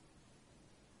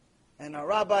 And our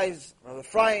rabbis, Rav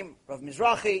Ephraim, Rav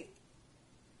Mizrahi,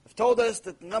 have told us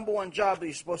that the number one job that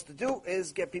you're supposed to do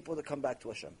is get people to come back to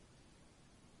Hashem.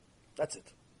 That's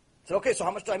it. So, okay, so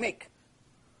how much do I make?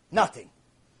 Nothing.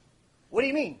 What do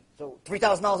you mean? So,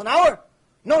 $3,000 an hour?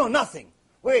 No, nothing.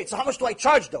 Wait, so how much do I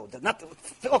charge, though? The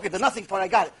nothing part, I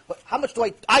got it. But how much do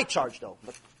I charge, though?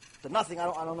 But the nothing, I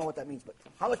don't know what that means, but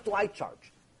how much do I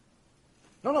charge?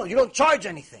 No, you don't charge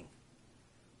anything.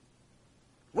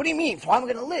 What do you mean? So how am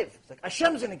I going to live? It's like,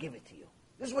 Hashem's going to give it to you.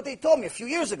 This is what they told me a few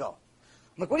years ago.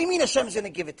 I'm like, what do you mean Hashem's going to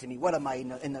give it to me? What am I,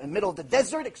 in the middle of the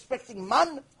desert expecting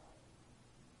man?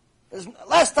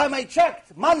 Last time I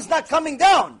checked, man's not coming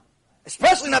down.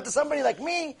 Especially not to somebody like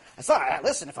me. I thought,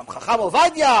 listen, if I'm Chacham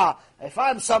Ovadia, if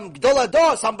I'm some Gdol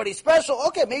Ador, somebody special,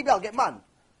 okay, maybe I'll get man.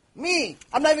 Me,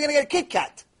 I'm not even going to get a Kit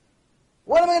Kat.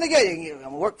 What am I going to get? I'm going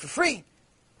to work for free.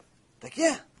 Like,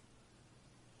 yeah.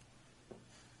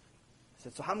 I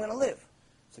said, so how am I going to live?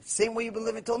 It's like the same way you've been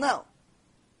living till now.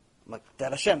 I'm like,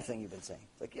 that Hashem thing you've been saying.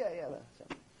 It's like, yeah, that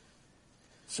Hashem.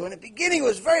 So in the beginning, it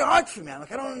was very hard for me. I'm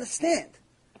like, I don't understand.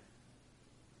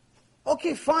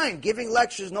 Okay, fine. Giving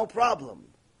lectures, no problem.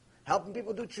 Helping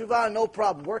people do tshuva, no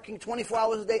problem. Working 24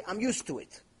 hours a day, I'm used to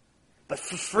it. But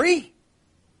for free?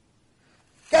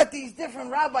 Got these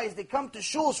different rabbis, they come to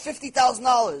shuls,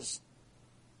 $50,000.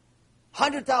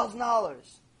 $100,000.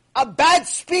 A bad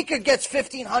speaker gets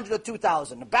 $1,500 or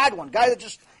 $2,000. A bad one, guy that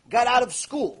just got out of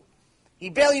school. He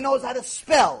barely knows how to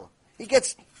spell. He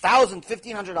gets $1,000,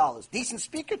 $1,500. Decent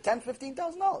speaker, $10,000,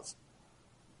 $15,000.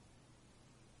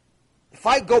 If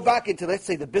I go back into, let's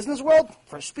say, the business world,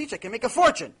 for a speech, I can make a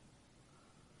fortune.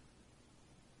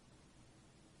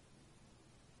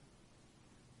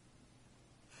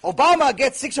 Obama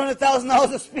gets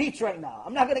 $600,000 a speech right now.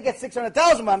 I'm not going to get $600,000,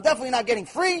 but I'm definitely not getting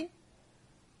free.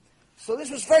 So this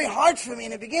was very hard for me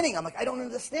in the beginning. I'm like, I don't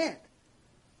understand.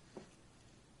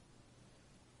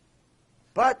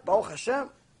 But, Baruch Hashem,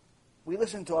 we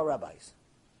listened to our rabbis.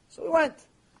 So we went.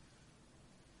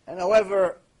 And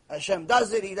however Hashem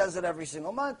does it, He does it every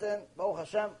single month, and Baruch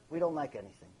Hashem, we don't like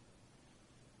anything.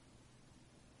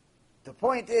 The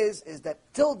point is that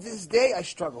till this day I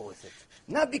struggle with it.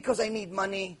 Not because I need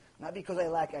money, not because I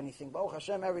lack anything. Baruch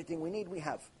Hashem, everything we need, we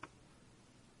have.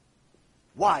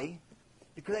 Why?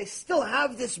 Because I still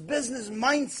have this business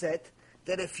mindset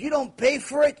that if you don't pay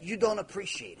for it, you don't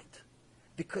appreciate it.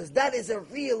 Because that is a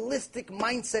realistic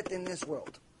mindset in this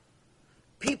world.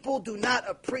 People do not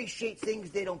appreciate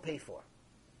things they don't pay for.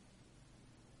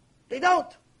 They don't.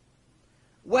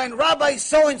 When Rabbi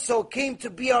so-and-so came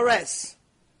to BRS,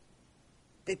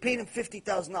 they paid him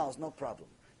 $50,000, no problem.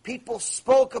 People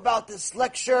spoke about this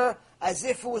lecture as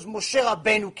if it was Moshe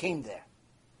Rabbeinu who came there.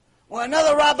 When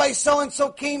another Rabbi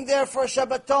so-and-so came there for a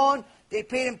Shabbaton, they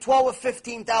paid him $12,000 or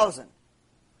 $15,000.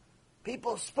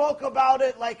 People spoke about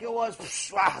it like it was,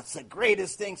 it's the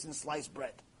greatest thing since sliced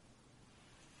bread.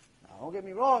 Now, don't get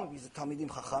me wrong, these are Talmidim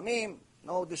Chachamim,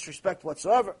 no disrespect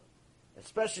whatsoever.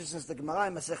 Especially since the Gemara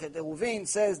in Masechet Eruvin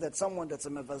says that someone that's a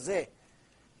mevazeh,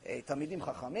 a Talmidim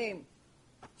Chachamim,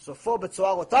 so for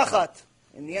B'tzoar Otachat,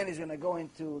 in the end he's going to go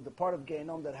into the part of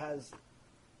Gehenom that has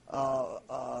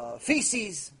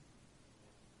feces.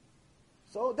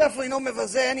 So definitely no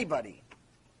mevazeh anybody.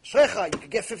 Shrecha, you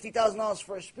could get $50,000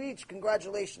 for a speech,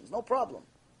 congratulations, no problem.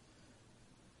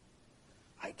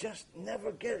 I just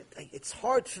never get it. It's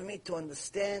hard for me to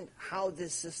understand how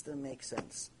this system makes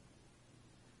sense.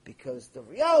 Because the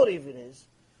reality of it is,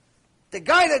 the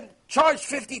guy that charged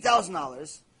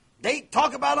 $50,000, they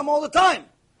talk about him all the time.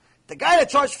 The guy that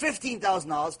charged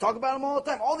 $15,000, talk about him all the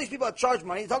time. All these people that charge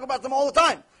money, talk about them all the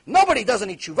time. Nobody does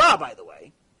any tshuva, by the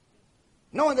way.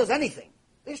 No one does anything.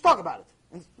 They just talk about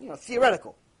it. It's,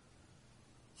 theoretical.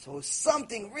 So it's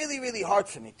something really, really hard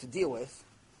for me to deal with.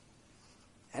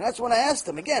 And that's when I asked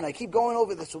them, again, I keep going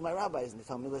over this with my rabbis, and they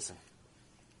tell me, listen,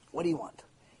 what do you want?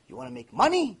 You want to make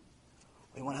money?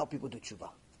 Or you want to help people do tshuva?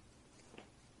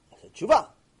 I said, tshuva. I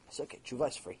said, okay, tshuva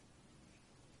is free.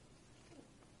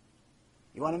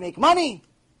 You want to make money?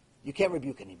 You can't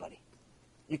rebuke anybody.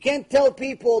 You can't tell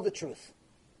people the truth.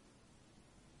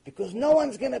 Because no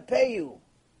one's going to pay you.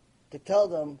 to tell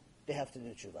them they have to do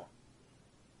tshuva.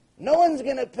 No one's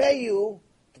going to pay you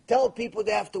to tell people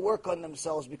they have to work on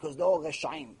themselves because they're all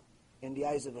reshaim in the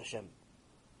eyes of Hashem.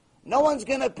 No one's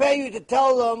going to pay you to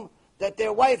tell them that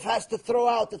their wife has to throw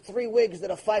out the 3 wigs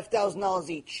that are $5,000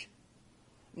 each.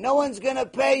 No one's going to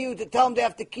pay you to tell them they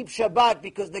have to keep Shabbat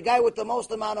because the guy with the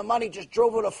most amount of money just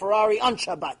drove with a Ferrari on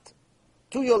Shabbat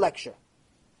to your lecture.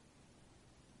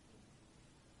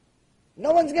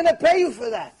 No one's going to pay you for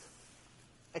that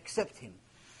except him.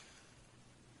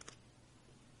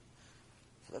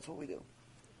 So that's what we do.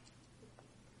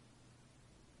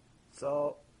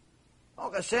 So,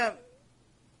 Hashem,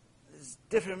 there's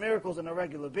different miracles on a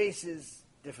regular basis.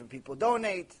 Different people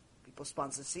donate. People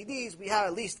sponsor CDs. We have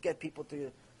at least get people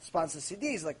to sponsor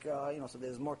CDs, like, so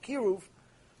there's more kiruv.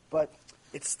 But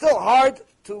it's still hard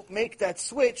to make that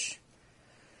switch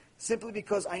simply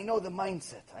because I know the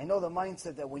mindset. I know the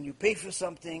mindset that when you pay for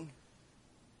something,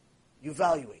 you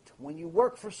value it. When you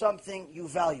work for something, you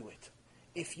value it.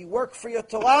 If you work for your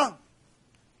Torah,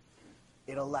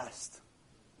 it'll last.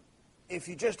 If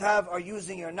you just are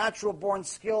using your natural born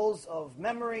skills of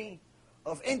memory,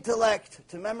 of intellect,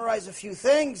 to memorize a few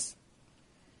things,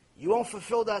 you won't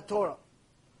fulfill that Torah.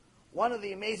 One of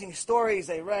the amazing stories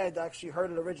I read, I actually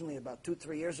heard it originally about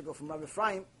 2-3 years ago from Rav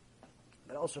Ephraim,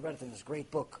 but I also read it in this great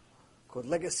book called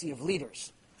Legacy of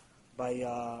Leaders by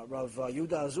Rav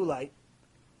Yuda Azulai,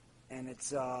 and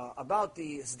it's about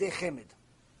the Zdei Chemed.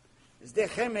 Zdei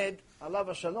Chemed,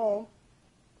 alav Shalom,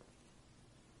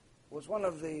 was one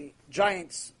of the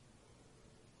giants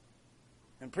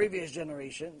in previous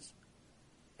generations,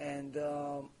 and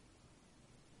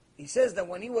he says that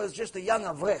when he was just a young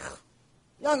avrech,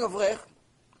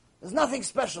 there's nothing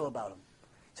special about him.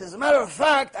 He says, as a matter of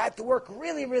fact, I had to work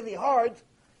really, really hard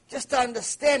just to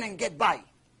understand and get by.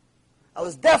 I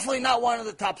was definitely not one of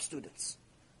the top students.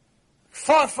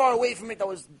 Far, far away from it. I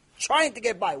was trying to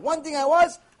get by. One thing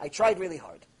I tried really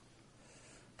hard.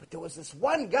 But there was this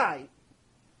one guy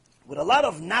with a lot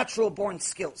of natural-born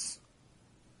skills.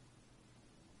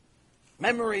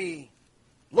 Memory,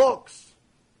 looks,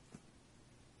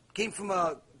 came from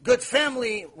a good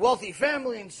family, wealthy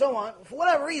family, and so on. For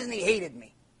whatever reason, he hated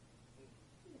me.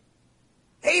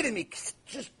 Hated me.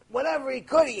 Just whatever he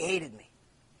could, he hated me.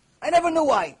 I never knew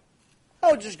why.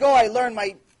 I would just go, I didn't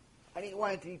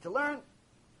want anything to learn.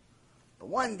 But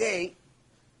one day,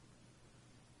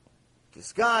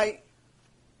 this guy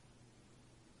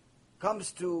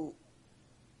comes to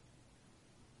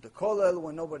the kollel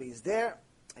when nobody is there,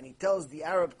 and he tells the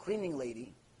Arab cleaning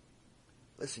lady,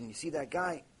 listen, you see that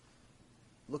guy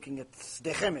looking at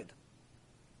Zdei Chemed?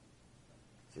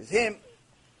 Says, him,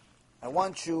 I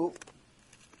want you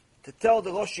to tell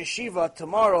the Rosh Yeshiva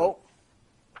tomorrow,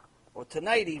 or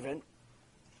tonight even,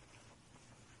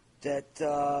 that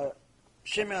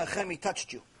Shem Erachem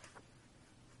touched you.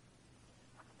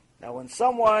 Now when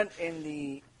someone in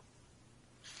the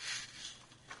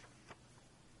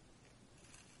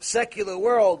secular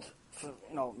world,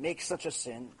 makes such a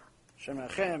sin, Shem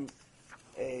Erachem,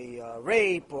 a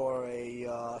rape or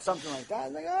a something like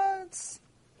that,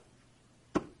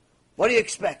 what do you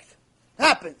expect? It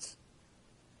happens.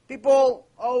 People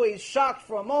always shocked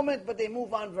for a moment, but they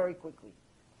move on very quickly.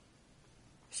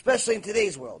 Especially in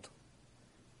today's world.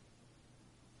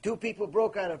 2 people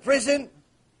broke out of prison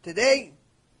today.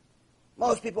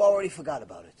 Most people already forgot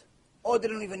about it. Or they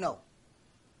don't even know.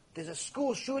 There's a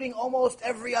school shooting almost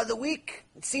every other week,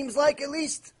 it seems like, at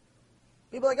least.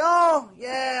 People are like, oh,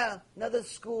 yeah, another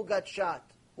school got shot.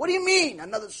 What do you mean,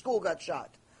 another school got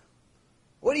shot?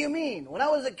 What do you mean? When I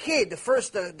was a kid,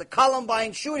 the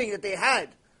Columbine shooting that they had,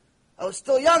 I was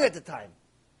still young at the time.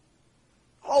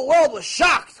 The whole world was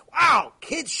shocked. Wow,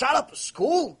 kids shot up a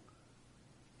school?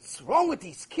 What's wrong with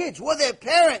these kids? Who are their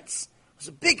parents? It was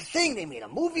a big thing. They made a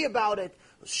movie about it.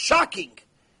 It was shocking.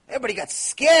 Everybody got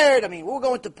scared. We were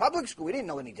going to public school. We didn't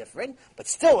know any different. But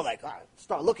still, we're like,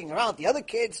 start looking around at the other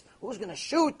kids. Who's going to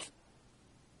shoot?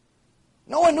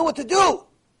 No one knew what to do.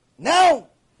 Now,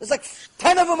 there's like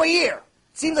 10 of them a year.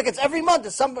 It seems like it's every month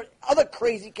there's some other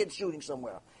crazy kid shooting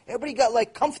somewhere. Everybody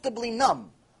got comfortably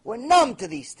numb. We're numb to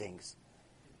these things.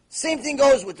 Same thing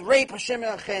goes with rape, Hashem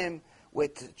Erachem,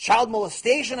 with child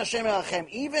molestation, Hashem Erachem,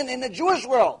 even in the Jewish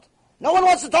world. No one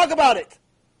wants to talk about it.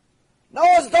 No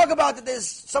one wants to talk about that there's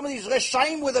some of these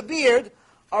reshaim with a beard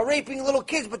are raping little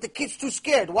kids, but the kid's too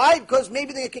scared. Why? Because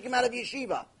maybe they're going to kick him out of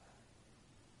yeshiva.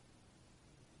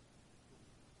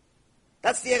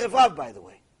 That's the Erev, by the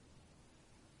way.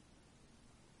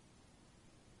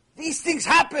 These things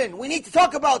happen. We need to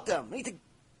talk about them. We need to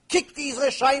kick these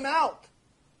reshaim out.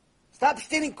 Stop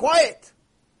standing quiet.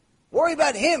 Worry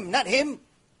about him, not him.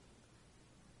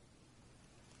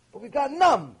 But we got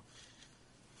numb.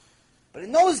 But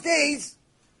in those days,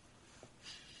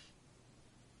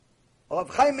 Rav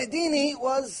Chaim Medini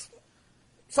was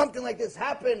something like this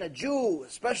happened. A Jew,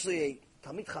 especially a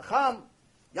Talmid Chacham,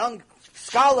 young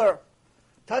scholar,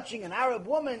 touching an Arab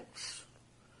woman,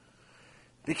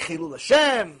 big Chilul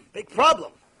Hashem, big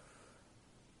problem.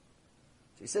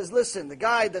 So he says, listen, the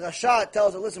guy, the Rasha,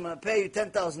 tells her, listen, I'm going to pay you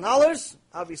 $10,000,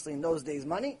 obviously in those days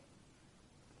money.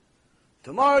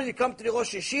 Tomorrow you come to the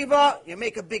Rosh Yeshiva, you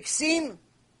make a big scene,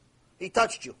 he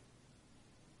touched you.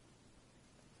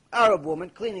 Arab woman,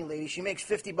 cleaning lady, she makes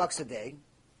 $50 a day.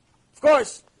 Of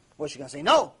course, what's she going to say?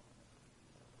 No.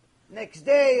 Next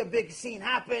day, a big scene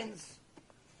happens.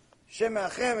 Shem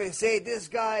Achem, say, this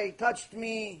guy touched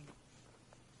me.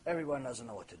 Everyone doesn't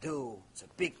know what to do. It's a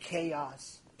big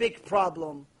chaos, big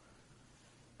problem.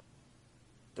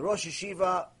 The Rosh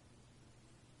Yeshiva,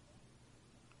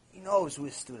 he knows who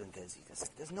his student is.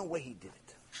 There's no way he did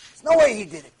it. There's no way he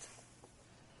did it.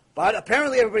 But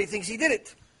apparently everybody thinks he did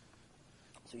it.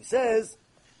 So he says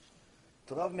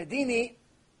to Rav Medini,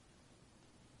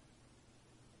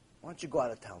 why don't you go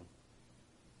out of town?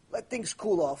 Let things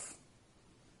cool off.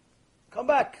 Come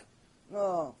back.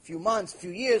 A few months, a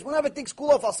few years. Whenever things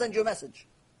cool off, I'll send you a message.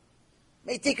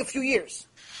 May take a few years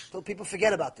till people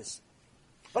forget about this.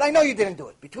 But I know you didn't do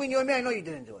it. Between you and me, I know you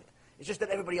didn't do it. It's just that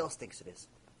everybody else thinks it is.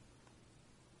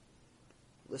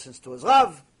 Listens to his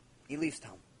Rav, he leaves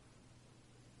town.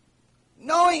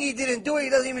 Knowing he didn't do it, he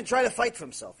doesn't even try to fight for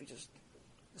himself.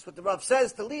 That's what the Rav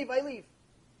says, to leave, I leave.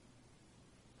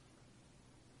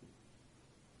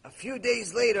 A few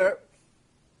days later,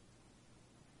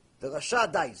 the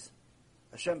Rasha dies.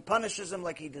 Hashem punishes him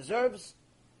like he deserves,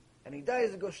 and he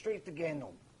dies and goes straight to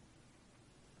Gehenom.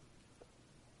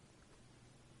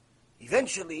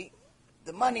 Eventually,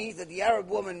 the money that the Arab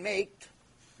woman made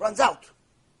runs out.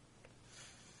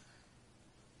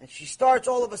 And she starts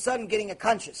all of a sudden getting a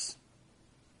conscience.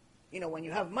 You know, when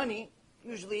you have money,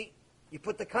 usually you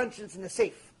put the conscience in the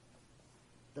safe.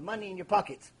 The money in your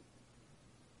pocket.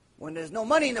 When there's no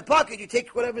money in the pocket, you take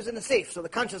whatever's in the safe, so the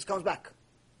conscience comes back.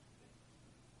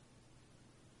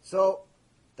 So,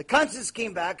 the conscience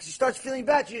came back, she starts feeling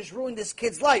bad, she just ruined this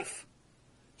kid's life.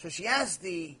 So she asked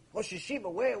the Rosh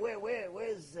Yeshiva,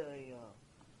 where's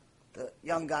the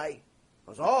young guy?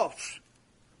 He goes,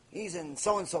 he's in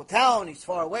so-and-so town, he's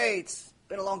far away, it's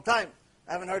been a long time,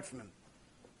 I haven't heard from him.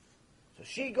 So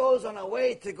she goes on her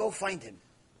way to go find him.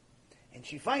 And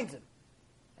she finds him.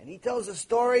 And he tells a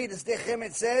story, the Sdei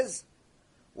Chemet says,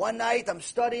 one night I'm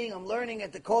studying, I'm learning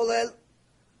at the Kollel,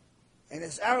 and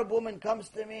this Arab woman comes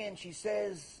to me and she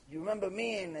says, you remember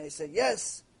me? And I said,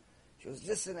 yes. She goes,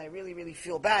 listen, I really, really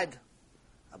feel bad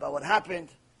about what happened.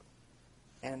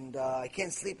 And I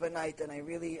can't sleep at night, and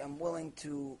I'm willing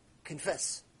to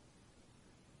confess.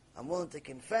 I'm willing to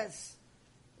confess.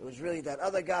 It was really that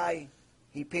other guy.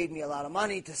 He paid me a lot of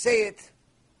money to say it.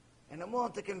 And I'm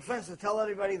willing to confess, to tell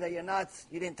everybody that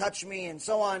you didn't touch me, and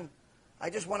so on. I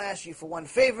just want to ask you for one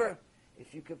favor.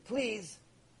 If you could please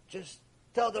just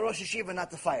tell the Rosh Yeshiva not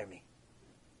to fire me.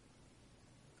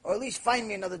 Or at least find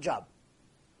me another job.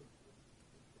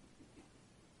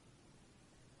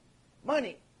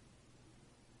 Money.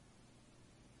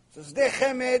 So Sdei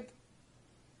Chemet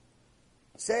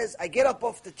says, I get up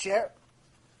off the chair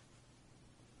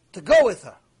to go with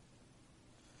her.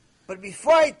 But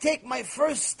before I take my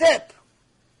first step,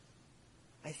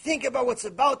 I think about what's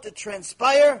about to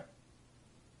transpire,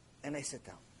 and I sit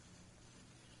down.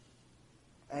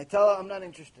 And I tell her I'm not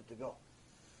interested to go.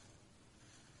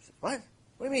 She said, what?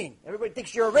 What do you mean? Everybody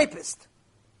thinks you're a rapist.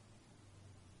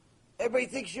 Everybody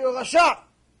thinks you're a Rasha.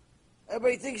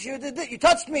 Everybody thinks you did it. You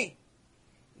touched me.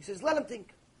 He says, let him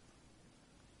think.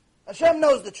 Hashem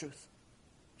knows the truth.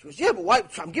 She goes, yeah, but why?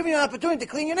 I'm giving you an opportunity to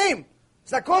clean your name.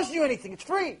 It's not costing you anything. It's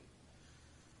free.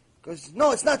 He goes,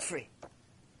 no, it's not free.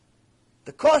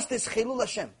 The cost is Chilul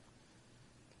Hashem.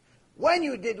 When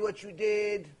you did what you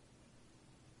did,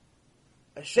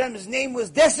 Hashem's name was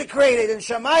desecrated in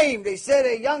Shamayim. They said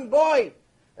a young boy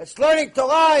that's learning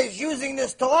Torah is using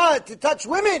this Torah to touch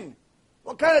women.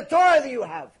 What kind of Torah do you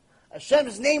have?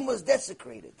 Hashem's name was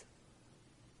desecrated.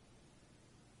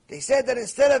 They said that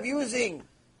instead of using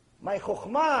my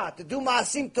chokhmah to do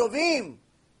ma'asim tovim,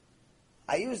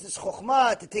 I use this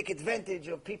chokhmah to take advantage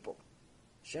of people.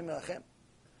 Hashem Elachem.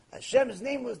 Hashem's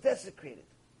name was desecrated.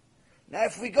 Now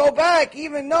if we go back,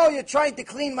 even though you're trying to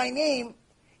clean my name,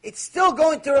 it's still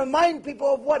going to remind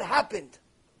people of what happened.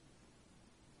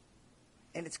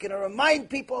 And it's going to remind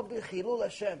people of the Chilul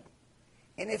Hashem.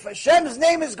 And if Hashem's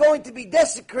name is going to be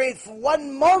desecrated for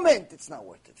one moment, it's not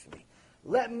worth it for me.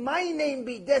 Let my name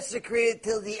be desecrated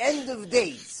till the end of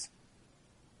days.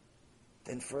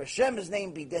 Then for Hashem's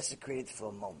name be desecrated for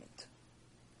a moment.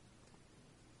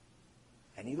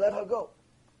 And he let her go.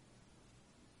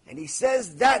 And he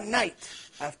says that night,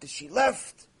 after she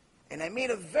left, and I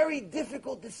made a very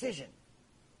difficult decision.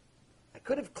 I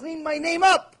could have cleaned my name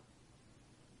up.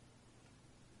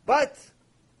 But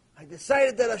I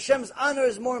decided that Hashem's honor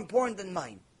is more important than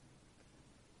mine.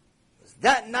 Because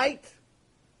that night,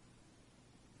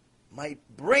 my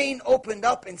brain opened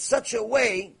up in such a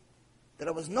way that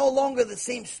I was no longer the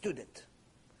same student.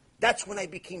 That's when I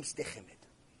became stichimid.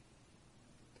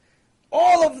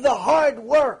 All of the hard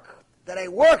work that I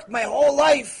worked my whole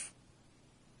life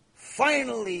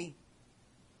finally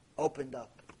opened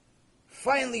up.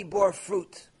 Finally bore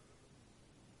fruit.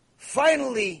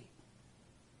 Finally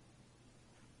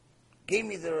gave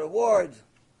me the reward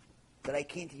that I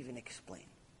can't even explain.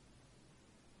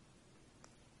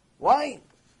 Why?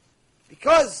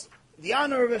 Because the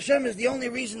honor of Hashem is the only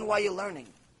reason why you're learning.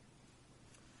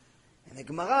 In the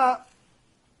Gemara,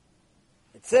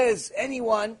 it says,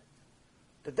 anyone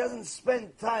that doesn't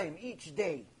spend time each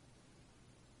day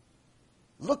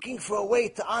looking for a way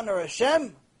to honor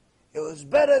Hashem, it was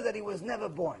better that he was never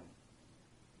born.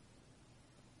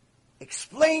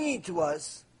 Explaining to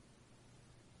us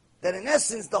that in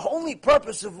essence, the only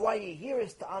purpose of why you're here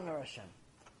is to honor Hashem,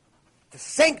 to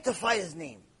sanctify His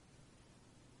name.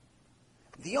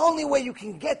 The only way you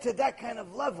can get to that kind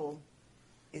of level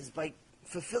is by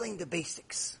fulfilling the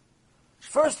basics.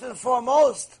 First and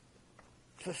foremost,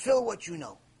 fulfill what you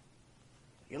know.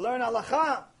 You learn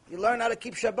halakha, you learn how to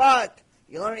keep Shabbat,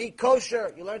 you learn to eat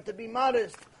kosher, you learn to be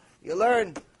modest, you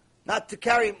learn not to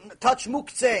touch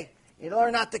muktzeh, you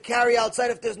learn not to carry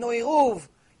outside if there's no iruv,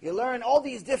 you learn all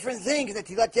these different things,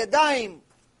 netilat yadayim,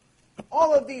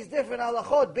 all of these different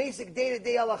halachot, basic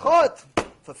day-to-day halachot,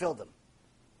 fulfill them.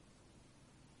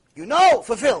 You know,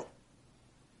 fulfill.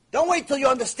 Don't wait till you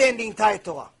understand the entire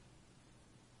Torah.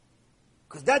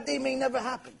 Because that day may never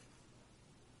happen.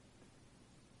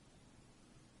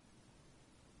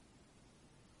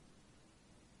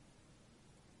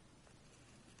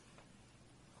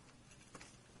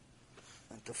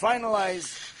 And to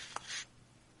finalize,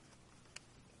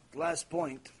 the last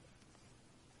point,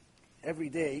 every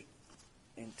day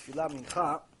in Tefillah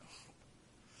Mincha,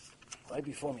 right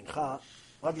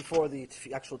before the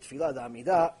actual Tefillah, the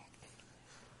Amidah,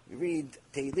 we read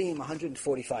Tehillim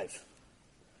 145.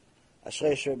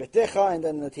 Ashrei Asher Betecha, and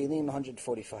then the Tehillim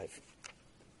 145.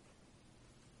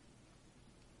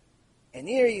 And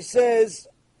here he says,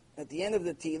 at the end of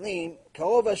the Tehillim,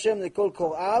 Karov Hashem lekol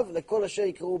kor'av, lekol asher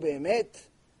yikru be'emet,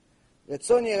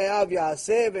 רצון יראיו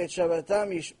יעשה, ואת שבתם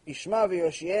ישמע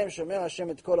ויושיעם, שומר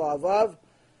השם את כל אוהביו,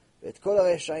 ואת כל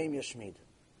הרשעים ישמיד.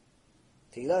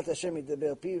 תהילת השם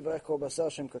ידבר פיו, וברך כל בשר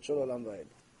שם קדשו לעולם ועד.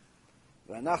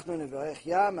 ואנחנו נברך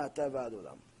יה מעתה ועד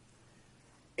עולם.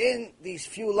 In these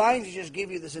few lines, he just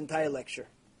gave you this entire lecture.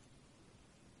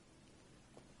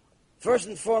 First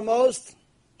and foremost,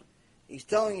 he's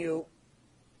telling you,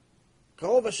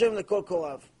 Karov Hashem lekol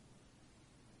korav.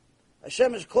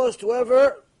 Hashem is close to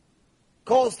whoever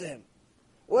calls to Him.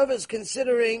 Whoever is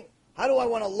considering, how do I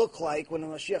want to look like when the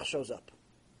Mashiach shows up?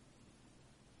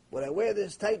 Would I wear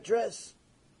this tight dress?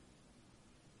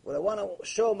 Would I want to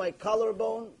show my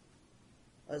collarbone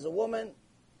as a woman?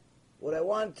 Would I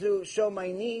want to show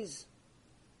my knees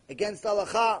against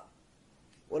halakha?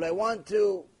 Would I want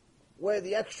to wear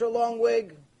the extra long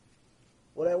wig?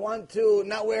 Would I want to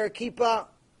not wear a kippah?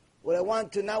 Would I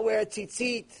want to not wear a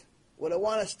tzitzit? Would I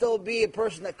want to still be a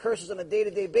person that curses on a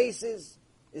day-to-day basis?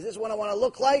 Is this what I want to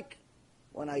look like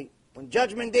when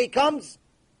Judgment Day comes?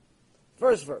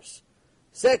 First verse.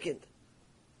 Second,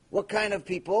 what kind of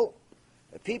people?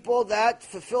 The people that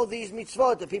fulfill these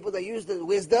mitzvot, the people that use the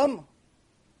wisdom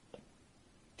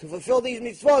to fulfill these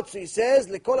mitzvot. So he says,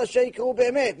 Lekol asher yikru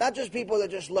be'emet, not just people that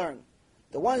just learn.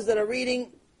 The ones that are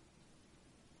reading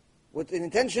with an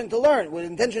intention to learn, with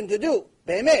an intention to do,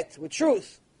 be'emet, with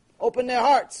truth. Open their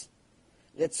hearts.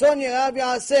 Retzon yerav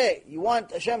ya'aseh. You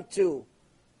want Hashem to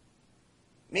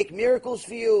make miracles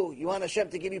for you. You want Hashem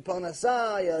to give you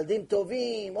parnasah, yaladim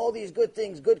tovim, all these good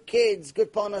things, good kids,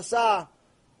 good parnasah,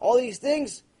 all these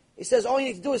things. He says, all you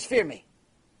need to do is fear me.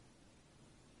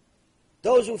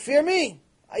 Those who fear me,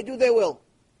 I do their will.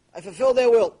 I fulfill their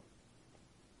will.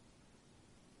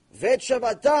 Vet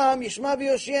shavatam yishma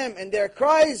v'yoshem. And their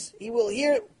cries, He will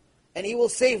hear and He will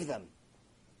save them.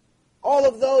 All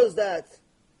of those that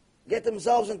get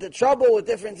themselves into trouble with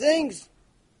different things,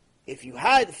 if you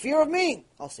had fear of me,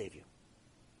 I'll save you.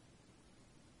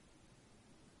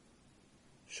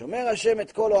 Shomer Hashem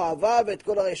et kol o'avav et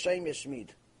kol hareshayim yashmid.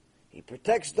 He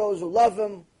protects those who love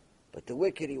Him, but the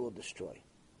wicked He will destroy.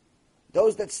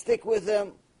 Those that stick with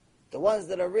Him, the ones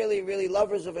that are really, really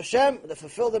lovers of Hashem, that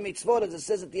fulfill the mitzvot, as it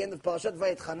says at the end of Parashat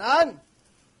Vayetchanan,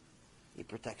 He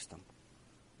protects them.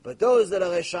 But those that are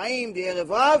Reshaim, the Erev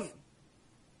Rav, it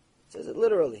says it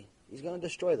literally, He's going to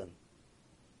destroy them.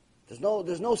 There's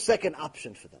no second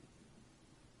option for them.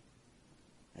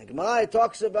 And Gemara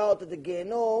talks about that the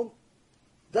Gehenom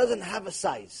doesn't have a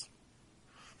size.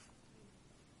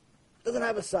 Doesn't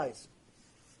have a size.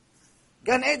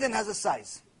 Gan Eden has a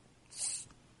size. It's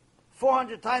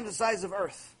 400 times the size of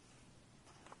Earth.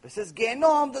 But it says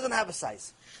Gehenom doesn't have a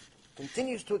size. It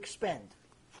continues to expand.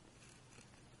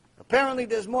 Apparently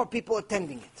there's more people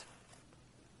attending it.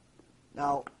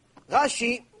 Now,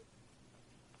 Rashi,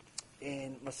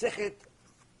 in Masechet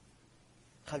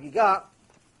Chagiga,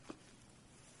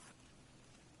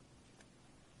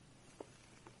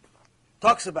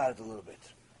 talks about it a little bit.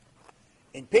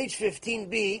 In page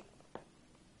 15b,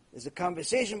 there's a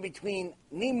conversation between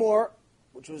Nimor,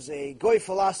 which was a Goy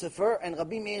philosopher, and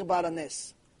Rabbi Meir Bar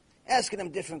Anes, asking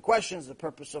him different questions, the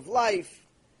purpose of life,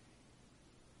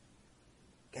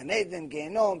 Gan Eden,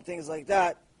 Gehenom, things like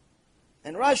that.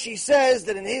 And Rashi says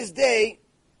that in his day,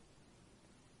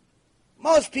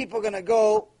 most people are going to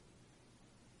go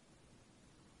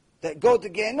to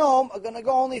Gehenom are going to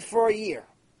go only for a year.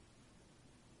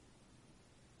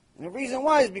 And the reason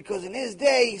why is because in his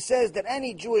day, he says that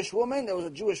any Jewish woman, there was a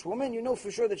Jewish woman, you know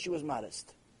for sure that she was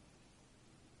modest.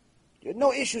 You had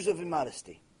no issues of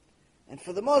immodesty. And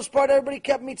for the most part, everybody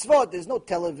kept mitzvot. There's no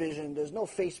television, there's no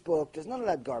Facebook, there's none of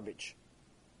that garbage.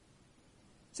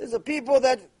 It says the people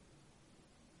that,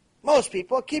 most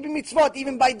people, are keeping mitzvot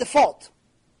even by default.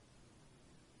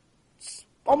 It's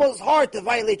almost hard to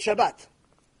violate Shabbat.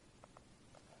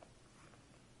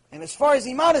 And as far as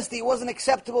immodesty, it wasn't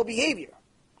acceptable behavior.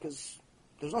 Because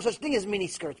there was no such thing as mini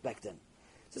skirts back then.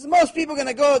 It says most people are going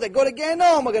to go, they go to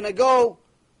Gehenom, are going to go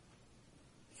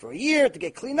for a year to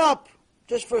get cleaned up,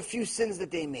 just for a few sins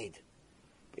that they made.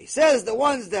 But he says the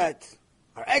ones that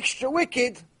are extra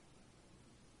wicked,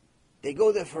 they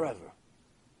go there forever.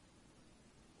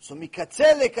 So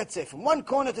mikatzeh lekatzeh, from one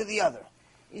corner to the other.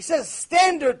 He says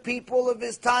standard people of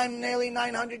his time, nearly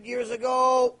 900 years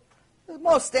ago,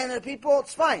 most standard people,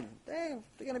 it's fine. They're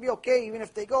going to be okay, even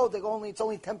if they go, it's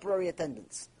only temporary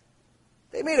attendance.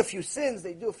 They made a few sins,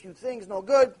 they do a few things, no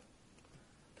good.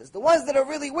 There's the ones that are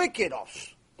really wicked,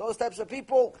 those types of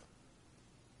people,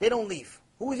 they don't leave.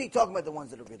 Who is he talking about, the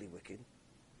ones that are really wicked?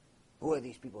 Who are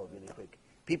these people that are really wicked?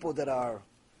 People that are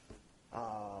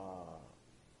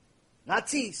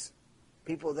Nazis?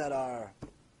 People that are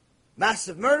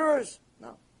massive murderers?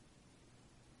 No.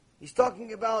 He's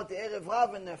talking about the Erev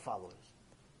Rav and their followers.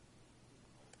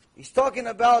 He's talking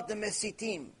about the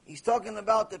Mesitim. He's talking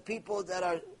about the people that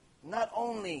are not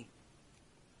only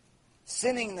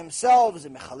sinning themselves, the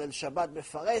Mechalel Shabbat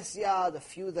Befaresia, the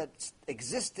few that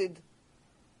existed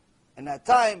in that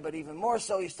time, but even more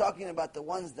so, he's talking about the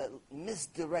ones that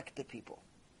misdirect the people.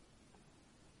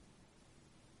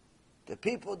 The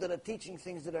people that are teaching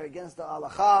things that are against the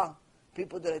Halakha,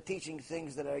 people that are teaching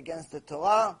things that are against the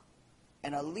Torah,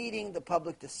 and are leading the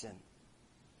public to sin.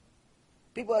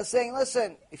 People are saying,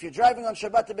 listen, if you're driving on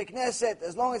Shabbat to Knesset,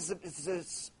 as long as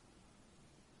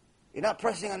you're not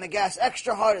pressing on the gas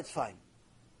extra hard, it's fine.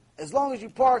 As long as you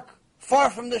park far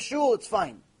from the shul, it's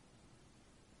fine.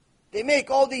 They make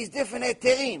all these different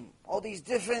eterim, all these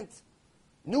different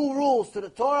new rules to the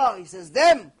Torah. He says,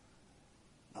 them?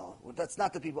 No, that's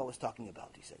not the people I was talking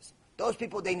about, he says. Those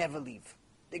people, they never leave.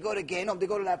 They go to Gehenom, they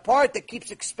go to that part that keeps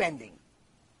expanding.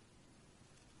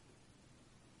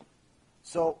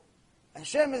 So,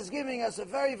 Hashem is giving us a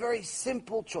very, very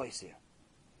simple choice here.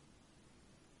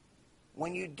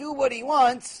 When you do what He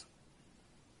wants,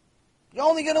 you're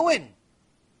only going to win.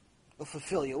 You'll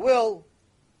fulfill your will.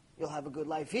 You'll have a good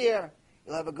life here.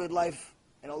 You'll have a good life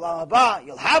in Olam Haba.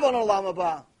 You'll have an Olam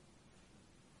Haba.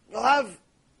 You'll have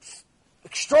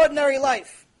extraordinary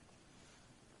life.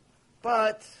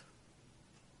 But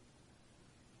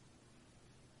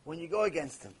when you go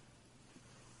against Him,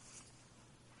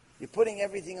 you're putting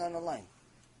everything on the line.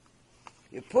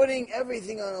 You're putting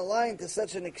everything on the line to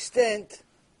such an extent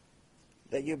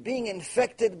that you're being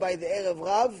infected by the Erev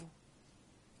Rav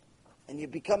and you're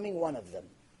becoming one of them.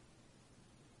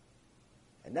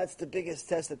 And that's the biggest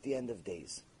test at the end of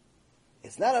days.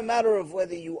 It's not a matter of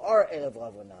whether you are Erev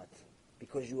Rav or not,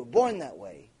 because you were born that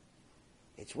way.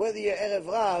 It's whether you're Erev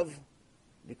Rav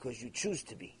because you choose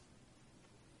to be.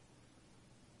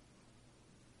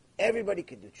 Everybody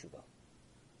can do tshuva.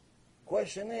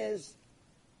 Question is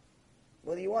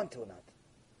whether you want to or not.